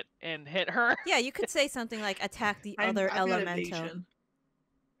swirling shit and hit her. Yeah, you could say something like attack the other I've elemental. got evasion.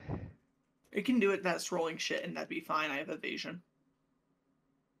 It can do it that swirling shit, and that'd be fine. I have evasion.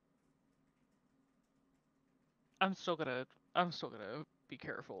 I'm still gonna be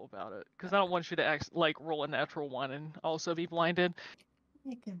careful about it because I don't want you to roll a natural 1 and also be blinded.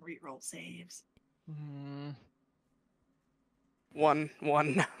 Make them reroll saves. One.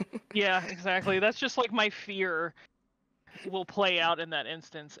 Yeah, exactly. That's just like my fear will play out in that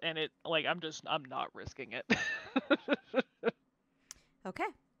instance, and I'm not risking it. Okay.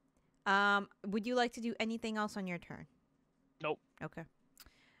 Would you like to do anything else on your turn? Nope. Okay.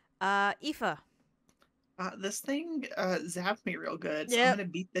 Aoife. This thing zapped me real good, so Yep. I'm gonna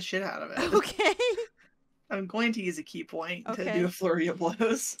beat the shit out of it. Okay. I'm going to use a key point to Okay. do a flurry of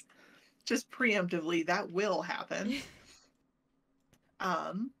blows. Just preemptively, that will happen.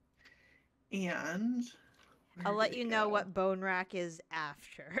 And I'll let you know what Bone Rack is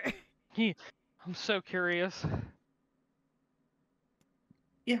after. I'm so curious.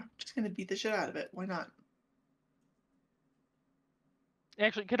 Yeah, just gonna beat the shit out of it. Why not?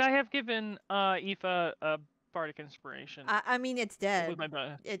 Actually, could I have given Aoife a bardic inspiration? I mean, it's dead. With my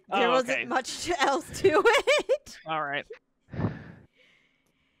There wasn't much else to it. All right.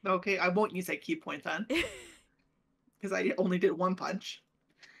 Okay, I won't use that key point then, because I only did one punch.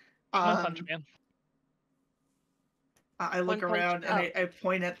 One punch man. I look around and I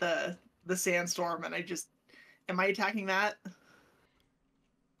point at the sandstorm, and I just, am I attacking that?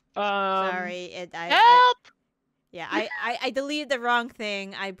 Sorry, help! I deleted the wrong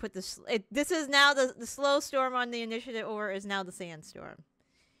thing. I put this is now the slow storm on the initiative order is now the sandstorm,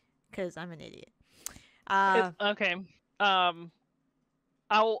 because I'm an idiot. Okay.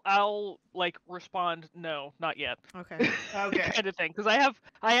 I'll respond. No, not yet. Okay. Okay. Kind of thing, because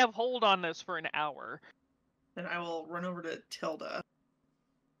I have hold on this for an hour. Then I will run over to Tilda,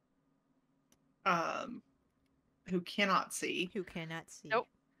 who cannot see. Nope.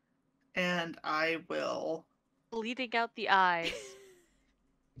 And I will bleeding out the eyes.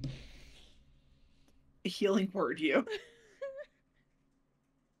 healing word you.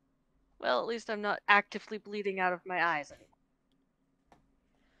 Well, at least I'm not actively bleeding out of my eyes anymore.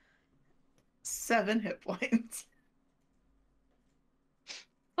 7 hit points.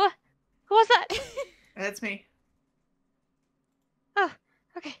 What? Who was that? That's me. Oh,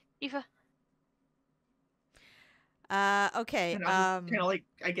 okay, Aoife. Okay. And I'm kind of like,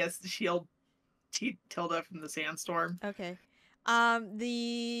 I guess, shield Tilda from the sandstorm. Okay.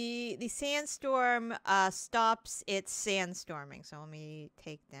 The sandstorm stops its sandstorming. So let me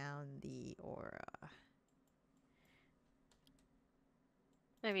take down the aura.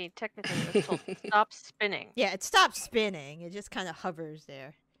 I mean, technically, it was told to stop spinning. Yeah, it stops spinning. It just kind of hovers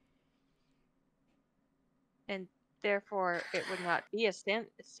there. And therefore, it would not be a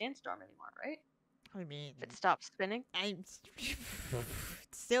sandstorm anymore, right? I mean, If it stops spinning? I'm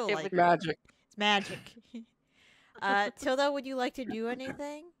still It like would- Magic. it's magic. Tilda, would you like to do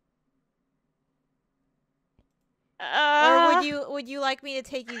anything? Or would you like me to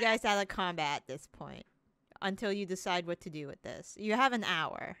take you guys out of combat at this point until you decide what to do with this? You have an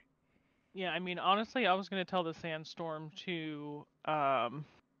hour. Yeah, I mean, honestly, I was gonna tell the sandstorm to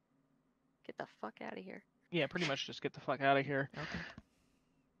Get the fuck out of here. yeah, pretty much just get the fuck out of here. Okay.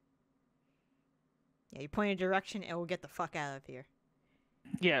 Yeah, you point a direction and we'll get the fuck out of here.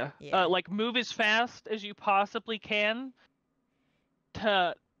 Yeah. Yeah. Like move as fast as you possibly can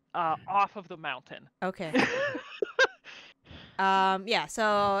to off of the mountain. Okay. Yeah,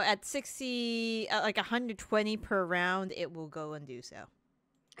 so at 60, like 120 per round, it will go and do so.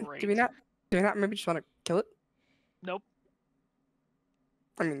 Great. Do we not maybe just want to kill it? Nope.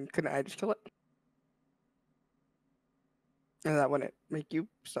 I mean, couldn't I just kill it? And that wouldn't make you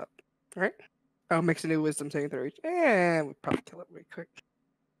stop, right? Oh, makes a new wisdom saving throw each. And we probably kill it really quick.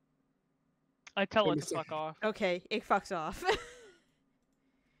 I tell Let it me to see. fuck off. Okay, it fucks off.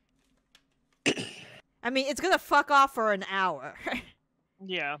 I mean, it's gonna fuck off for an hour.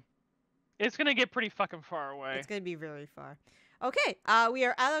 Yeah. It's gonna get pretty fucking far away. It's gonna be very far. Okay, we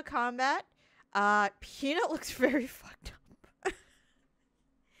are out of combat. Peanut looks very fucked up.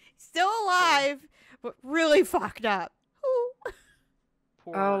 Still alive, but really fucked up.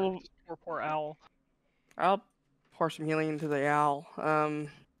 Ooh. Poor owl. I'll pour some healing into the owl.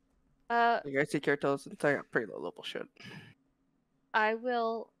 You guys take care of those since I got pretty low level shit. I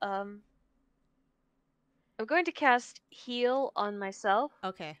will, I'm going to cast heal on myself.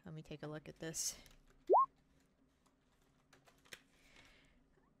 Okay, let me take a look at this.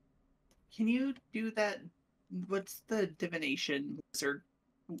 Can you do that? What's the divination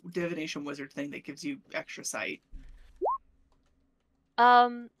wizard thing that gives you extra sight?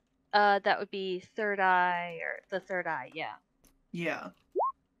 That would be third eye, or the third eye, yeah. Yeah.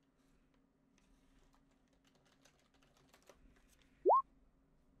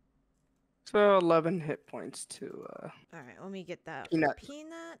 So 11 hit points to All right, let me get that. Peanut.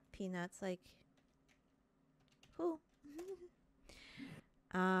 Peanut's like, who?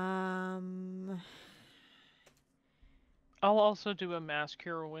 I'll also do a mass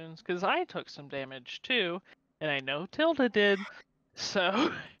cure wounds because I took some damage too, and I know Tilda did.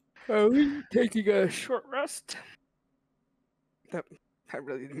 So. taking a short rest. That I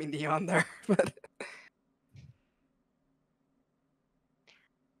really didn't mean to yawn there, but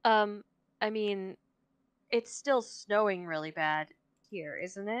I mean, it's still snowing really bad here,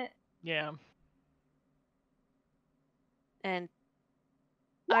 isn't it? Yeah. And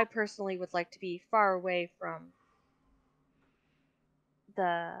I personally would like to be far away from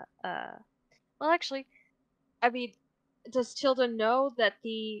the, well, actually, I mean, does Tilda know that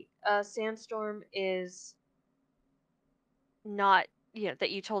the sandstorm is not,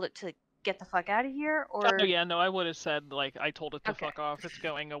 that you told it to get the fuck out of here, or? Oh yeah, no, I would have said like I told it to Okay. fuck off. It's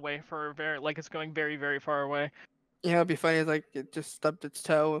going away for it's going very, very far away. yeah, it'd be funny. It's like it just stubbed its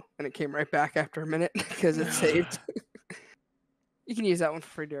toe and it came right back after a minute because it saved. You can use that one for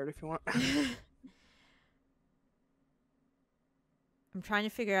free, Jared, if you want. I'm trying to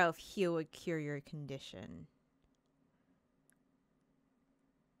figure out if heal would cure your condition.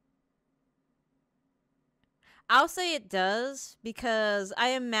 I'll say it does because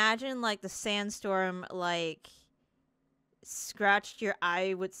I imagine like the sandstorm like scratched your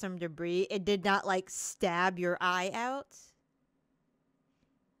eye with some debris. It did not like stab your eye out.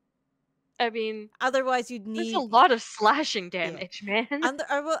 I mean, Otherwise, you'd there's need a lot of slashing damage, man.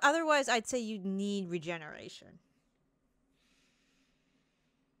 Otherwise, I'd say you'd need regeneration.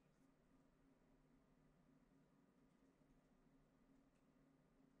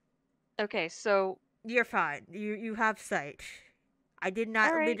 Okay, so You're fine. You have sight. I did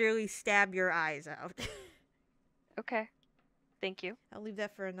not All right. literally stab your eyes out. okay, thank you. I'll leave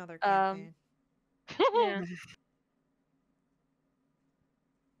that for another campaign. Yeah.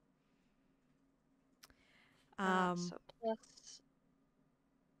 So plus.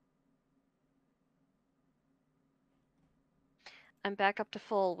 I'm back up to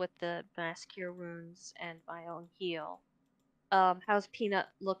full with the mass cure wounds and my own heal. How's Peanut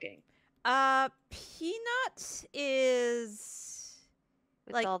looking? Peanut is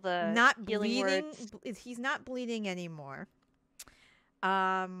With like all the not healing bleeding. words. He's not bleeding anymore.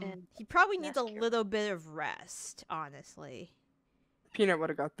 And He probably needs a mass cure. little bit of rest, honestly. Peanut would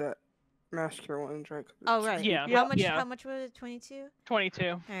have got that mass cure one, right? Oh right. Yeah. How much was it? 22? 22.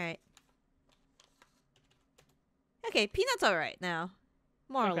 All right. Okay, Peanut's all right now,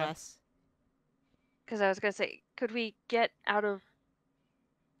 more or Okay. less. Because I was gonna say, could we get out of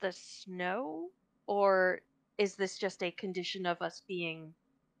the snow, or is this just a condition of us being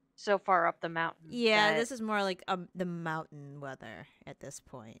so far up the mountain? Yeah, that... this is more like the mountain weather at this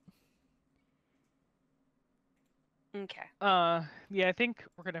point. Okay. Yeah, I think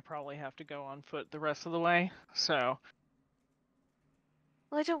we're gonna probably have to go on foot the rest of the way. So.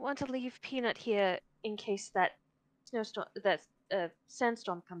 Well, I don't want to leave Peanut here in case that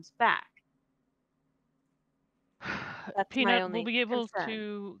sandstorm comes back. That's my Peanut, only will be able concern.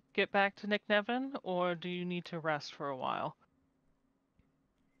 to get back to Nick Nevin, or do you need to rest for a while?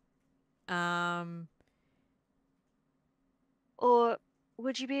 Or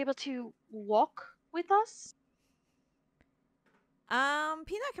would you be able to walk with us?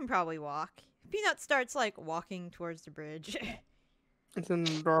 Peanut can probably walk. Peanut starts like walking towards the bridge. It's an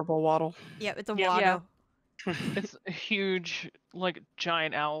adorable waddle. Yep, it's a Yep. waddle. Yeah. It's a huge, like,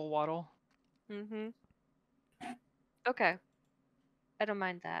 giant owl waddle. Mm-hmm. Okay. I don't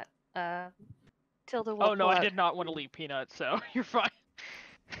mind that. Tilda will Oh no, pull I out... did not want to leave Peanut, so you're fine.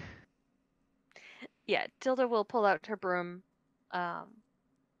 Yeah, Tilda will pull out her broom.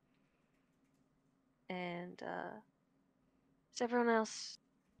 And is everyone else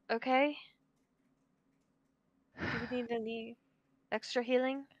okay? Do we need any extra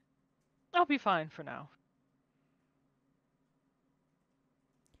healing? I'll be fine for now.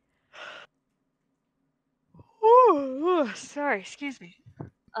 Ooh, sorry, excuse me.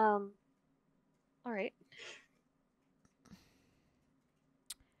 All right.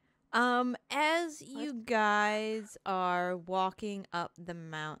 As you guys are walking up the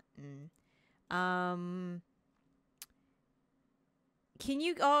mountain, can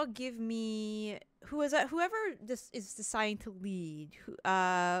you all give me whoever this is deciding to lead?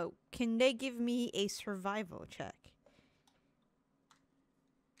 Can they give me a survival check?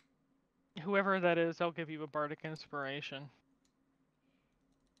 Whoever that is, I'll give you a bardic inspiration.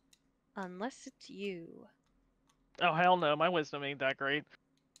 Unless it's you. Oh hell no, my wisdom ain't that great.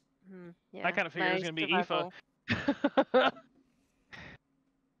 Yeah. I kind of figured it was gonna be survival.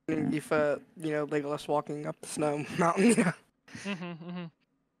 Aoife. If Legolas walking up the snow mountain.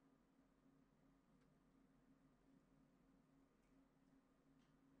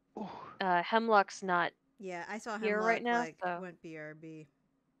 Yeah. Hemlock's not. Yeah, I saw him Here right now, so... went BRB.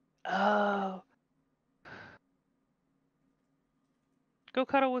 Oh. Go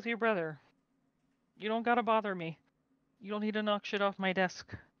cuddle with your brother. You don't gotta bother me. You don't need to knock shit off my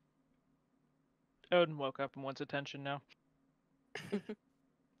desk. Odin woke up and wants attention now.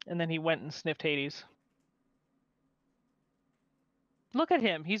 And then he went and sniffed Hades. Look at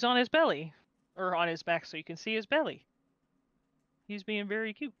him. He's on his belly. Or on his back so you can see his belly. He's being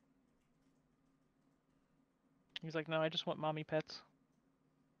very cute. He's like, no, I just want mommy pets.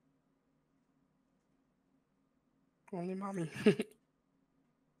 Only mommy.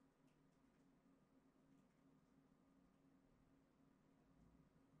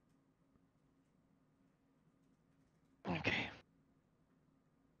 Okay.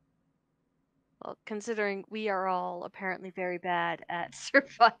 Well, considering we are all apparently very bad at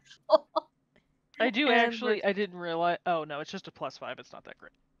survival. I do And actually, I didn't realize. Oh no, it's just a +5. It's not that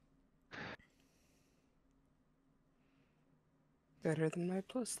great. Better than my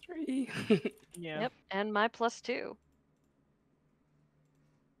 +3. Yeah. Yep, and my +2.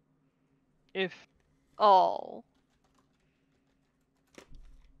 If Oh.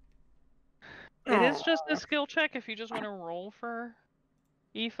 it is just a skill check, if you just want to roll for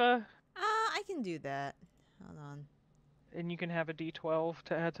Aoife, I can do that. Hold on. and you can have a D12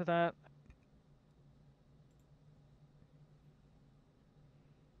 to add to that.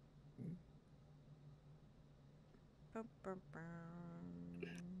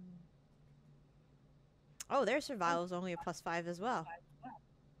 Oh, their survival is only a +5 as well.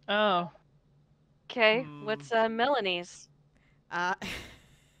 Oh. Okay, what's Melanie's? I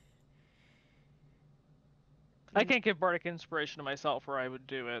can't give bardic inspiration to myself, or I would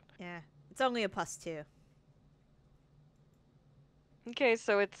do it. Yeah, it's only a +2. Okay,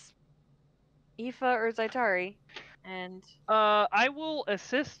 so it's Aoife or Zaitari, and... I will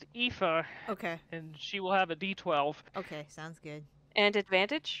assist Aoife. Okay. And she will have a D12. Okay, sounds good. And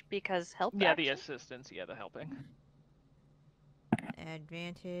advantage, because help Yeah, action? the assistance, yeah, the helping.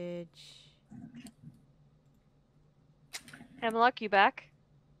 Advantage. Hemlock, you back?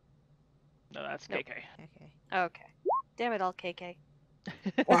 No, that's Nope. KK. Okay. Okay. Damn it all, KK.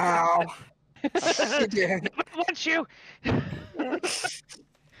 Wow. I want you!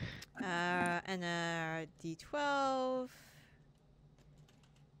 And a D12.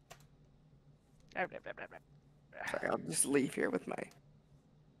 Sorry, I'll just leave here with my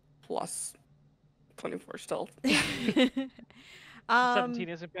 +24 stealth. 17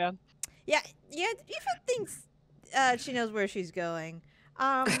 isn't bad. Yeah, Aoife thinks she knows where she's going.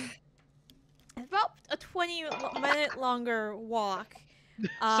 About a 20-minute longer walk.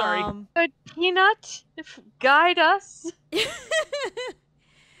 Sorry. Could Peanut guide us?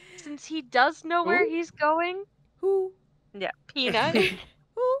 Since he does know where he's going? Who? Yeah, Peanut.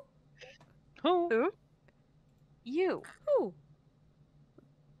 Who? Who? You. Who?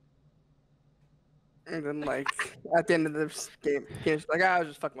 And then, like, at the end of this game, she's like, I was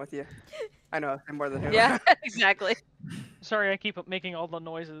just fucking with you. I know, I'm more than who. Yeah, exactly. Sorry, I keep making all the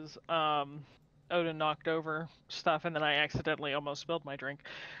noises. Odin knocked over stuff, and then I accidentally almost spilled my drink.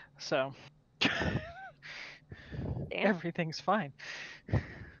 So everything's fine.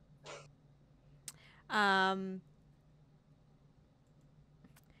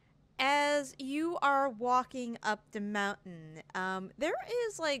 As you are walking up the mountain, there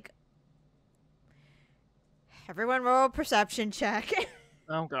is like everyone roll a perception check.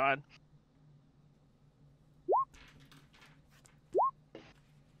 Oh God.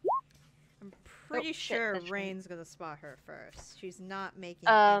 I'm pretty shit, sure that's right. Rain's gonna spot her first. She's not making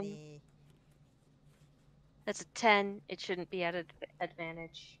any. That's a 10. It shouldn't be at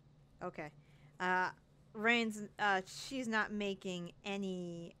advantage. Okay. Rain's she's not making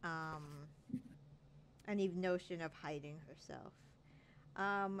any notion of hiding herself.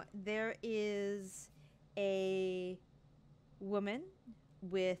 There is a woman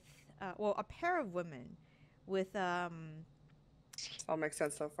with a pair of women with All makes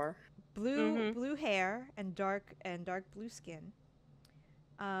sense so far. blue hair and dark blue skin.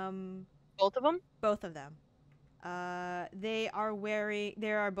 Both of them? Both of them. They are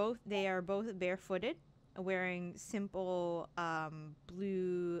both barefooted, wearing simple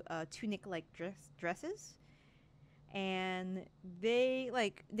blue tunic-like dresses, and they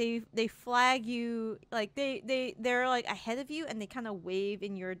flag you, like they're like ahead of you, and they kind of wave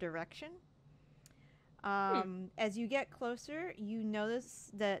in your direction. As you get closer, you notice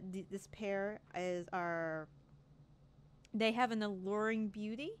that this pair they have an alluring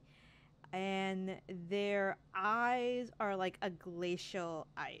beauty. And their eyes are like a glacial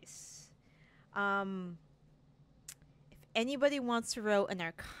ice. If anybody wants to roll an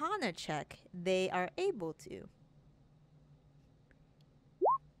Arcana check, they are able to.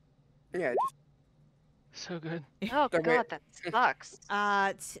 Yeah, So good. Oh God, that sucks.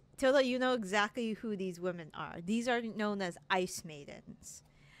 Tilda, you know exactly who these women are. These are known as ice maidens.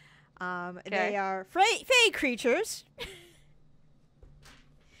 They are fey creatures.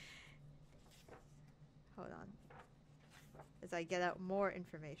 Hold on, as I get out more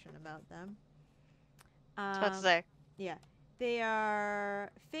information about them. I was about to say. Yeah, they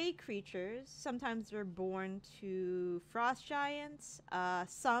are fey creatures. Sometimes they're born to frost giants.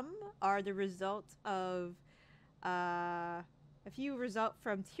 Some are the result of a few result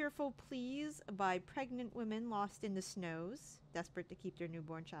from tearful pleas by pregnant women lost in the snows, desperate to keep their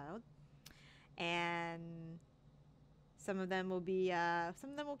newborn child, and some of them will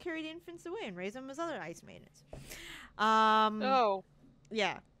carry the infants away and raise them as other ice maidens. Oh.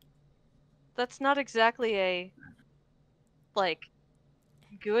 Yeah. That's not exactly a, like,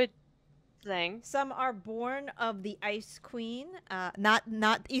 good thing. Some are born of the Ice Queen, not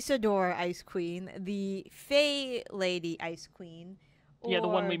Isadora Ice Queen, the Fey Lady Ice Queen. Yeah, the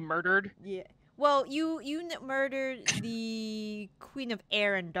one we murdered. Yeah. Well, you murdered the Queen of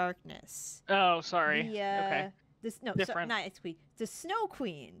Air and Darkness. Oh, sorry. Okay. Different. Not Ice Queen. The Snow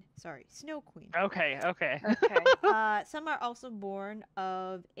Queen. Sorry, Snow Queen. Okay. Okay. Some are also born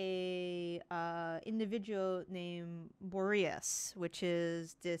of a individual named Boreas, which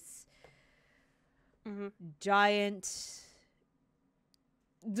is this giant,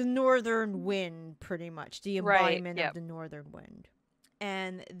 the northern wind, pretty much the embodiment of the northern wind.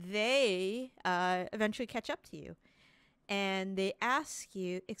 And they eventually catch up to you, and they ask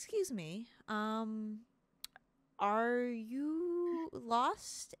you, "Excuse me, are you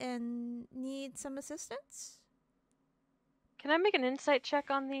lost and need some assistance?" Can I make an insight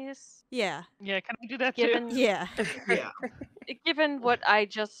check on these? Yeah. Yeah, can I do that Given, too? Yeah. Yeah. Given what I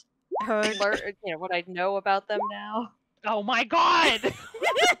just Heard. learned, what I know about them now. Oh my God!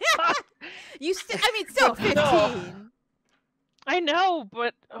 You still 15. I know,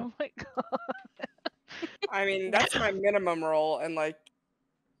 but oh my God. I mean, that's my minimum roll, and like,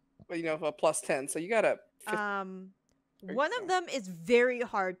 a plus 10. So you got a. One of them is very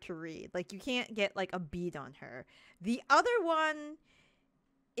hard to read. Like, you can't get like a beat on her. The other one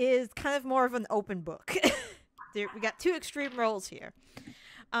is kind of more of an open book. We got two extreme rolls here.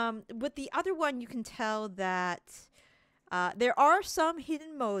 With the other one, you can tell that there are some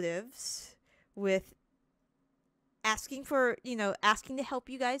hidden motives with asking to help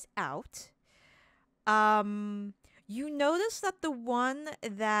you guys out. You notice that the one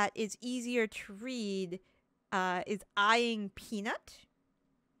that is easier to read is eyeing Peanut.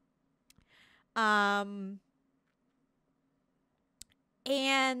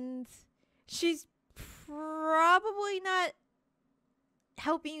 And she's probably not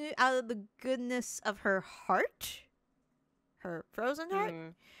helping you out of the goodness of her heart, her frozen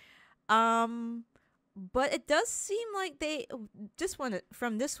heart. But it does seem like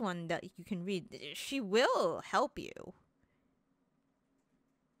from this one that you can read, she will help you.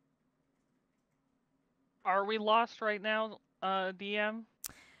 Are we lost right now, DM?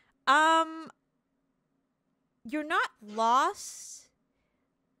 You're not lost.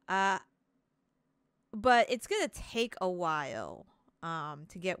 But it's gonna take a while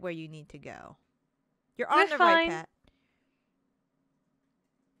to get where you need to go. You're on the right path.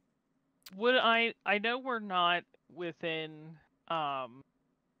 Would I know we're not within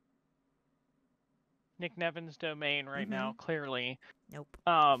Nick Nevin's domain right now, clearly. Nope.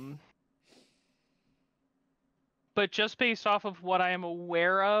 But just based off of what I am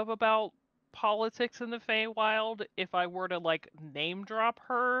aware of about politics in the Feywild, if I were to like name drop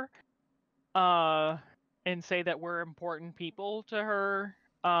her and say that we're important people to her,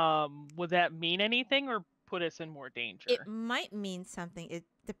 would that mean anything or put us in more danger? It might mean something. It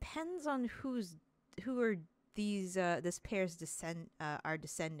depends on who are this pair's are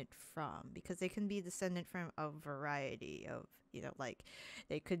descended from, because they can be descended from a variety of, like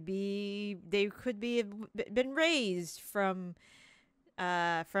they could be been raised from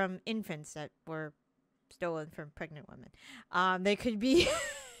infants that were stolen from pregnant women. They could be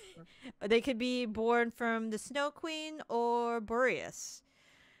they could be born from the Snow Queen or Boreas.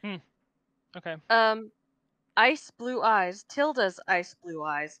 Okay. Ice blue eyes, Tilda's ice blue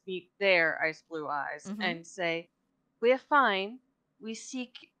eyes, meet their ice blue eyes and say, "We're fine. We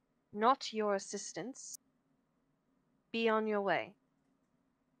seek not your assistance. Be on your way."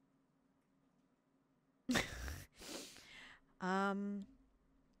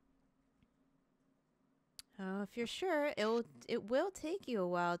 If you're sure, it will take you a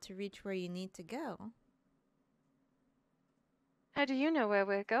while to reach where you need to go. How do you know where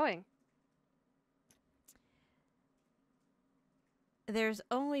we're going? There's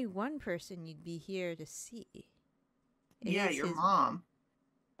only one person you'd be here to see. Your mom.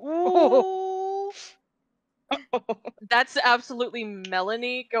 Ooh. That's absolutely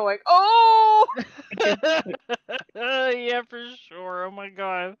Melanie going, "Oh!" Yeah, for sure. Oh my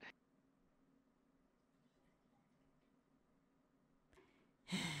god.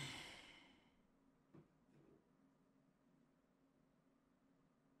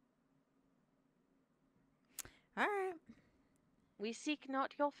 All right. We seek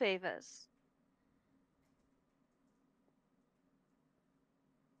not your favors.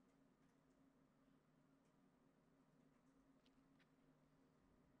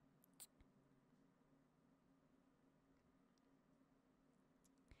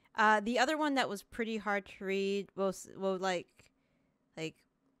 The other one that was pretty hard to read will like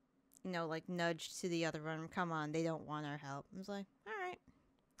nudge to the other one. Come on, they don't want our help. I was like, all right,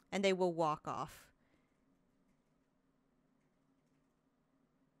 and they will walk off.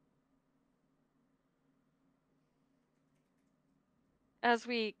 As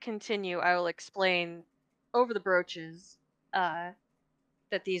we continue, I will explain over the brooches that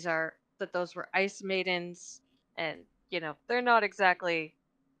those were ice maidens, and they're not exactly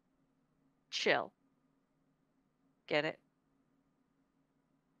chill. Get it?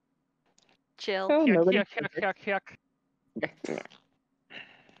 Chill. Oh, nobody.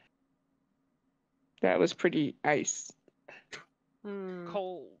 That was pretty ice.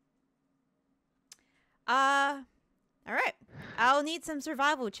 Cold. All right. I'll need some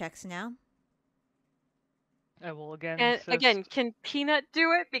survival checks now. I will again. And again, can Peanut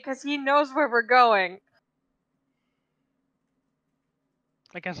do it, because he knows where we're going?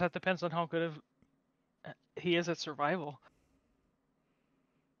 I guess that depends on how good of he is at survival.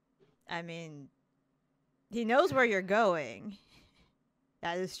 I mean, he knows where you're going.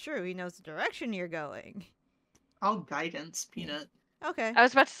 That is true. He knows the direction you're going. I'll guidance Peanut. Okay. I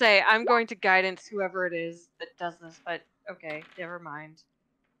was about to say, I'm going to guidance whoever it is that does this, but okay, never mind.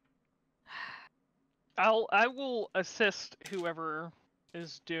 I will assist whoever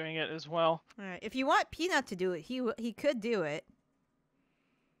is doing it as well. All right. If you want Peanut to do it, he could do it.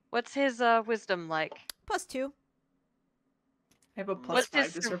 What's his wisdom like? +2. I have a What's +5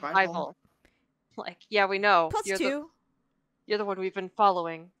 his to survival. Like, yeah, we know. +2. You're the one we've been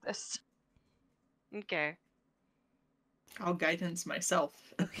following. This. Okay. I'll guidance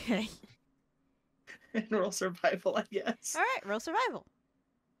myself. Okay. And roll survival, I guess. All right, roll survival.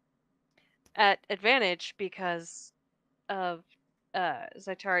 At advantage because of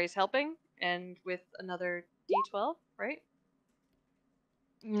Zaitari's helping, and with another D12, right?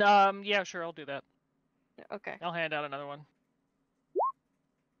 Yeah, sure, I'll do that. Okay. I'll hand out another one.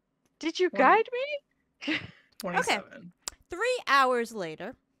 Did you guide me? 27. Okay. 3 hours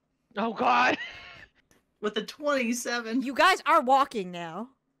later. Oh god. With a 27. You guys are walking now.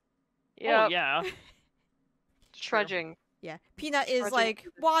 Yep. Oh yeah. trudging. Yeah, Peanut is Trudging like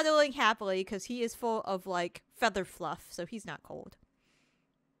through the- waddling happily because he is full of like feather fluff, so he's not cold.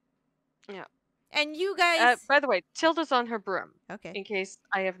 Yeah. And you guys, By the way, Tilda's on her broom. okay, In case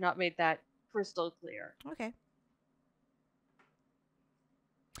I have not made that crystal clear. okay.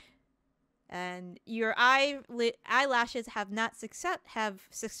 And your eyelashes have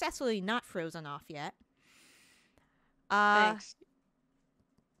successfully not frozen off yet. Thanks.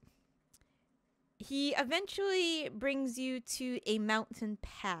 He eventually brings you to a mountain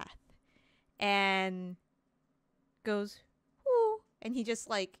path and goes, whoo, and he just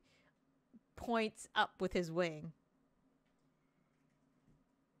like points up with his wing.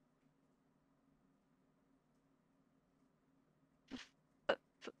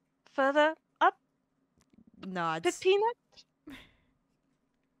 Further up, Nods. Peanut.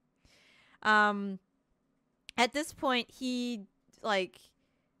 At this point he like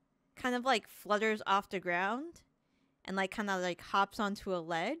kind of like flutters off the ground and like kind of like hops onto a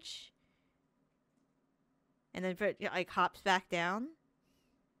ledge and then like hops back down.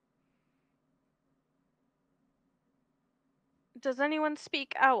 Does anyone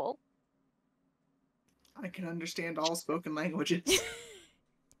speak owl? I can understand all spoken languages.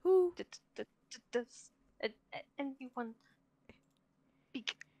 Who? Does anyone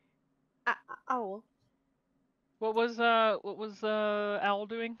speak owl? What was Owl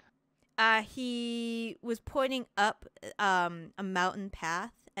doing? He was pointing up a mountain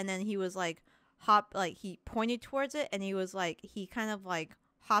path, and then he was like he pointed towards it, and he kind of like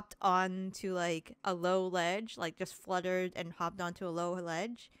hopped onto like a low ledge, like just fluttered and hopped onto a low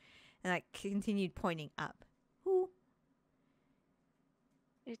ledge, and like continued pointing up. Who?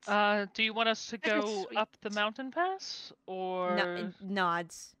 It's Do you want us to go bittersweet. up the mountain pass, or No,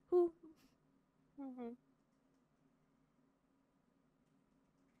 nods. Who? Mhm.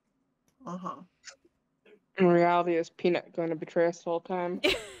 Uh-huh. In reality, is Peanut going to betray us the whole time?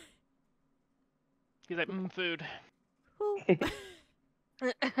 he's like, food. Who?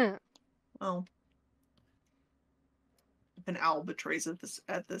 Well, if an owl betrays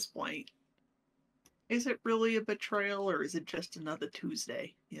at this point, is it really a betrayal or is it just another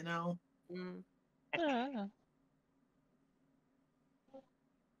Tuesday? You know? Mm, Yeah.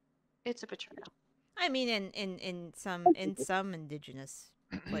 it's a betrayal. I mean, in some indigenous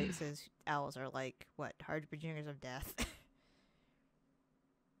places, owls are like what, harbingers of death.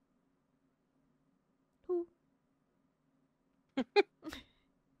 Who?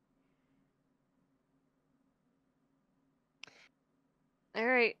 All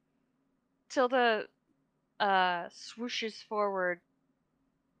right. Tilda swooshes forward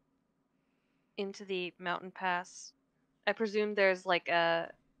into the mountain pass. I presume there's like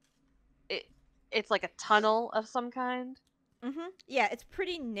it's like a tunnel of some kind. Yeah, it's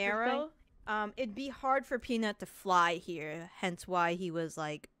pretty narrow. It'd be hard for Peanut to fly here, hence why he was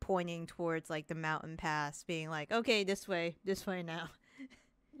like pointing towards like the mountain pass, being like, "Okay, this way now."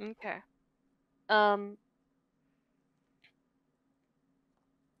 Okay.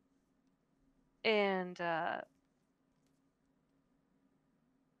 And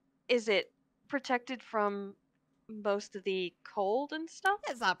is it protected from most of the cold and stuff?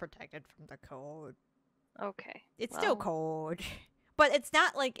 It's not protected from the cold. Okay. It's still cold, but it's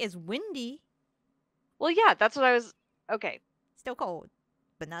not like as windy. Well, yeah, that's what I was. Okay. Still cold,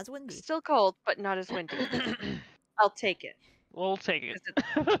 but not as windy. Still cold, but not as windy. I'll take it. We'll take it.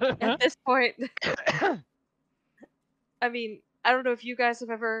 At this point, I mean, I don't know if you guys have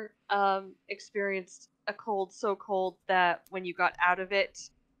ever experienced a cold so cold that when you got out of it,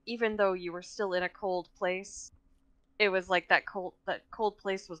 even though you were still in a cold place, it was like that cold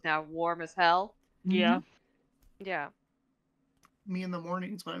place was now warm as hell. Yeah. Yeah. Me in the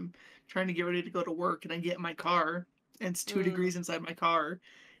mornings when I'm trying to get ready to go to work and I get in my car and it's 2 degrees inside my car. And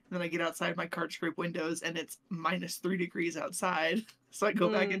then I get outside my car, scrape windows, and it's -3 degrees outside. So I go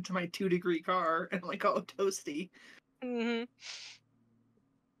back into my 2-degree car and I'm like, oh, toasty. Mm-hmm.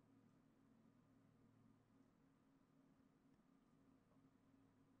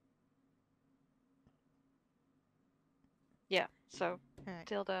 Yeah, so Alright.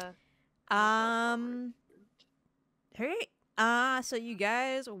 Tilda. Alright. So you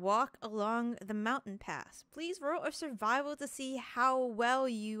guys walk along the mountain pass. Please roll a survival to see how well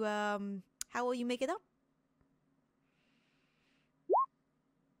you make it up.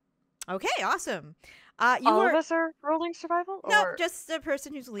 Okay, awesome. All of us are rolling survival? No, Or... just the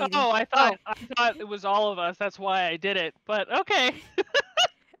person who's leading. Oh, I thought it was all of us. That's why I did it. But okay.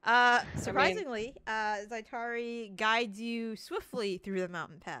 Surprisingly, Zaitari guides you swiftly through the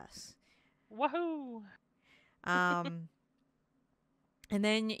mountain pass. Woohoo! And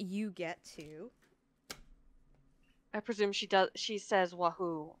then you get to I presume she does. She says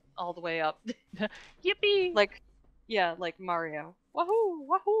 "wahoo" all the way up. Yippee! Like, yeah, like Mario. Wahoo!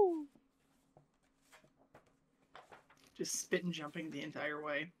 Wahoo! Just spit and jumping the entire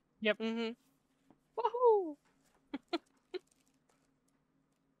way. Yep. Mm-hmm. Wahoo!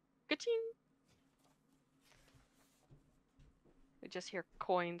 Ka-ching! I just hear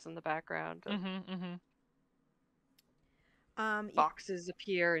coins in the background. Boxes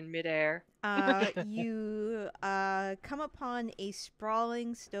appear in midair. You come upon a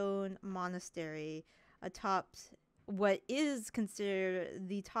sprawling stone monastery atop what is considered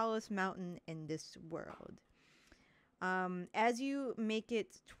the tallest mountain in this world. As you make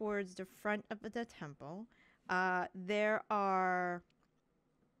it towards the front of the temple, there are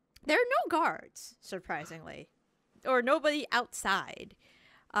no guards, surprisingly, or nobody outside.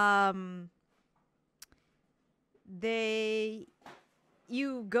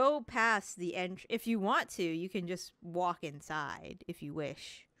 You go past the entry. If you want to, you can just walk inside if you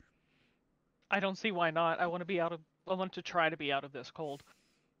wish. I don't see why not. I want to try to be out of this cold.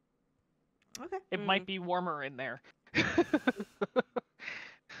 Okay. It might be warmer in there.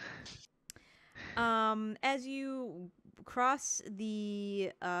 As you cross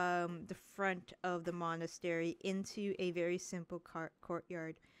the front of the monastery into a very simple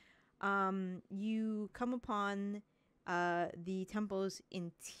courtyard, you come upon the temple's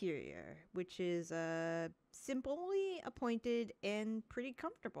interior, which is simply appointed and pretty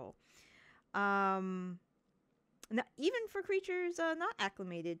comfortable. Even for creatures not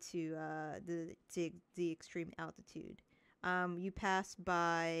acclimated to the extreme altitude. You pass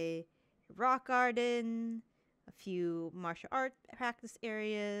by a rock garden, a few martial art practice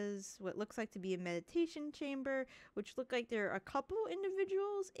areas, what looks like to be a meditation chamber, which look like there are a couple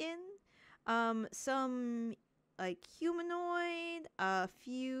individuals in. Some like humanoid, a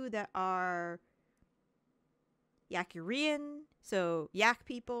few that are Yakurian, so yak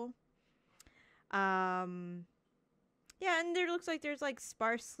people. Yeah, and there looks like there's like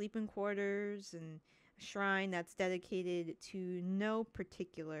sparse sleeping quarters and a shrine that's dedicated to no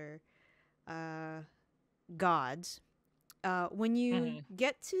particular gods. When you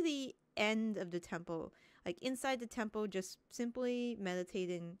get to the end of the temple, like inside the temple, just simply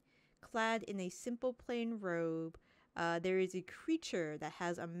meditating, clad in a simple plain robe, there is a creature that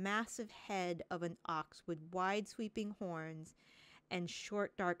has a massive head of an ox with wide sweeping horns and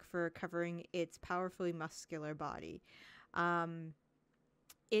short dark fur covering its powerfully muscular body.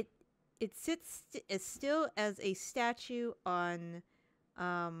 It sits as still as a statue on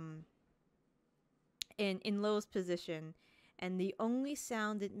in lowest position, and the only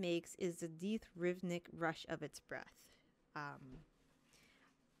sound it makes is the deep rhythmic rush of its breath.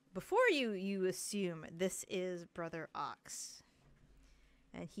 Before you assume this is Brother Ox,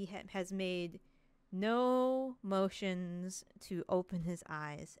 and he has made no motions to open his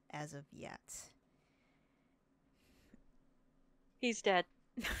eyes as of yet. He's dead.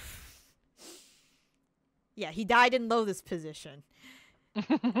 Yeah, he died in lotus position.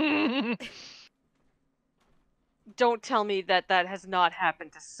 Don't tell me that has not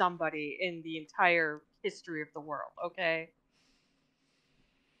happened to somebody in the entire history of the world, okay?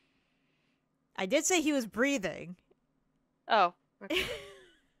 I did say he was breathing. Oh, okay.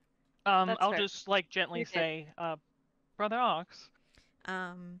 I'll fair. just like gently say, Brother Ox.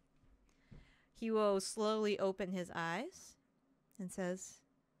 He will slowly open his eyes and says,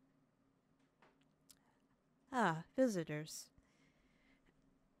 "Ah, visitors."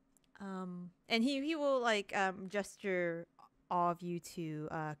 And he will like gesture all of you to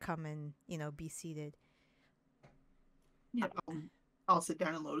come and be seated. Yeah, I'll sit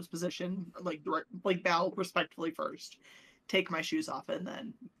down in lotus position, like bow respectfully first, take my shoes off, and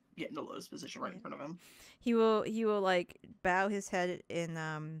then get into lotus position right in front of him. He will like bow his head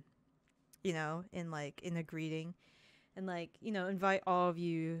in in a greeting, and invite all of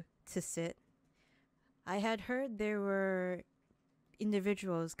you to sit. I had heard there were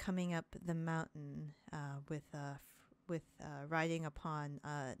individuals coming up the mountain with riding upon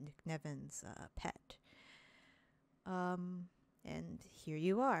Nick Nevin's pet. And here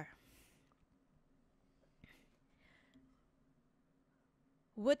you are.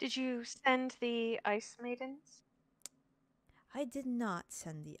 What Did you send the ice maidens? I did not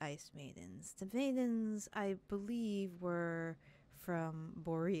send the ice maidens. The maidens, I believe, were from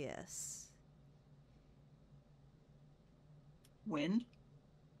Boreas. Wind?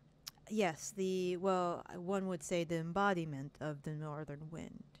 Yes, one would say the embodiment of the northern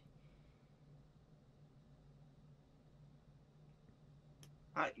wind.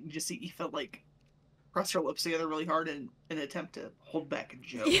 You just see, he felt like press her lips together really hard in an attempt to hold back a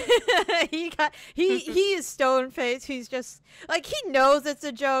joke. he is stone faced. He's just like, he knows it's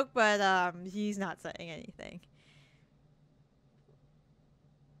a joke, but he's not saying anything.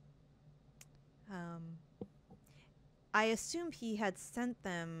 I assume he had sent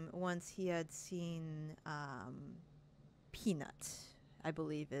them once he had seen Peanut, I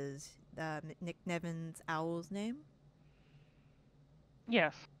believe is Nick Nevin's owl's name.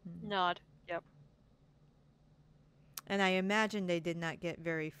 Yes. Nod. Yep. And I imagine they did not get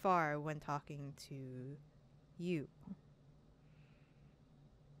very far when talking to you.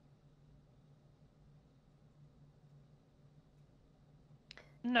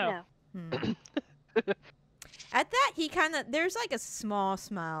 No. At that, he kind of, there's like a small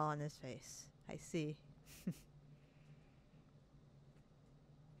smile on his face. I see.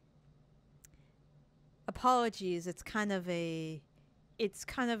 Apologies, it's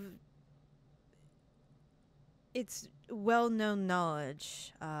well-known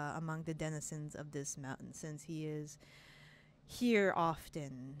knowledge among the denizens of this mountain, since he is here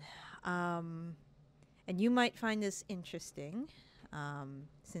often. And you might find this interesting,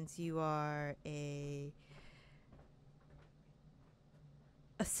 since you are a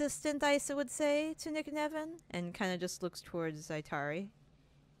assistant, I would say, to Nick Nevin, and kind of just looks towards Zaitari.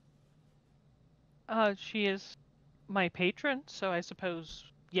 She is my patron, so I suppose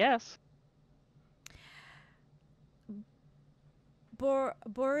yes.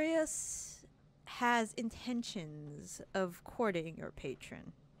 Boreas has intentions of courting your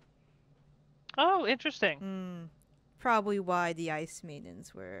patron. Oh, interesting. Probably why the Ice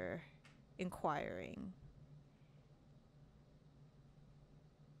Maidens were inquiring.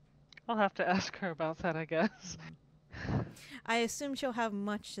 I'll have to ask her about that, I guess. I assume she'll have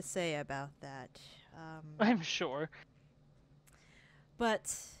much to say about that. I'm sure.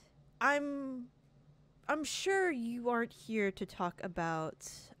 But I'm sure you aren't here to talk about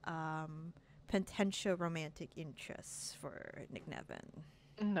potential romantic interests for Nick Nevin.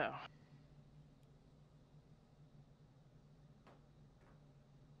 No.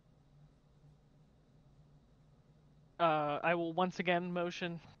 I will once again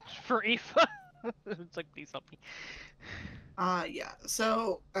motion for Aoife. It's like, please help me. Yeah.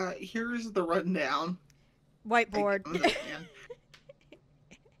 So, here's the rundown. Whiteboard.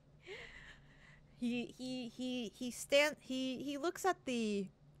 He looks at the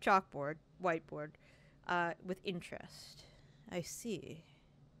whiteboard, with interest. I see.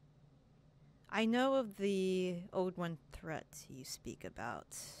 I know of the Old One threat you speak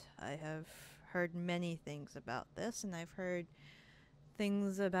about. I have heard many things about this, and I've heard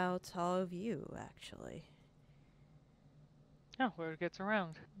things about all of you, actually. Oh, word gets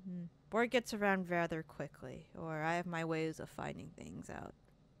around. Word gets around rather quickly, or I have my ways of finding things out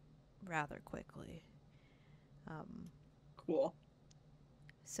rather quickly. Cool.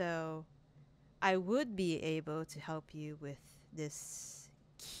 So, I would be able to help you with this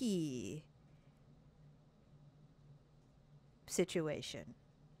key situation.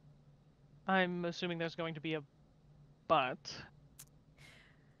 I'm assuming there's going to be a but.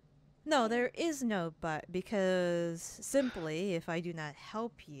 No, there is no but, because simply, if I do not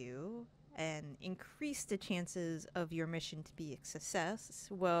help you and increase the chances of your mission to be a success,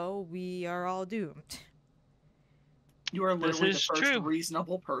 well, we are all doomed. You are literally the first true.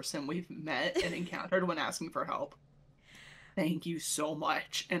 reasonable person we've met and encountered when asking for help. Thank you so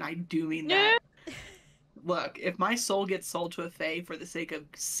much, and I do mean that. Look, if my soul gets sold to a Fae for the sake of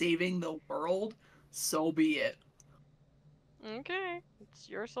saving the world, so be it. Okay, it's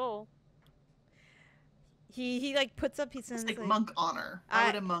your soul. He like puts up his It's hands like monk honor. Why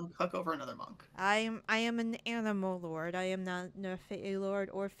would a monk hook over another monk? I am an animal lord. I am not a Fae lord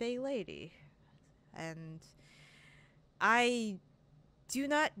or Fae lady, and I do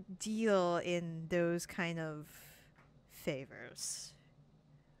not deal in those kind of favors.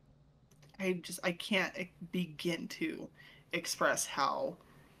 I can't begin to express how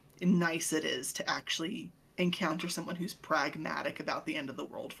nice it is to actually encounter someone who's pragmatic about the end of the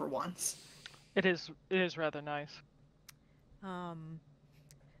world for once. It is rather nice.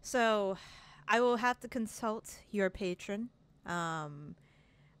 So I will have to consult your patron.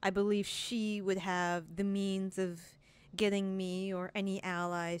 I believe she would have the means of getting me or any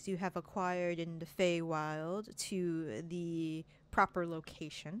allies you have acquired in the Feywild to the proper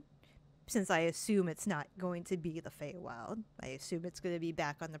location. Since I assume it's not going to be the Feywild. I assume it's going to be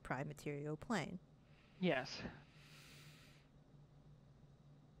back on the Prime Material plane. Yes.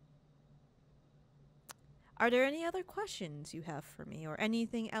 Are there any other questions you have for me, or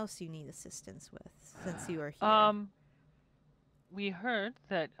anything else you need assistance with, since you are here? We heard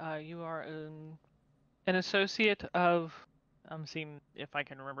that you are an an associate of. I'm seeing if I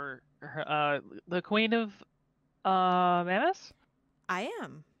can remember her, the Queen of Mammoth? I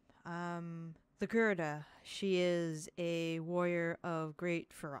am. The Gerda. She is a warrior of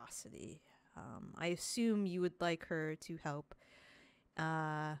great ferocity. I assume you would like her to help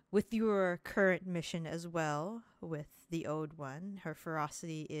with your current mission as well with the Ode One. Her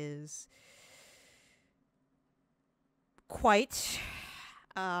ferocity is quite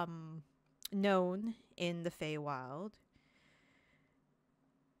known in the Feywild.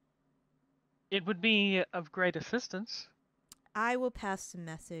 It would be of great assistance. I will pass the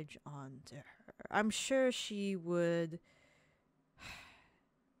message on to her. I'm sure she would.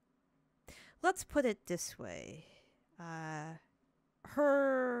 Let's put it this way. Her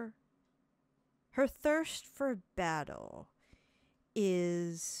thirst for battle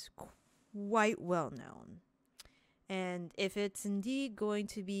is quite well known. And if it's indeed going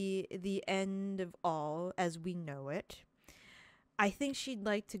to be the end of all as we know it, I think she'd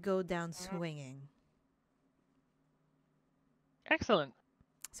like to go down swinging. Excellent.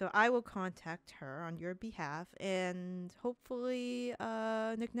 So I will contact her on your behalf, and hopefully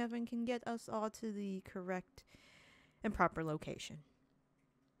Nick Nevin can get us all to the correct and proper location.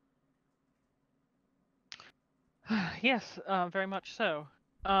 Yes, very much so.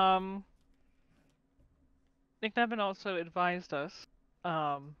 Nick Nevin also advised us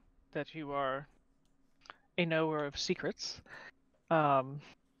that you are a knower of secrets.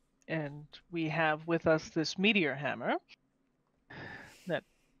 And we have with us this meteor hammer that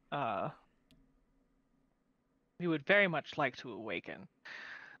we would very much like to awaken.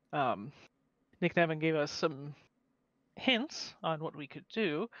 Nick Nevin gave us some hints on what we could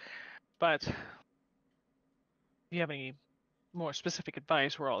do, but if you have any more specific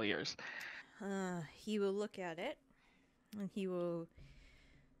advice, we're all ears. He will look at it, and he will...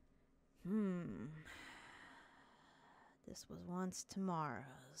 This was once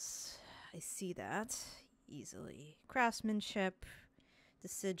tomorrow's. I see that easily. Craftsmanship, the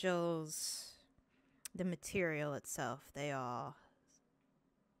sigils, the material itself, they all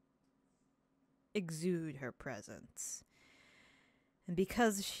exude her presence. And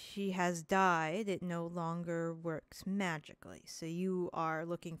because she has died, it no longer works magically. So you are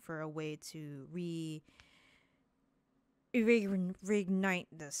looking for a way to reignite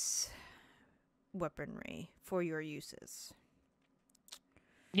this weaponry for your uses.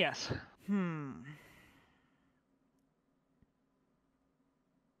 Yes.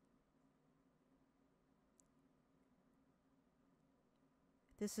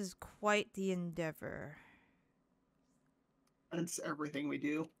 This is quite the endeavor. That's everything we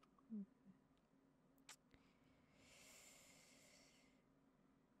do.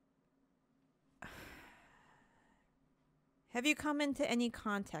 Have you come into any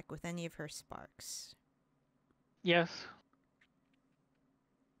contact with any of her sparks? Yes.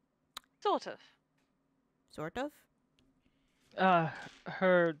 Sort of. Sort of?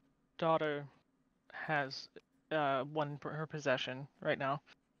 Her daughter has one for her possession right now.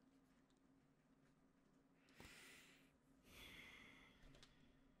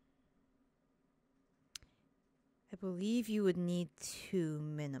 I believe you would need 2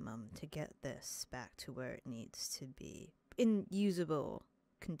 minimum to get this back to where it needs to be. In usable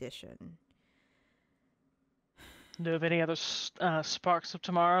condition. Know of any other sparks of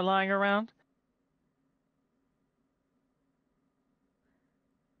tomorrow lying around?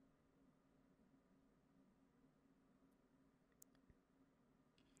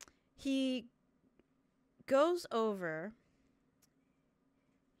 He goes over.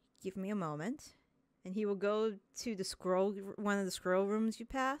 Give me a moment. And he will go to the one of the scroll rooms you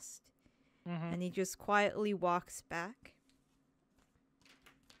passed. Mm-hmm. And he just quietly walks back.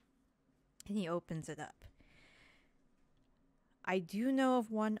 And he opens it up. I do know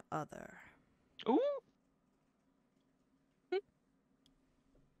of one other. Ooh.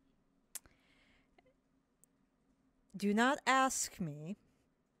 Do not ask me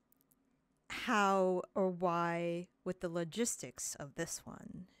how or why with the logistics of this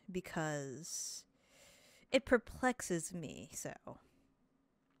one, because it perplexes me so.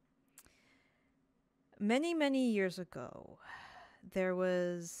 Many, many years ago, there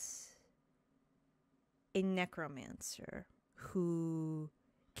was a necromancer who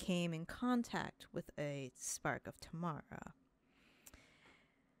came in contact with a spark of Tamara.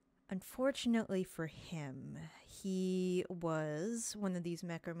 Unfortunately for him, he was one of these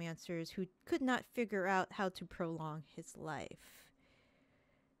necromancers who could not figure out how to prolong his life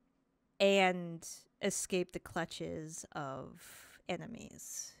and escape the clutches of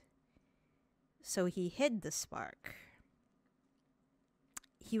enemies. So he hid the spark.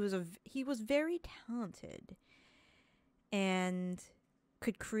 he was very talented and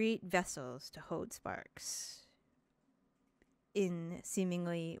could create vessels to hold sparks in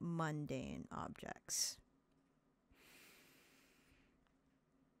seemingly mundane objects.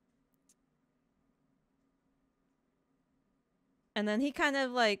 And then he kind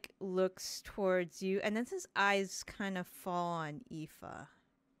of like looks towards you, and then his eyes kind of fall on Aoife.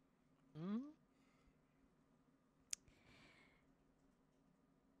 Hmm?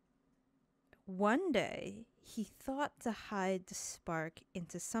 One day, he thought to hide the spark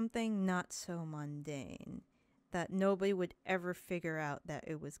into something not so mundane, that nobody would ever figure out that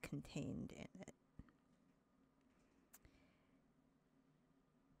it was contained in it.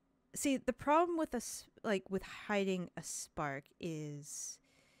 See, the problem with with hiding a spark is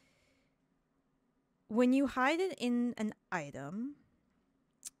when you hide it in an item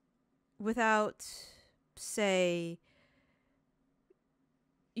without, say,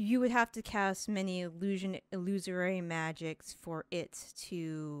 you would have to cast many illusory magics for it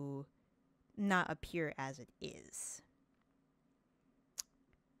to not appear as it is.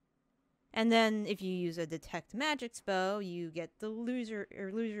 And then if you use a detect magic spell, you get the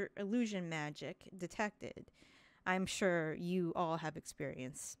illusion magic detected. I'm sure you all have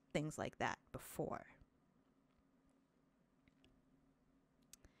experienced things like that before.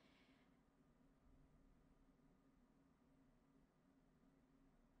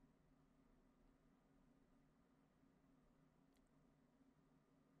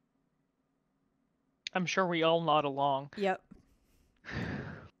 I'm sure we all nod along. Yep.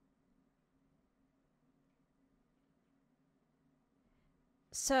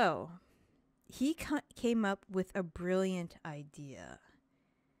 So, he came up with a brilliant idea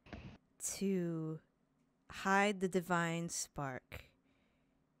to hide the divine spark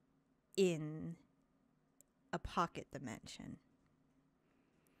in a pocket dimension.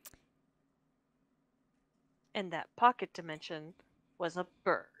 And that pocket dimension was a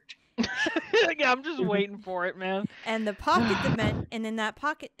bird. Yeah, I'm just waiting for it, man. And the pocket dimension, and in that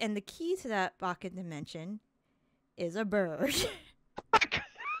pocket, and the key to that pocket dimension is a bird.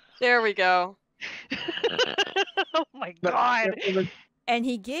 There we go. Oh my god. And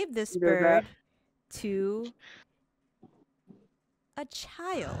he gave this Either bird to a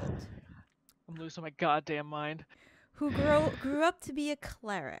child I'm losing my goddamn mind. who grew up to be a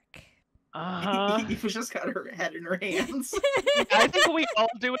cleric. Eva's just got her head in her hands. I think we all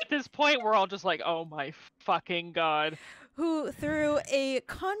do at this point. We're all just like, oh my fucking god. Who, through a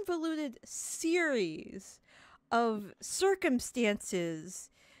convoluted series of circumstances,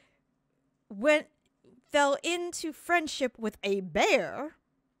 fell into friendship with a bear,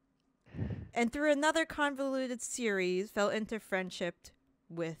 and through another convoluted series fell into friendship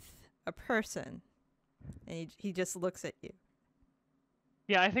with a person. And he just looks at you.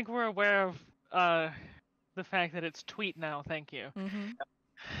 Yeah, I think we're aware of the fact that it's tweet now, thank you. Mm-hmm.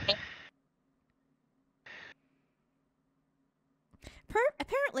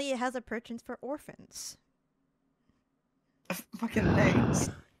 Apparently it has a purchase for orphans. Fucking thanks.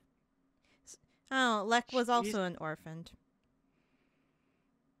 Oh, Lek was also an orphan.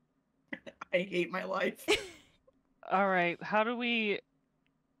 I hate my life. Alright, how do we...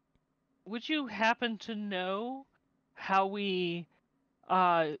 Would you happen to know how we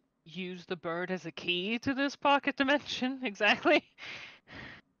use the bird as a key to this pocket dimension exactly?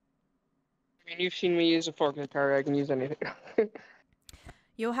 I mean, you've seen me use a fork and a card. I can use anything.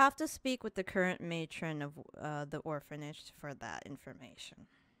 You'll have to speak with the current matron of the orphanage for that information.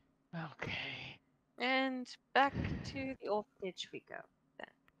 Okay. And back to the orphanage we go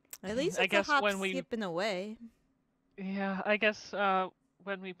then. At least I it's guess a hop, when we- skipping away. Yeah, I guess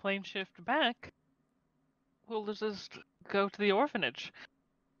when we plane shift back, we'll just go to the orphanage.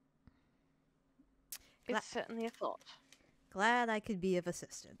 It's certainly a thought. Glad I could be of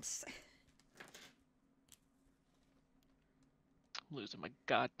assistance. I'm losing my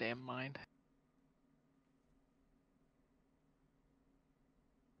goddamn mind.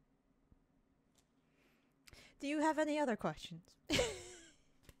 Do you have any other questions?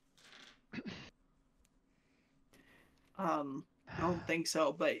 I don't think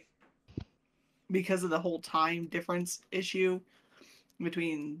so, but because of the whole time difference issue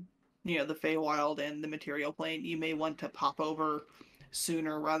between, the Feywild and the material plane, you may want to pop over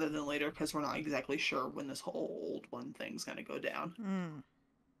sooner rather than later because we're not exactly sure when this whole old one thing's gonna go down.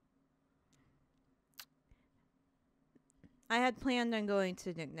 I had planned on going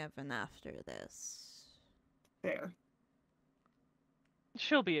to Nevin after this. Fair.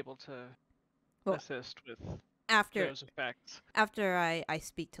 She'll be able to Well, assist with After those effects. after I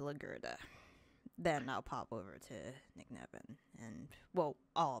speak to Lagurda. then I'll pop over to Nick Nevin and, well,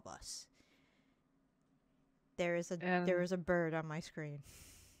 all of us. There is a bird on my screen.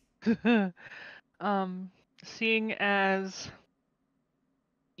 Seeing as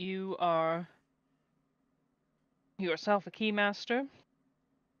you are yourself a keymaster,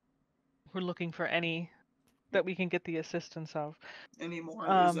 we're looking for any that we can get the assistance of. Anymore,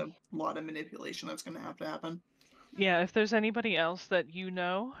 there's a lot of manipulation that's going to have to happen. Yeah, if there's anybody else that you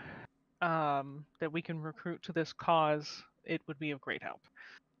know that we can recruit to this cause, it would be of great help.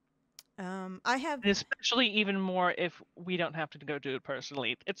 I have... And especially even more if we don't have to go do it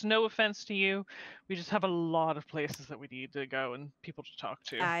personally. It's no offense to you. We just have a lot of places that we need to go and people to talk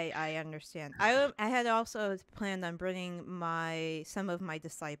to. I understand. I had also planned on bringing some of my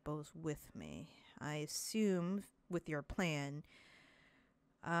disciples with me. I assume with your plan,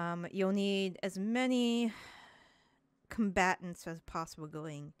 you'll need as many combatants as possible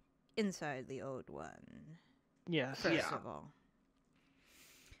going inside the Old One. Yes. First of all.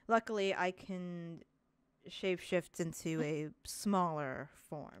 Luckily, I can shapeshift into a smaller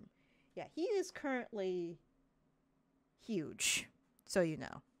form. Yeah, he is currently huge, so you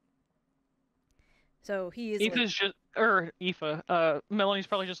know. So he is. Aoife's just, Aoife. Melanie's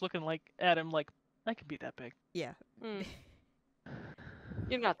probably just looking at him like, I could be that big. Yeah.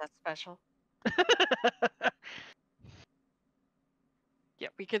 You're not that special. Yeah,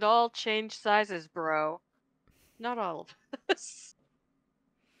 we could all change sizes, bro. Not all of us.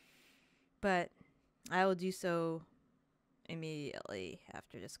 But I will do so immediately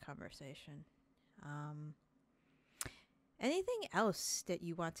after this conversation. Anything else that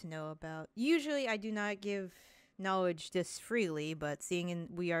you want to know about? Usually I do not give knowledge this freely, but seeing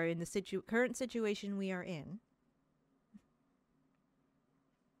we are in the current situation we are in.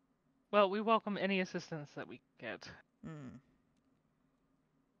 Well, we welcome any assistance that we get.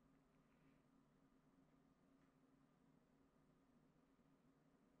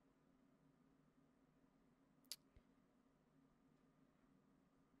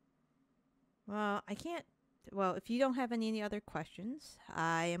 Well, I can't. Well, if you don't have any other questions,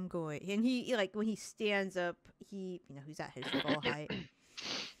 I am going. And he, when he stands up, he's at his full height.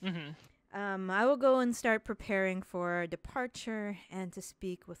 I will go and start preparing for departure and to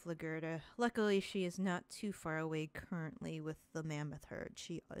speak with Lagerda. Luckily, she is not too far away currently with the mammoth herd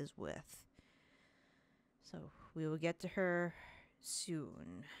she is with. So we will get to her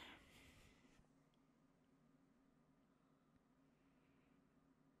soon.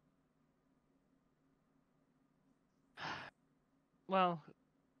 Well,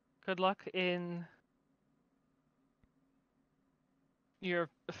 good luck in your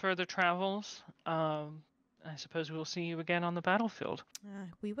further travels. I suppose we will see you again on the battlefield.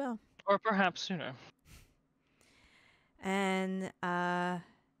 We will. Or perhaps sooner. And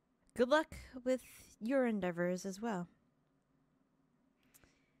good luck with your endeavors as well.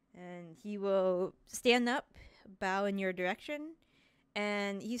 And he will stand up, bow in your direction,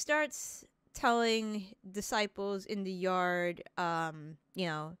 and he starts telling disciples in the yard, time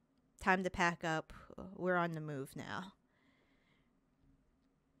to pack up. We're on the move now.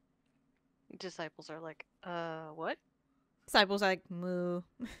 Disciples are like, what? Disciples are like, moo.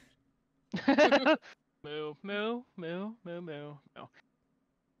 Moo, moo, moo, moo, moo. No.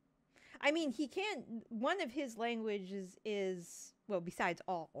 I mean, he can't. One of his languages is, well, besides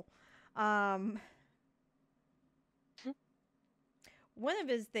all, one of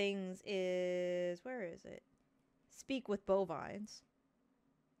his things is, where is it? Speak with bovines.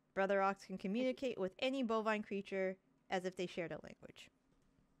 Brother Ox can communicate with any bovine creature as if they shared a language.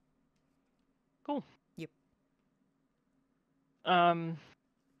 Cool. Yep.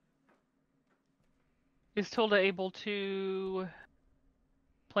 Is Tilda able to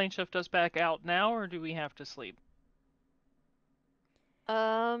plane shift us back out now, or do we have to sleep?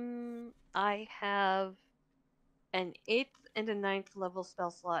 I have an 8th and a 9th level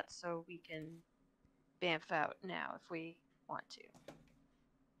spell slot, so we can bamf out now if we want to.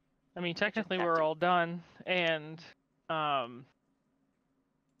 I mean, technically we're all done, and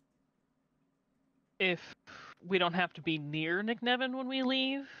if we don't have to be near Nick Nevin when we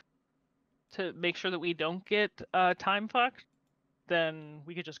leave to make sure that we don't get time fucked, then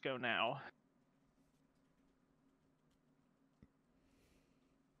we could just go now.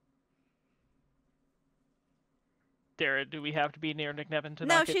 Dara, do we have to be near Nick Nevin to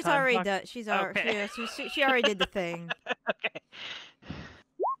not get she's time already fucked? done. She's already. Okay. She already did the thing. Okay.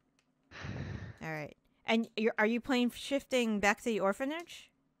 All right. And are you playing shifting back to the orphanage,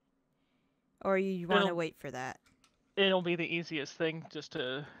 or you want to wait for that? It'll be the easiest thing just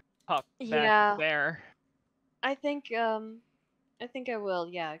to pop back Yeah. there. I think I will.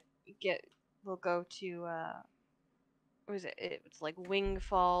 Yeah, get we'll go to what is it? It's like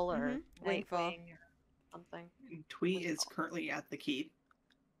Wingfall or Wingfall. Nightwing or something. Tweet is Wingfall. currently at the keep.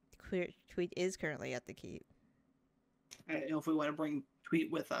 Tweet is currently at the keep. I don't know if we want to bring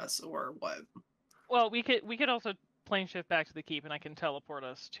Tweet with us or what. Well, we could also plane shift back to the keep, and I can teleport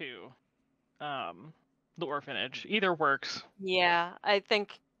us to the orphanage. Either works. Yeah, I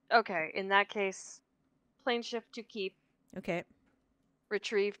think. Okay, in that case, plane shift to keep. Okay.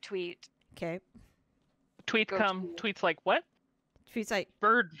 Retrieve Tweet. Okay. Tweet Go come. to- Tweet's like, what? Tweet's like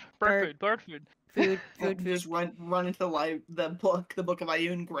Bird Bird. food. food. Just run into the book of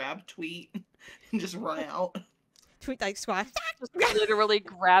Ioun, grab Tweet, and just run out. Tweet like squash. Just literally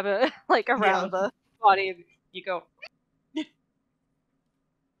grab it like around the body and you go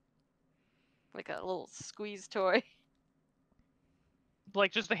like a little squeeze toy.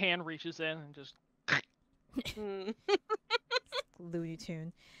 Like just the hand reaches in and just. Looney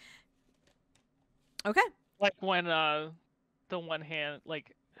Tune. Okay. Like when the one hand,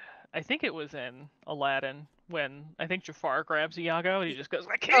 like I think it was in Aladdin when I think Jafar grabs Iago and he just goes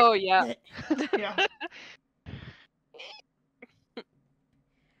like. Oh yeah. Yeah.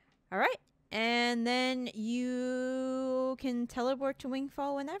 All right. And then you can teleport to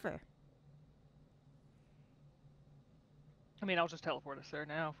Wingfall whenever. I mean, I'll just teleport us there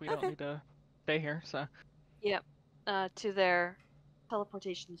now if we Okay. don't need to stay here. So. Yep. To their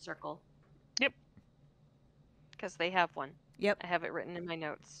teleportation circle. Yep. Because they have one. Yep. I have it written in my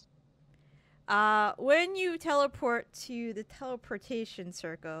notes. When you teleport to the teleportation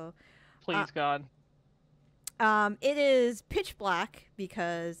circle, Please God. it is pitch black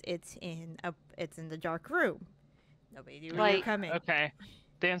because it's in the dark room. Nobody knew you were coming. Okay.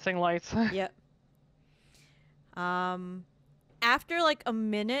 Dancing lights. Yep. After like a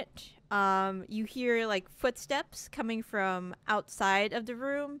minute, you hear like footsteps coming from outside of the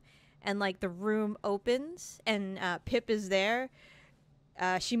room, and like the room opens, and Pip is there.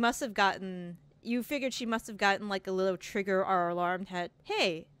 She must have gotten. You figured she must have gotten like a little trigger or alarm that,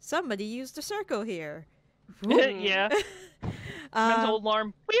 hey, somebody used a circle here. Yeah. Mental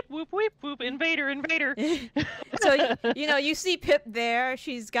alarm. Weep, whoop, whoop, whoop. Invader, invader. So, you see Pip there.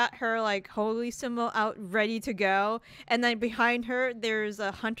 She's got her, like, holy symbol out ready to go. And then behind her, there's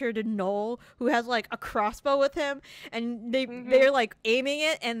a hunter to Knoll who has, like, a crossbow with him. And they're, like, aiming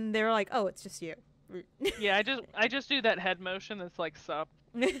it. And they're like, oh, it's just you. Yeah, I just do that head motion that's like, sup.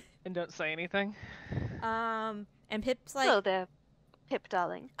 And don't say anything. And Pip's like, Hello there, Pip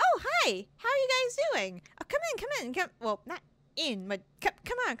darling. oh, hi. How are you guys doing? Oh, come in. Well, not in, but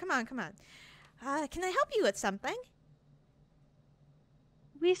come on. Can I help you with something?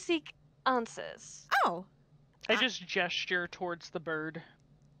 We seek answers. Oh. I just gesture towards the bird.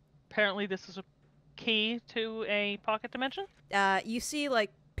 Apparently this is a key to a pocket dimension? You see,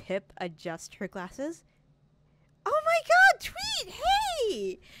 like, Pip adjust her glasses. Oh my god, Tweet!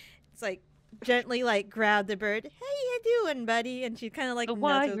 Hey! It's like, gently, like, grab the bird. Hey, how you doing, buddy? And she kind of, like,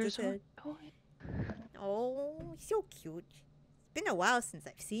 nods with his head. Oh, so cute. It's been a while since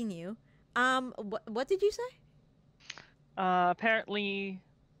I've seen you. What did you say? Apparently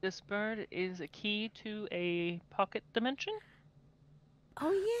this bird is a key to a pocket dimension?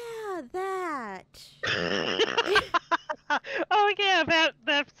 Oh yeah, that. Oh yeah,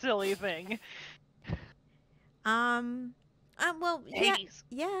 that silly thing. Well, Hades.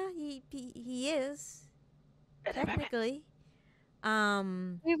 yeah, he is. Technically.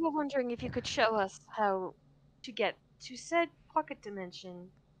 We were wondering if you could show us how to get to said pocket dimension.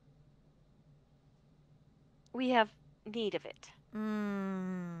 We have need of it.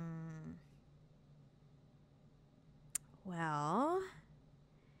 Well,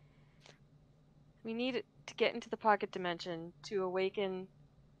 We need it to get into the pocket dimension to awaken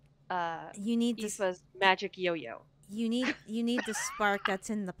you need this. Aoife's magic yo-yo. You need the spark that's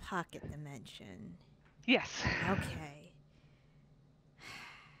in the pocket dimension. Yes. Okay.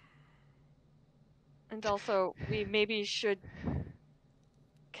 And also, we maybe should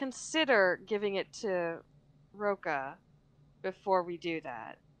consider giving it to Roka before we do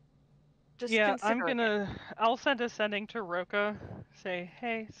that. Just Yeah, consider I'll send a sending to Roka. Say,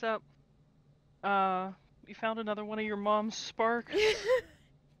 hey, sup? You found another one of your mom's sparks?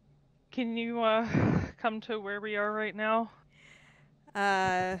 Can you, come to where we are right now?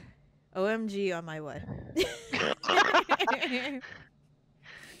 OMG on my way.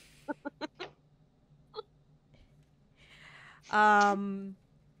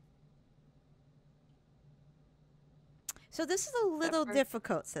 So this is a little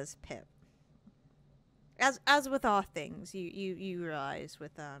difficult, says Pip. As with all things, you realize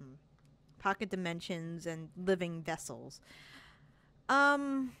with pocket dimensions and living vessels.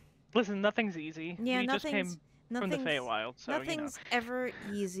 Listen, nothing's easy. Yeah, We just came from the nothing's Feywild, so nothing's ever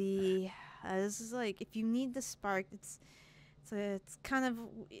easy. This is like, if you need the spark, it's kind of,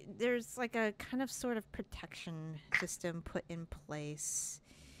 there's like a kind of sort of protection system put in place.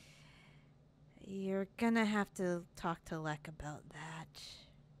 You're gonna have to talk to Lek about that.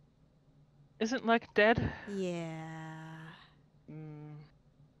 Isn't Lek dead? Yeah.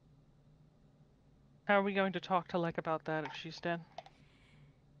 How are we going to talk to Lek about that if she's dead?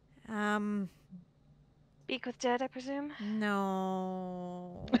 Speak with dead, I presume?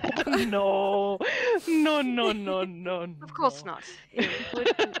 No. No. No. Of course not.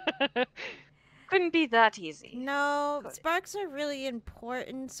 It couldn't be that easy. No, sparks are really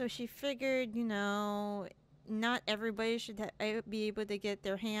important, so she figured, not everybody should be able to get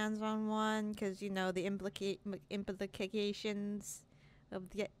their hands on one, because, the implications of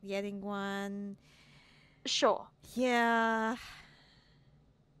getting one. Sure. Yeah.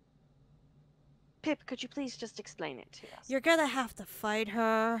 Pip, could you please just explain it to us? You're gonna have to fight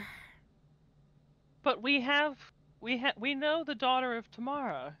her. But we know the daughter of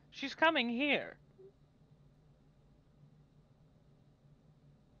tomorrow. She's coming here.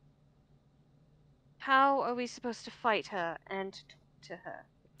 How are we supposed to fight her and talk to her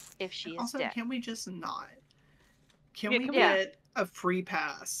if she is Also, dead? can we just not? Can Yeah, we can get a free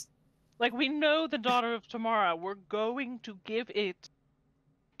pass? Like, we know the daughter of tomorrow. We're going to give it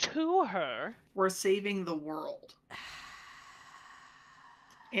to her. We're saving the world.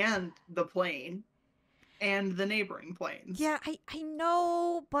 And the plane. And the neighboring planes. Yeah, I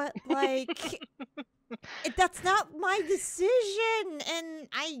know, but, like, that's not my decision, and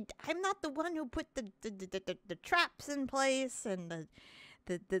I'm not the one who put the traps in place, and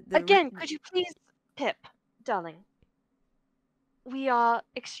the Again, could you please, Pip, darling, we are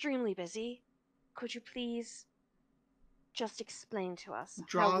extremely busy. Could you please just explain to us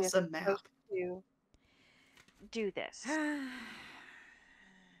Draw how we're us a map. supposed to do this?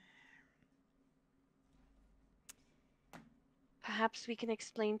 Perhaps we can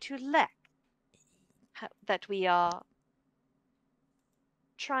explain to Lek that we are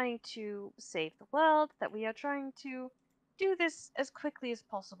trying to save the world, that we are trying to do this as quickly as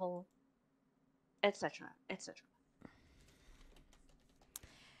possible, etc., etc.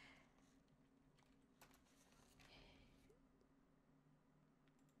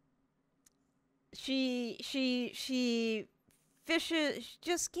 She fishes.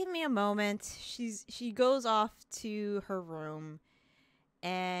 Just give me a moment. She goes off to her room,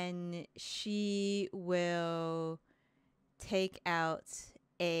 and she will take out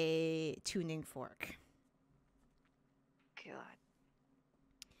a tuning fork. God.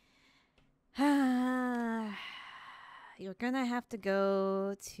 You're gonna have to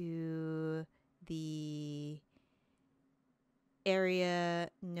go to the area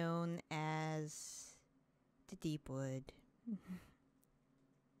known as the Deepwood.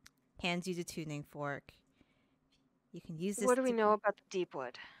 Hands you the tuning fork. You can use this. What do we know about the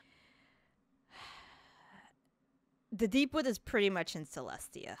Deepwood? The Deepwood is pretty much in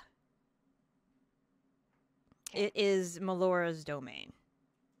Celestia. Okay. It is Melora's domain.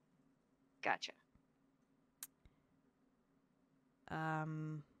 Gotcha.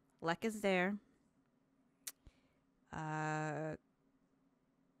 Lek is there.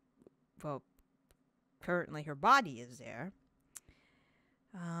 Well, currently her body is there.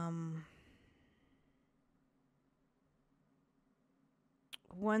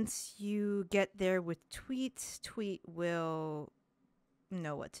 Once you get there with Tweet will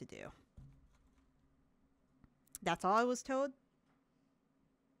know what to do. That's all I was told.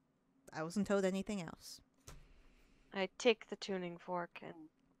 I wasn't told anything else. I take the tuning fork and,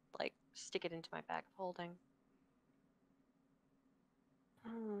 stick it into my bag of holding.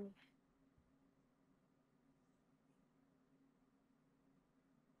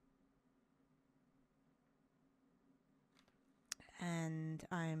 And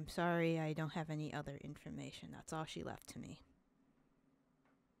I'm sorry I don't have any other information. That's all she left to me.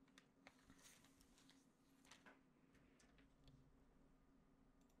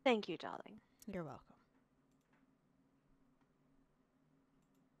 Thank you, darling. You're welcome.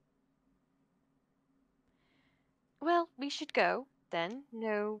 Well, we should go, then.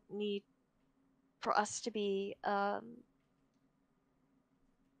 No need for us to be,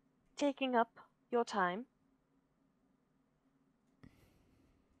 taking up your time.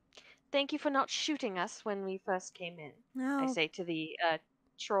 Thank you for not shooting us when we first came in. No. I say to the,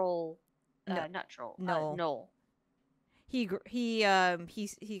 troll, no. not troll, no. Knoll. He got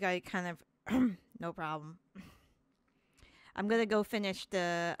kind of no problem. I'm gonna go finish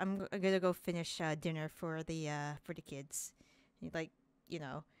dinner for the kids. He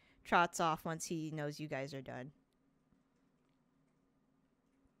trots off once he knows you guys are done.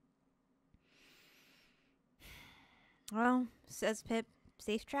 Well, says Pip,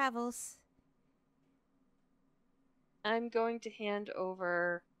 safe travels. I'm going to hand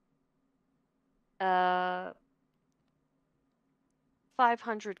over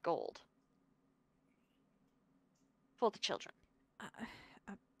 500 gold for the children.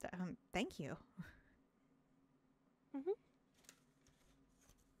 Thank you. Mm-hmm.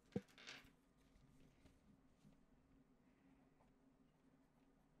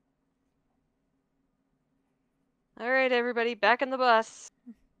 All right, everybody, back in the bus.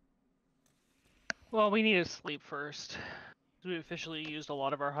 Well, we need to sleep first. We officially used a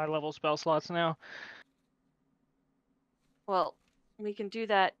lot of our high-level spell slots now. Well, we can do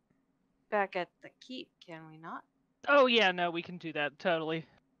that back at the keep, can we not? Oh yeah, no, we can do that, totally.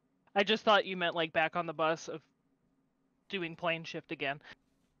 I just thought you meant like back on the bus of doing plane shift again.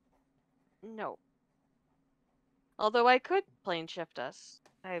 No. Although I could plane shift us.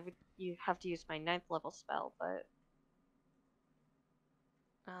 You have to use my 9th level spell, but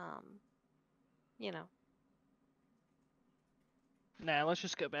you know. Nah, let's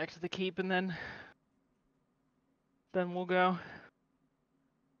just go back to the keep and then we'll go.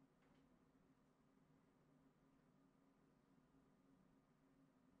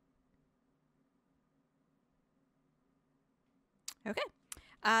 Okay.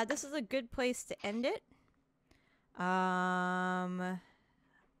 This is a good place to end it.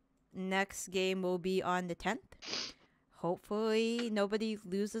 Next game will be on the 10th. Hopefully nobody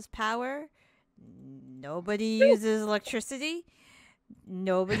loses power. Nobody uses electricity.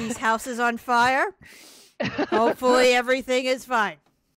 Nobody's house is on fire. Hopefully everything is fine.